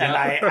crush, and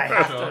I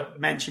have to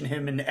mention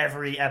him in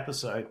every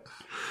episode.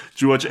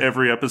 Do you watch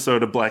every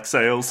episode of Black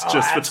Sails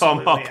just for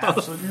Tom Hopper?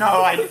 Absolutely. No,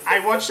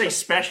 I watched a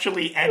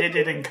specially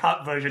edited and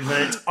cut version,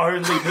 but it's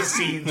only the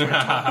scenes where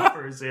Tom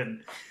Hopper is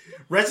in.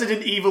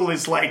 Resident Evil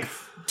is like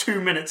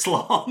 2 minutes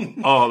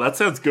long. Oh, that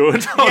sounds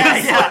good.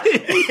 Yeah.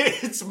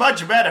 It's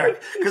much better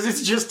because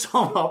it's just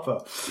Tom Hopper.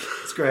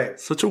 It's great.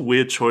 Such a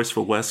weird choice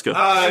for Wesker.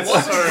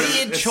 What a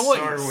weird choice.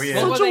 So weird.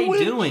 What were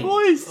they doing?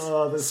 Choice.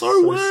 Oh, that's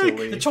so whack.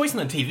 The choice in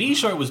the TV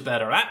show was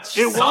better.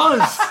 It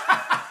was.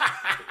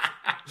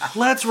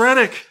 Let's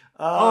Reddick.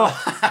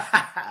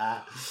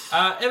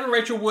 Evan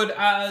Rachel Wood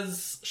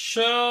as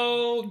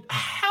show.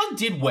 How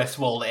did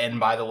Westworld end,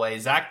 by the way,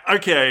 Zach?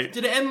 Okay.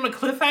 Did it end on a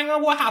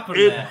cliffhanger? What happened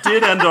It there?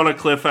 did end on a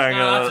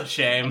cliffhanger. That's a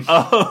shame.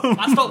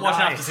 I stopped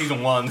watching after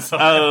season 1, so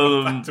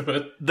I'm back to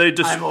it.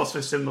 I'm also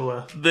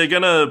similar. They're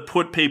gonna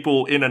put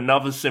people in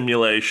another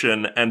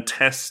simulation and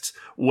test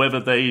whether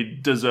they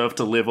deserve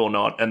to live or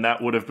not, and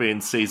that would have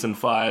been season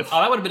 5.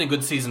 Oh, that would have been a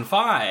good season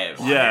 5.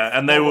 Yeah,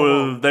 and they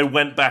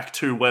went back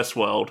to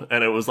Westworld,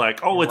 and it was like,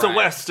 oh, it's a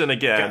Western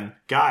again.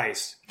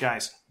 Guys,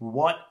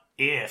 what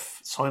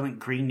if Soylent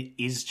Green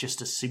is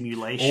just a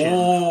simulation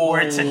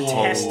where it's a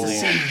test to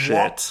see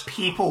what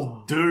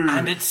people do?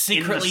 And it's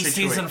secretly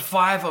season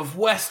 5 of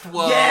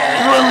Westworld.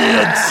 Yeah!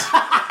 Brilliant!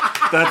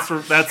 That's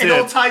it. It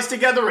all ties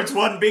together. It's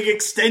one big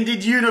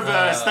extended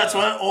universe. That's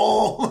what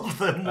all of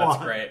them want.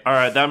 That's great. All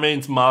right, that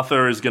means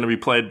Martha is going to be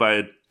played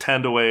by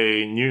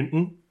Tandaway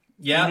Newton.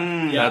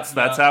 Yeah,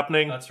 that's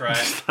happening. That's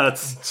right.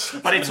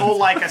 But it's all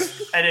like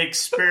an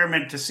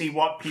experiment to see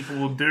what people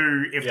will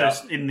do if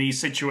there's in these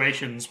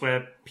situations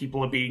where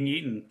people are being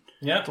eaten.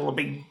 Yeah, it's all a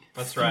big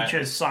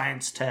future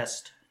science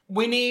test.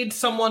 We need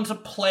someone to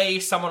play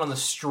someone on the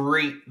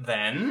street.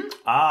 Then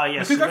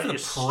yes, we could go for the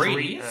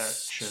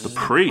priest. The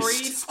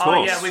priest. Of course.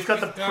 Oh yeah, we've got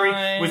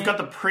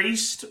the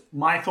priest.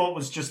 My thought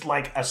was just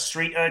like a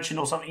street urchin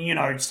or something. You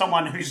know,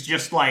 someone who's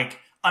just like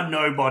a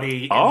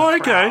nobody in the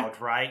crowd,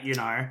 right? You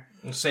know.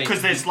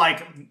 Because there's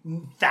like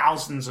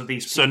thousands of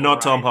these people. So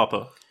not Tom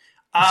Hopper.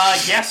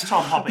 Yes,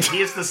 Tom Hopper.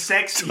 He is the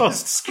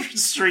sexiest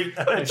street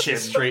urchin.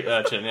 Street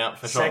urchin, yeah,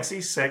 for sure.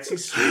 Sexy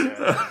street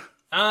urchin.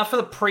 For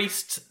the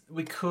priest,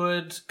 we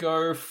could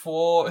go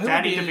for...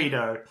 Danny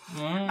DeVito.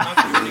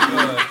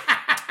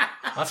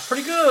 That's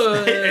pretty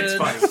good. It's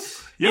funny.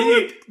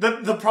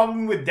 The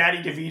problem with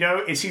Danny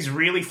DeVito is he's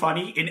really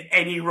funny in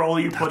any role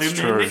you put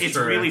him in. It's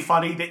really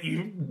funny that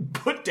you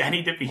put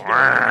Danny DeVito in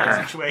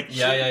that situation.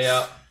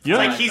 Yeah.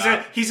 It's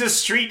like he's a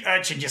street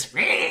urchin, just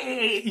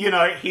you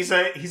know. He's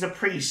a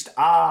priest.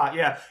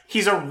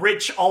 He's a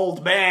rich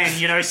old man,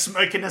 you know,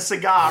 smoking a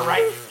cigar.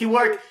 Right?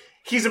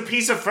 He's a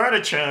piece of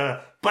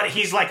furniture, but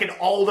he's like an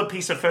older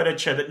piece of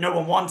furniture that no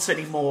one wants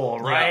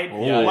anymore. Right?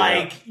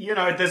 You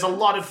know, there's a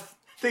lot of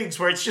things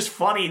where it's just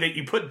funny that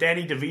you put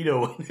Danny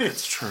DeVito in it.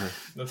 It's true.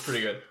 That's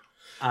pretty good.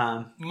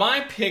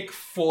 My pick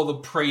for the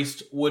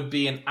priest would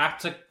be an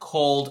actor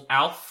called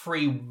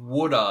Alfre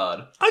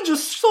Woodard. I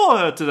just saw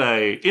her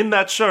today in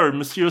that show,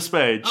 Monsieur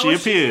Spade. She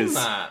appears.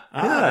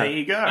 There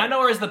you go. I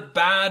know her as the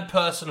bad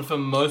person for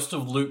most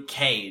of Luke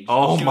Cage.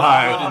 Oh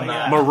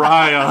my,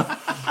 Mariah.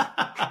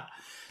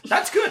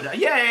 That's good.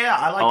 Yeah.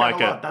 I like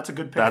that a lot. That's a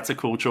good pick. That's a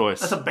cool choice.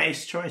 That's a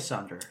bass choice,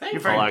 Andrew.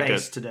 You're very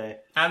bass today.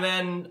 And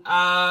then,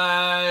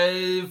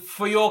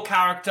 for your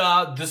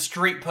character, the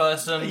street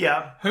person,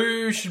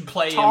 who should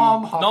play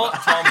Tom him? Hopper. Not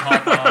Tom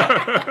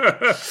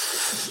Hopper.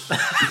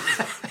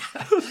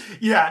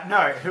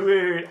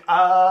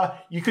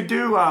 You could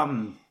do,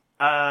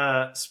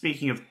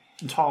 speaking of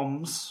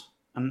Toms,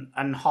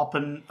 and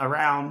hopping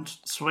around,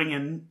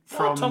 swinging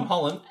from... Tom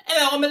Holland.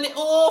 I'm a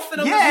little orphan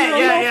on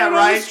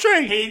right.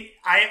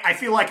 I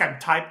feel like I'm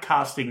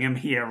typecasting him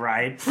here,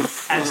 right?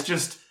 As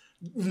just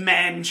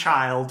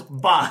man-child,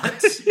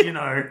 but, you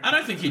know... I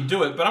don't think he'd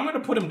do it, but I'm going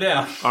to put him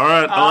down. All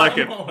right, I like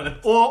it.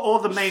 Or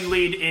the main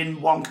lead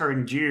in Wonka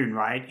and Dune,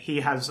 right?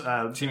 He has...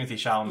 Timothy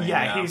Chalamet.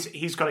 Yeah,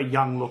 he's got a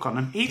young look on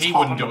him. He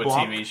wouldn't do a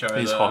TV show.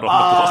 He's hot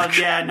on the block.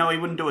 Yeah, no, he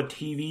wouldn't do a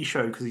TV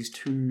show because he's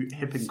too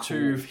hip and cool.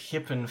 Too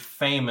hip and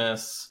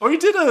famous. Oh, he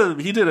did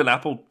an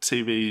Apple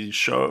TV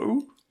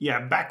show. Yeah,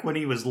 back when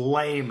he was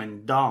lame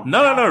and dumb.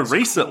 No,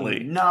 recently.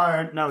 Cool.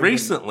 No.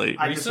 Recently.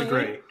 I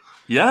disagree.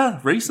 Yeah,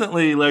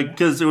 recently,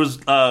 because it was,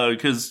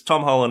 because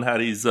Tom Holland had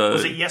his...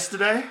 Was it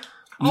yesterday?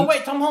 Oh,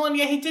 wait, Tom Holland,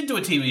 he did do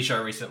a TV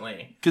show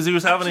recently. Because he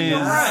was having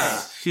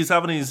he's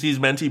having his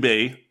mentee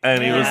B,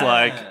 and he was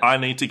like, I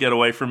need to get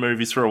away from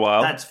movies for a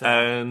while. That's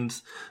fair. And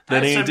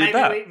then he did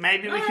that.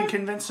 Maybe we can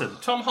convince him.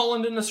 Tom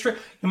Holland in the street.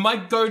 My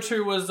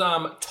go-to was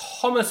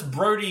Thomas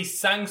Brody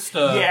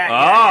Sangster.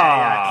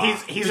 Yeah.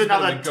 He's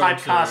another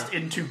typecast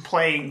into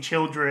playing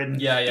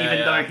children,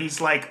 even though he's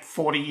like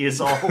 40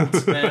 years old.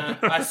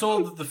 I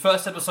saw the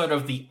first episode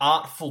of The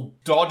Artful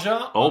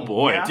Dodger. Oh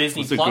boy.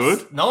 Disney Was it Plus.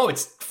 good? No,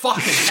 it's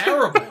fucking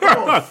terrible.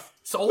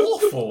 It's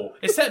awful.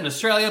 It's set in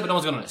Australia, but no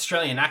one's got an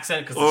Australian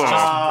accent because it's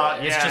I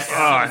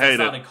hate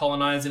started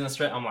colonizing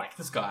Australia. I'm like,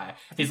 this guy.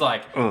 He's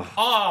like,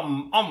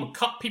 I'm gonna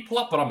cut people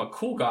up, but I'm a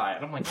cool guy.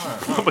 And I'm like,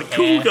 I'm a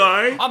cool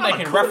guy. I'm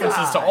making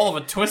references to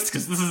Oliver Twist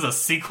because this is a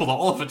sequel to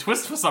Oliver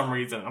Twist for some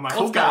reason. I'm like,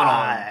 what's going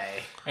on?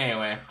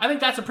 Anyway, I think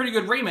that's a pretty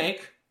good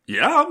remake.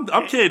 Yeah,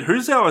 I'm keen.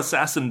 Who's our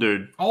assassin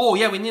dude? Oh,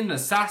 yeah, we need an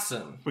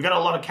assassin. We got a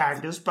lot of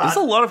characters, but... There's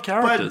a lot of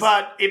characters.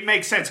 But it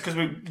makes sense because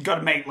we've got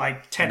to make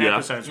like 10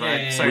 episodes,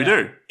 right? Yeah, So we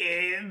do.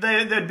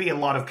 There'd be a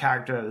lot of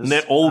characters. And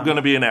they're all going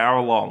to be an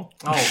hour long.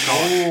 Oh,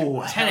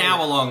 God.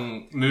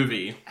 10-hour-long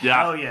movie.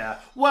 Yeah. Oh, yeah.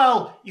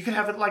 Well, you could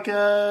have it like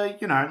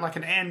like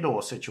an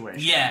Andor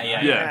situation. Yeah,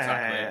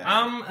 exactly.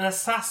 Yeah. An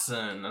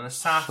assassin.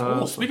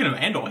 Oh, speaking of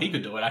Andor, he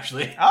could do it,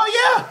 actually.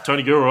 Oh, yeah.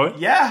 Tony Gilroy?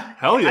 Yeah.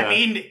 Hell yeah. I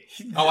mean...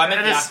 I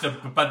meant the actor,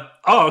 but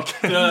Oh,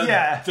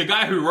 okay. the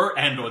guy who wrote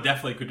Andor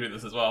definitely could do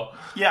this as well.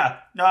 Yeah.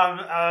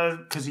 No,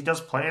 because he does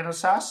play an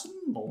assassin?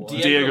 Or...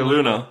 Diego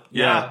Luna.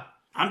 Yeah.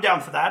 I'm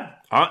down for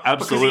that.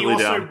 Absolutely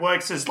because he also down.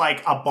 works as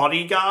like a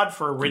bodyguard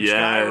for a rich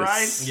guy,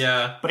 right?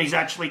 Yeah. But he's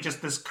actually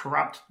just this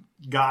corrupt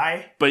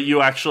guy. But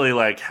you actually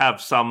like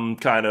have some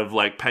kind of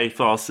like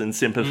pathos and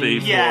sympathy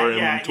for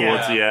him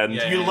towards the end.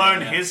 You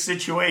learn his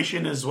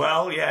situation as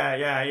well.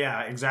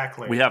 Yeah,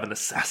 exactly. We have an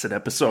assassin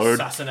episode.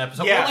 Yeah. Yeah.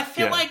 Well, I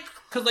feel like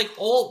because like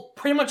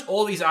pretty much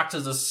all these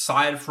actors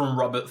aside from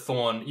Robert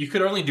Thorne, you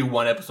could only do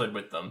one episode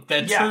with them.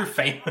 They're too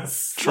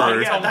famous. True.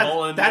 Like Tom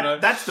Holland,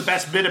 that's the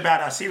best bit about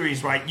our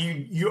series, right?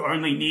 You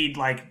only need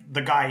like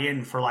the guy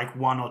in for like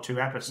 1 or 2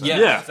 episodes.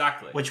 Yeah,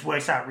 exactly. Which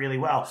works out really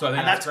well. So I think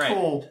and that's great.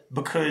 cool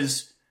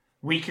because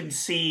we can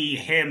see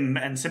him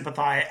and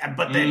sympathize,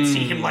 but then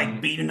see him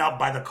like beaten up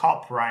by the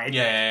cop, right?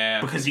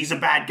 Yeah. Because he's a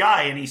bad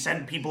guy and he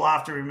sent people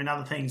after him and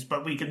other things.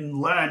 But we can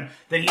learn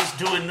that he's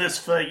doing this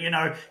for,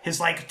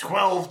 his like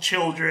 12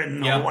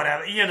 children or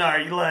whatever.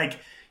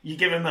 You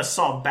give him a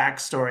solid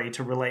backstory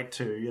to relate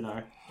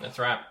to, That's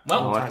right.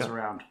 Well, ties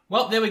around.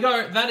 Well, there we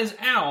go. That is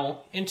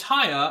our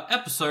entire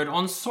episode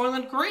on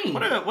Soylent Green.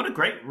 What a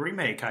great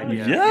remake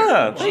idea.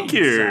 Yeah, thank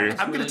you.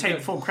 I'm going to take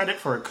full credit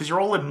for it because you're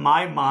all in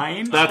my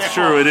mind. That's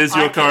true. It is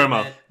your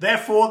karma.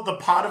 Therefore, the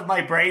part of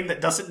my brain that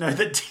doesn't know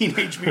that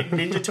Teenage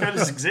Mutant Ninja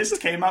Turtles exist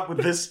came up with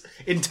this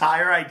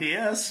entire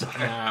idea. So.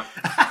 God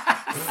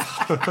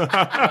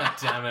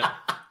damn it.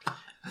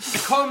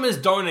 Comas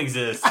don't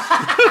exist.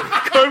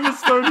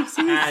 Comas don't exist.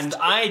 And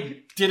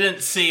I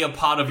didn't see a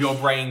part of your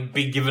brain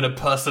be given a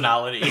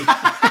personality in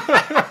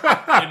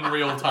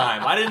real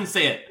time. I didn't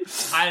see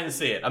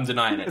it. I'm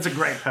denying it. It's a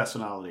great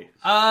personality.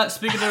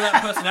 Speaking of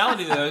that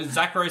personality, though,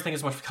 Zac Rose, thank you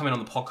so much for coming on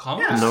the podcast.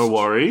 Yeah. No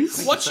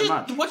worries. What's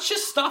your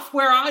stuff?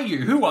 Where are you?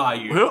 Who are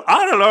you?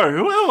 I don't know.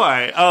 Who am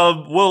I?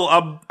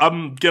 Well,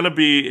 I'm gonna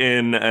be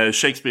in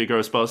Shakespeare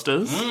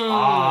Ghostbusters.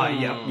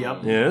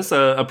 Yep. Yes,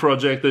 a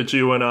project that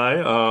you and I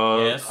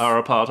are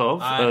a part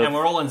of. And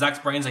we're all in Zach's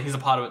brains, and he's a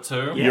part of it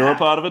too. You're a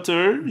part of it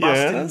too.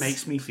 Busting yes.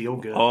 makes me feel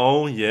good.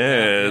 Oh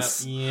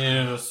yes.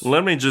 Yes.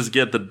 Let me just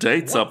get the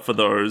dates up for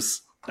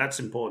those.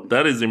 That's important.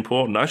 That is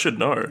important. I should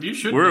know. You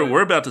should.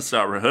 We're about to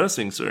start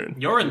rehearsing soon.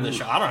 You're in the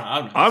show. I don't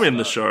know. I'm in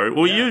the show.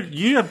 Well,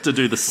 you have to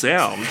do the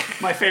sound.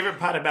 My favorite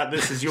part about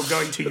this is you're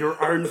going to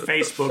your own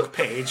Facebook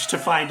page to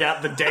find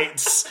out the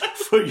dates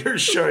for your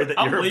show that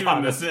you're a part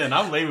leaving this in.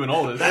 I'm leaving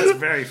all this. That's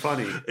very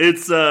funny.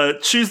 It's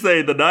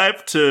Tuesday the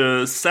 9th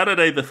to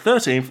Saturday the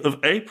 13th of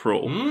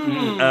April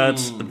at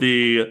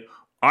the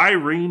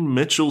Irene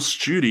Mitchell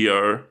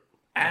Studio.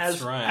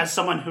 As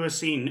someone who has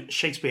seen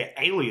Shakespeare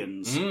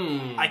Aliens,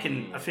 I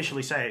can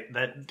officially say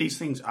that these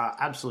things are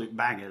absolute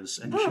bangers,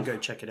 and you should go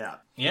check it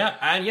out. Yeah,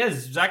 and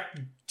Zach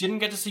didn't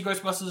get to see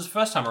Ghostbusters the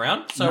first time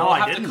around, so No, we'll I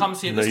have didn't. to come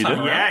see it No, this you time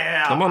didn't. around.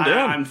 Yeah. Come on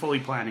down. I'm fully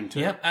planning to.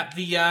 Yep, at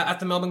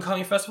the Melbourne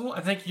Comedy Festival. I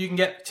think you can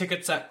get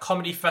tickets at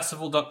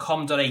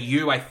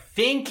comedyfestival.com.au. I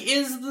think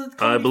is the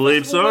Comedy I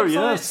believe Festival so. website.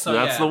 Yes,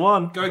 that's the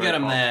one. Go get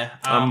them there.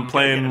 I'm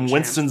playing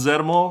Winston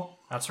Zeddemore.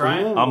 That's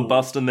right. Ooh. I'm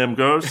busting them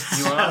ghosts.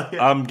 You are?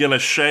 I'm gonna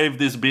shave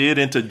this beard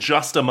into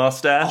just a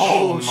mustache.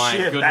 Oh, my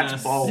shit, goodness.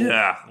 that's bold.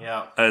 Yeah,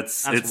 Yeah.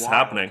 it's wild.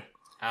 happening.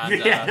 And,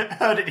 You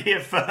heard it here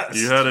first.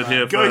 You heard it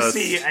here Go first.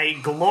 see a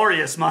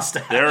glorious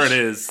mustache. There it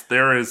is.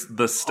 There is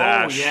the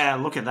stash. Oh, yeah,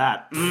 look at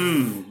that.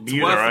 worth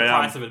Beautiful. the I am.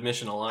 price of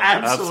admission alone.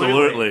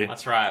 Absolutely.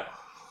 That's right.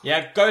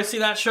 Yeah, go see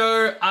that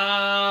show.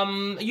 Are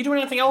you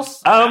doing anything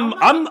else? I'm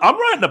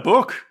writing a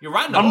book. You're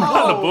writing I'm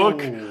a book.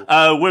 writing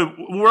a book.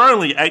 We're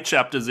only 8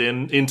 chapters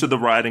into the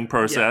writing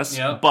process,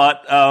 Yeah.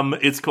 but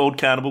it's called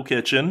Cannibal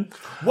Kitchen.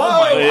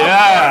 Whoa,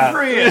 Yeah.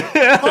 appropriate.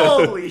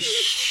 Holy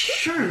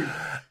shoot.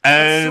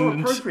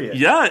 And so appropriate.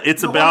 yeah,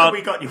 it's No about wonder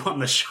we got you on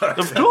the show.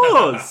 of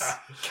course.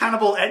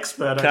 Cannibal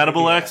expert.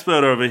 Cannibal over here.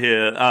 expert over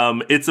here.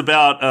 It's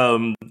about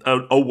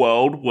a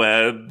world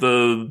where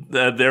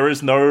there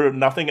is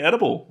nothing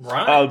edible,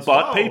 Right.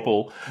 but Whoa.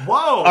 people.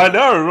 Whoa. I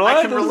know, right?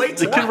 I can relate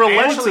to You that. can relate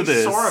I actually to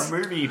this. saw a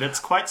movie that's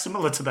quite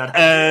similar to that.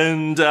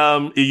 And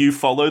you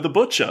follow the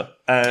butcher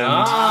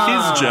and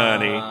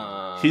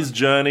his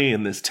journey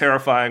in this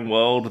terrifying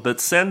world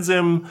that sends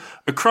him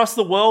across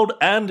the world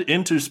and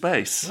into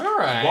space. All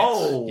right.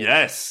 Whoa.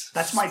 Yes.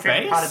 That's my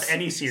favorite Space? part of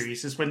any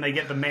series is when they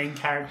get the main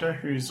character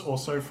who's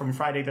also from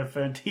Friday the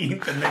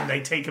 13th and then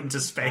they take him to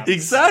space.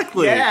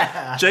 Exactly.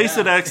 Yeah.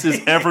 Jason X is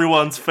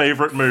everyone's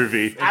favorite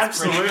movie.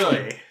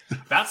 Absolutely.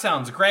 That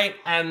sounds great.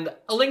 And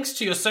links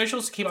to your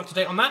socials to keep up to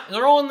date on that.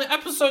 They're all in the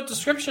episode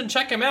description.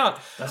 Check them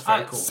out. That's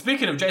very cool.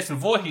 Speaking of Jason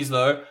Voorhees,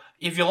 though,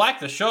 if you like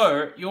the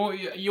show, you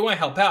want to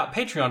help out,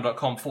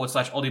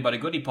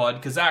 patreon.com/oldiebutygoodiepod,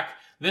 because Zach,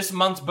 this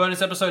month's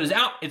bonus episode is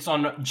out. It's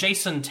on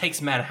Jason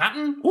Takes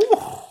Manhattan.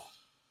 Ooh.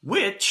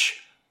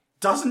 Which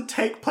doesn't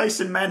take place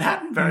in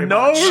Manhattan very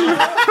much.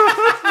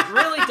 It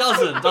really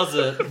doesn't, does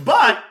it?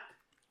 But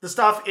the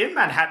stuff in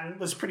Manhattan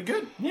was pretty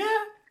good. Yeah.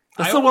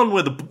 That's the one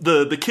where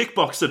the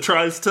kickboxer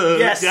tries to...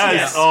 Yes.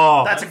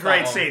 Oh, that's a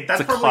great scene.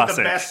 That's probably classic.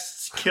 the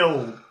best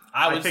kill.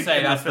 I would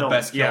say that's the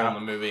best kill Yeah. in the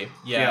movie.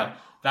 Yeah.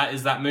 That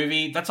is that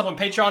movie. That's up on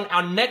Patreon.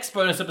 Our next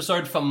bonus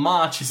episode for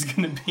March is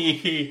going to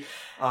be...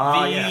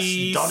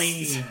 yes.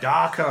 Donnie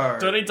Darko.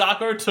 Donnie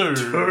Darko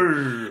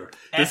 2.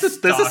 There's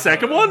a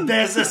second one?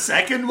 There's a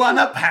second one,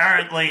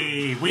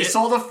 apparently. We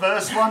saw the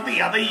first one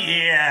the other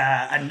year,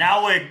 and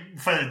now we're,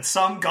 for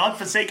some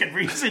godforsaken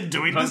reason,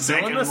 doing the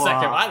second one.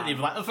 I didn't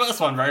even like the first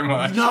one very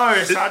much.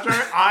 No, Sandro,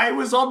 I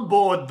was on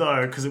board,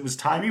 though, because it was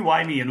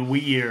timey-wimey and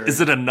weird.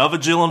 Is it another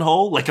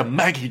Gyllenhaal? Like a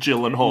Maggie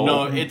Gyllenhaal?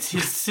 No, it's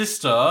his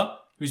sister,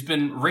 who's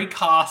been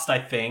recast, I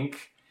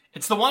think.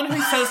 It's the one who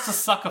says to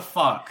suck a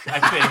fuck, I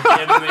think,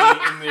 in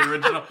the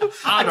original.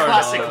 I don't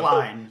classic know.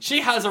 line.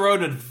 She has her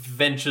own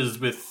adventures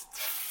with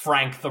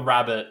Frank the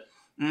Rabbit,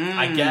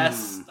 I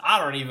guess. I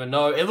don't even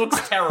know. It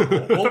looks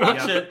terrible. We'll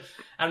watch it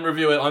and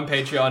review it on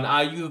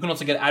Patreon. You can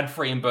also get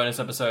ad-free and bonus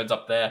episodes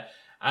up there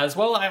as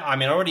well. I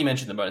mean, I already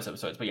mentioned the bonus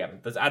episodes, but yeah,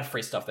 there's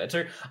ad-free stuff there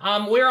too.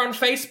 We're on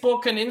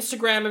Facebook and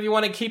Instagram if you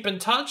want to keep in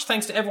touch.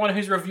 Thanks to everyone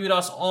who's reviewed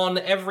us on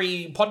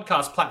every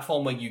podcast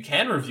platform where you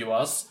can review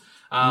us.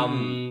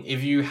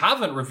 If you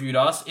haven't reviewed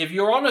us, if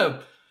you're on a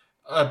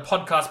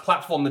podcast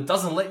platform that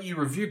doesn't let you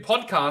review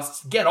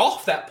podcasts, get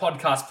off that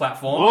podcast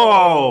platform.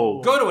 Whoa!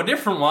 Go to a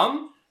different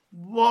one.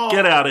 Whoa.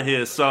 Get out of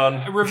here,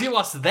 son. Review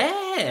us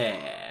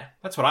there.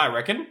 That's what I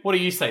reckon. What do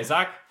you say,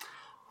 Zach?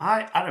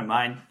 I don't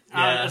mind.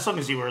 Yeah. As long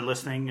as you were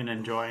listening and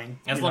enjoying.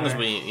 As long as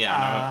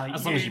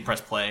you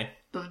press play.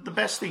 The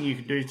best thing you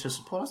can do to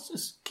support us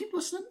is keep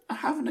listening and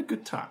having a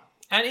good time.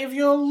 And if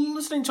you're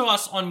listening to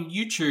us on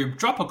YouTube,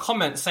 drop a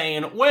comment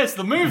saying, "Where's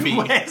the movie?"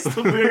 Where's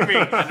the movie?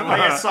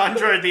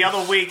 Sandro, the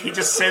other week, he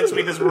just sends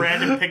me this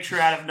random picture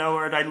out of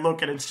nowhere, and I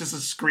look, and it's just a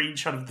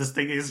screenshot of this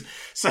thing is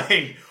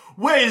saying,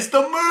 "Where's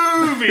the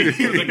movie?"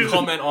 The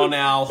comment on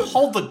our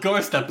Hold the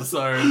Ghost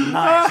episode.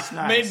 Nice.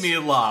 Made me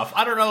laugh.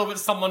 I don't know if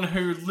it's someone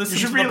who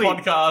listens to the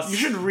podcast. You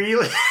should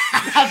really...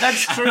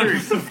 That's true.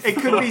 It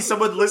could be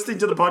someone listening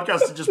to the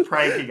podcast and just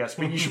pranking us.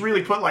 I mean, you should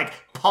really put, like,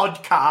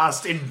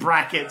 podcast in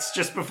brackets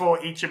just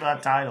before each of our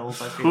titles,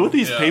 I feel. Who are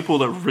these people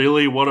that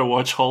really want to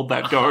watch Hold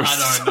That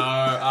Ghost?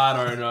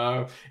 I don't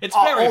know. It's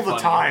very all the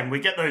funny. time. We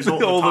get those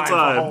all the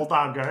time. For Hold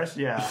Our Ghost,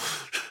 yeah.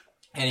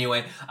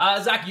 Anyway,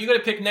 Zach, you got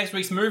to pick next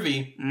week's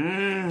movie.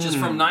 Just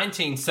from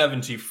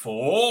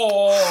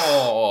 1974.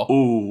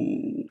 Ooh.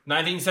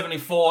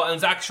 1974,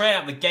 and Zach, straight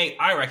out the gate,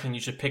 I reckon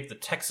you should pick the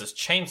Texas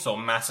Chainsaw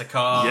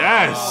Massacre.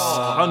 Yes,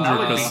 That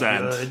would be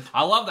 100%. good.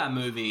 I love that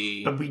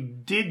movie. But we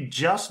did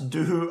just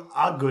do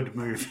a good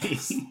movie.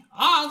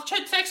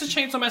 Texas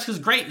Chainsaw Massacre is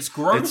great. It's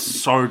gross. It's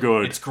so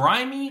good. It's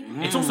grimy.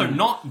 It's also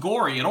not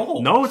gory at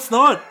all. No, it's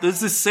not. There's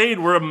this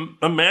scene where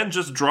a man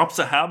just drops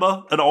a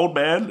hammer, an old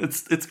man.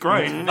 It's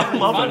great. I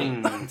love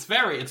funny. it.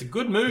 It's a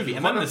good movie.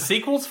 And then the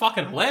sequel's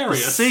fucking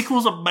hilarious. The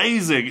sequel's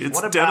amazing. It's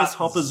What about Dennis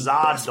Hopper's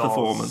best Zardoz?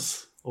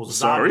 performance. Or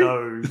Sorry?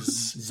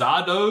 Zardoz.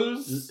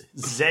 Zardoz?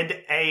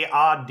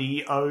 Zardoz.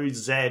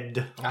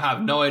 I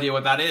have no idea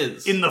what that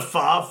is. In the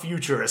far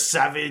future, a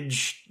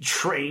savage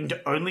trained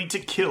only to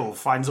kill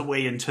finds a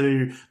way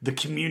into the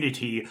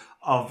community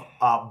of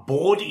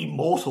bored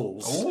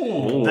immortals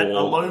that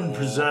alone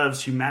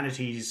preserves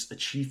humanity's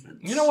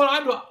achievements. You know what?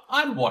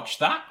 I'd watch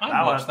that.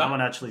 That one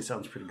actually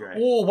sounds pretty great.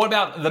 Oh, what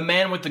about The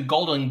Man with the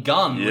Golden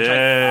Gun? Which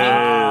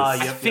I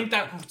think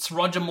that's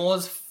Roger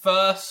Moore's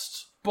first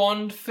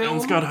Bond film.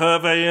 It's got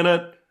Hervé in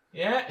it.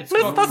 Yeah, it's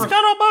Mr.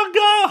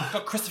 Scaramanga!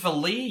 got Christopher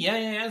Lee.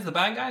 Yeah, is the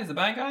bad guy. I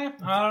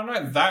don't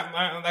know.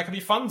 That could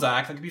be fun,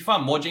 Zach. That could be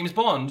fun. More James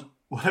Bond.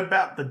 What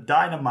about the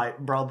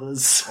Dynamite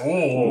Brothers?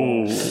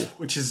 Oh.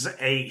 Which is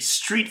a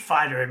street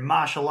fighter and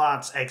martial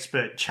arts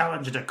expert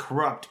challenging a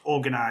corrupt,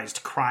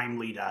 organized crime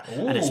leader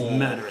and his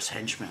murderous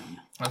henchmen.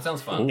 That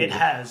sounds fun. It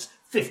has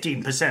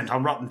 15%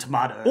 on Rotten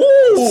Tomatoes.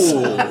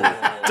 Ooh.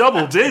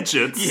 Double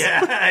digits.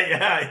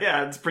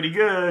 Yeah, it's pretty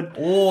good.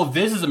 Oh,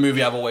 this is a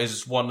movie I've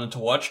always wanted to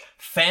watch.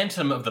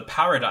 Phantom of the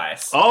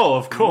Paradise. Oh,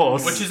 of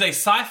course. Which is a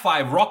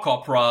sci-fi rock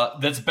opera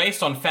that's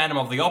based on Phantom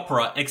of the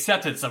Opera,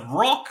 except it's a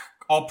rock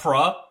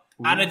opera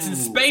and it's in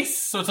space,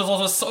 so it's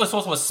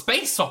also a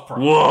space opera.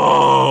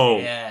 Whoa.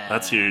 Yeah.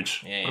 That's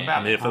huge. Yeah. What about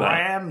I'm here for that.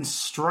 Bram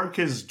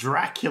Stoker's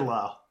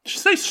Dracula? Did you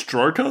say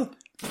Stroker?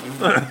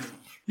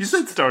 You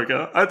said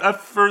Stoker. I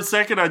for a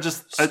second, it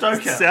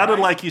Stoker, sounded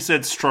right? like you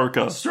said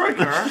Stroker.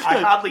 Stroker? I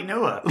hardly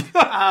knew her.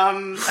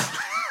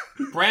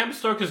 Bram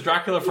Stoker's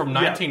Dracula from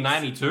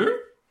 1992?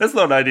 That's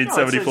not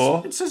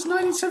 1974. It says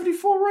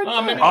 1974 right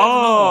there. Maybe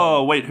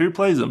Oh, wait, who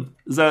plays him?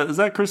 Is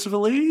that Christopher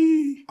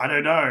Lee? I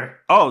don't know.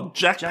 Oh,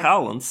 Jack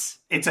Palance.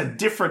 It's a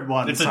different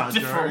one, It's a Sandro.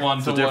 different one.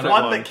 To different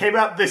what? One that came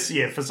out this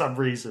year for some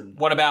reason.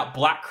 What about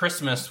Black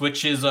Christmas,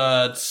 which is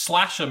a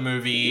slasher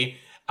movie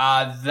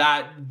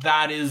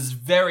That is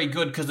very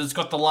good because it's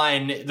got the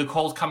line, the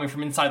call's coming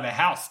from inside the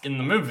house in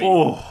the movie.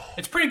 Oh,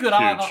 it's pretty good.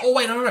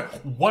 Wait, no.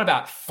 What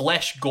about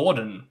Flesh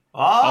Gordon?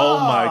 Oh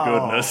my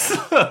goodness.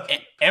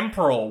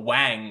 Emperor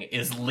Wang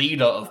is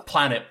leader of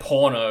Planet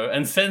Porno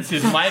and sends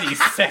his mighty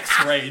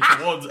sex ray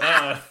towards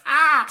Earth,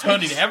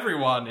 turning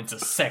everyone into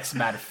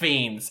sex-mad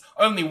fiends.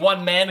 Only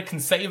one man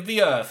can save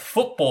the Earth,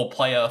 football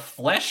player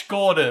Flesh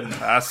Gordon.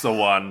 That's the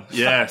one,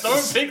 yes.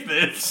 Don't pick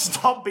this.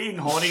 Stop being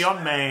horny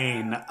on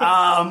Maine.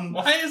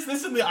 Why is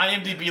this in the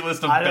IMDb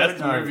list of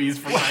best movies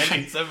from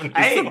 1970?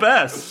 It's the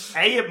best.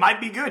 Hey, it might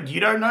be good. You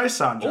don't know,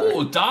 Sandro.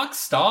 Oh, Dark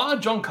Star,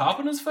 John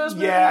Carpenter's first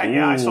movie?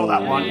 Yeah, I saw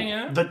that one.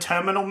 Yeah. The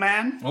Terminal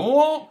Man.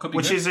 Oh, could be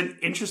which good. is an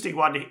interesting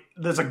one.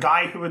 There's a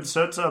guy who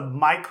inserts a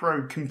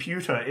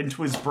microcomputer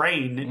into his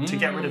brain to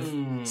get rid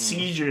of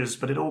seizures,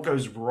 but it all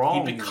goes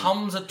wrong. He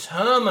becomes a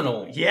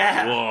terminal.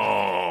 Yeah.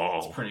 Whoa.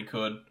 It's pretty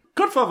good.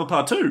 Godfather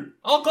Part 2.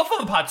 Oh,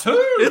 Godfather Part 2!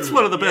 It's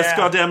one of the best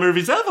goddamn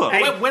movies ever.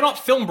 Hey, we're not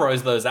film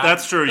bros, though, Zach.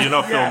 That's true, you're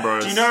not film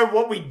bros. Do you know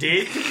what we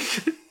did?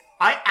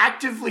 I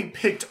actively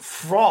picked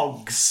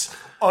Frogs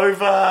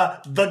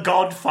over The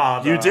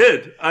Godfather. You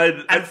did.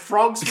 And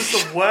Frogs was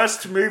the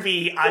worst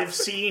movie I've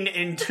seen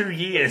in 2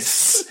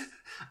 years.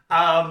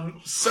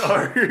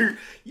 So,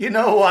 you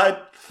know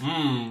what?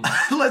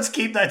 Let's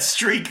keep that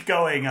streak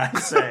going, I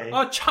say.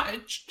 Oh,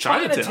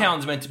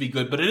 Chinatown's meant to be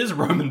good, but it is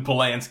Roman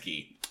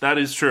Polanski. That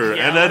is true.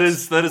 Yeah, and that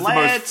is the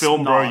most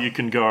film bro you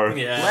can go.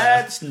 Yeah.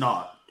 Let's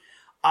not.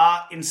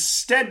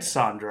 Instead,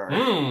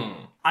 Sandro,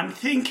 I'm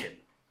thinking,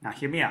 now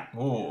hear me out,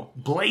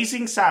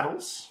 Blazing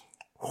Saddles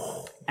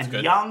and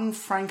good. Young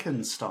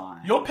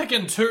Frankenstein. You're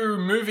picking two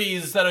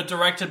movies that are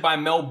directed by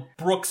Mel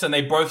Brooks and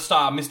they both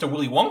star Mr.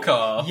 Willy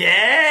Wonka.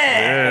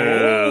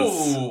 Yeah!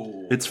 Yes.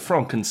 Ooh. It's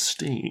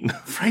Frankenstein.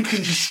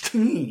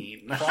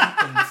 Frankenstein.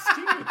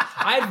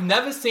 I've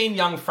never seen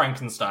Young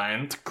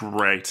Frankenstein. It's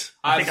great.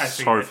 I think I've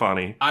seen so it.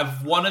 funny.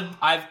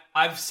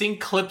 I've seen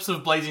clips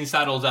of Blazing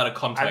Saddles out of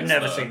context. I've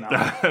never seen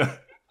that.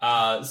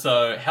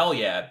 So hell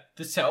yeah,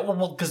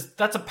 because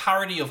that's a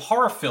parody of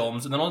horror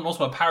films and then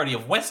also a parody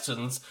of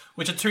westerns,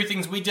 which are two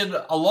things we did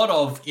a lot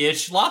of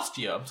ish last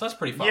year. So that's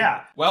pretty fun.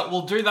 Yeah. Well,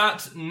 we'll do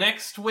that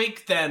next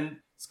week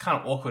then. It's kind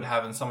of awkward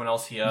having someone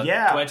else here.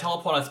 Yeah. Do I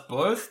teleport us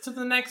both to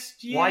the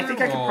next year? Well, I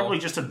think I could probably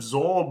just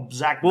absorb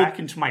Zach back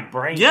into my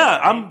brain. Yeah,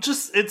 I'm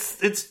just,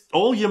 it's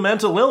all your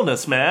mental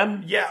illness,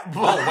 man. Yeah.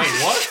 Oh, wait,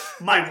 what?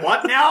 My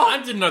what now?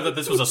 I didn't know that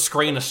this was a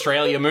Screen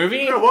Australia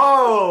movie.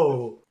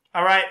 Whoa.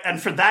 All right, and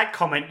for that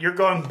comment, you're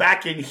going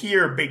back in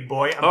here, big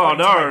boy. I'm pointing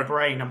to my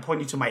brain. I'm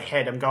pointing to my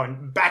head. I'm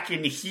going back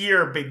in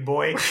here, big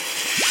boy.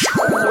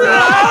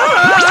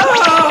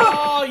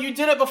 Oh, you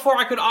did it before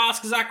I could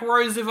ask Zac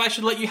Rose if I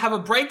should let you have a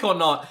break or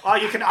not. Oh,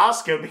 you can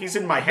ask him. He's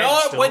in my head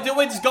still.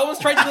 We're just going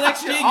straight to the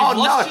next year. You've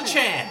lost your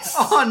chance.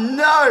 Oh,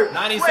 no.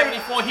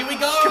 1974, Wait, here we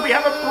go. Can we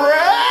have a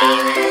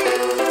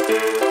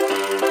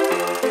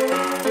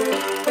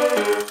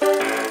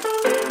break?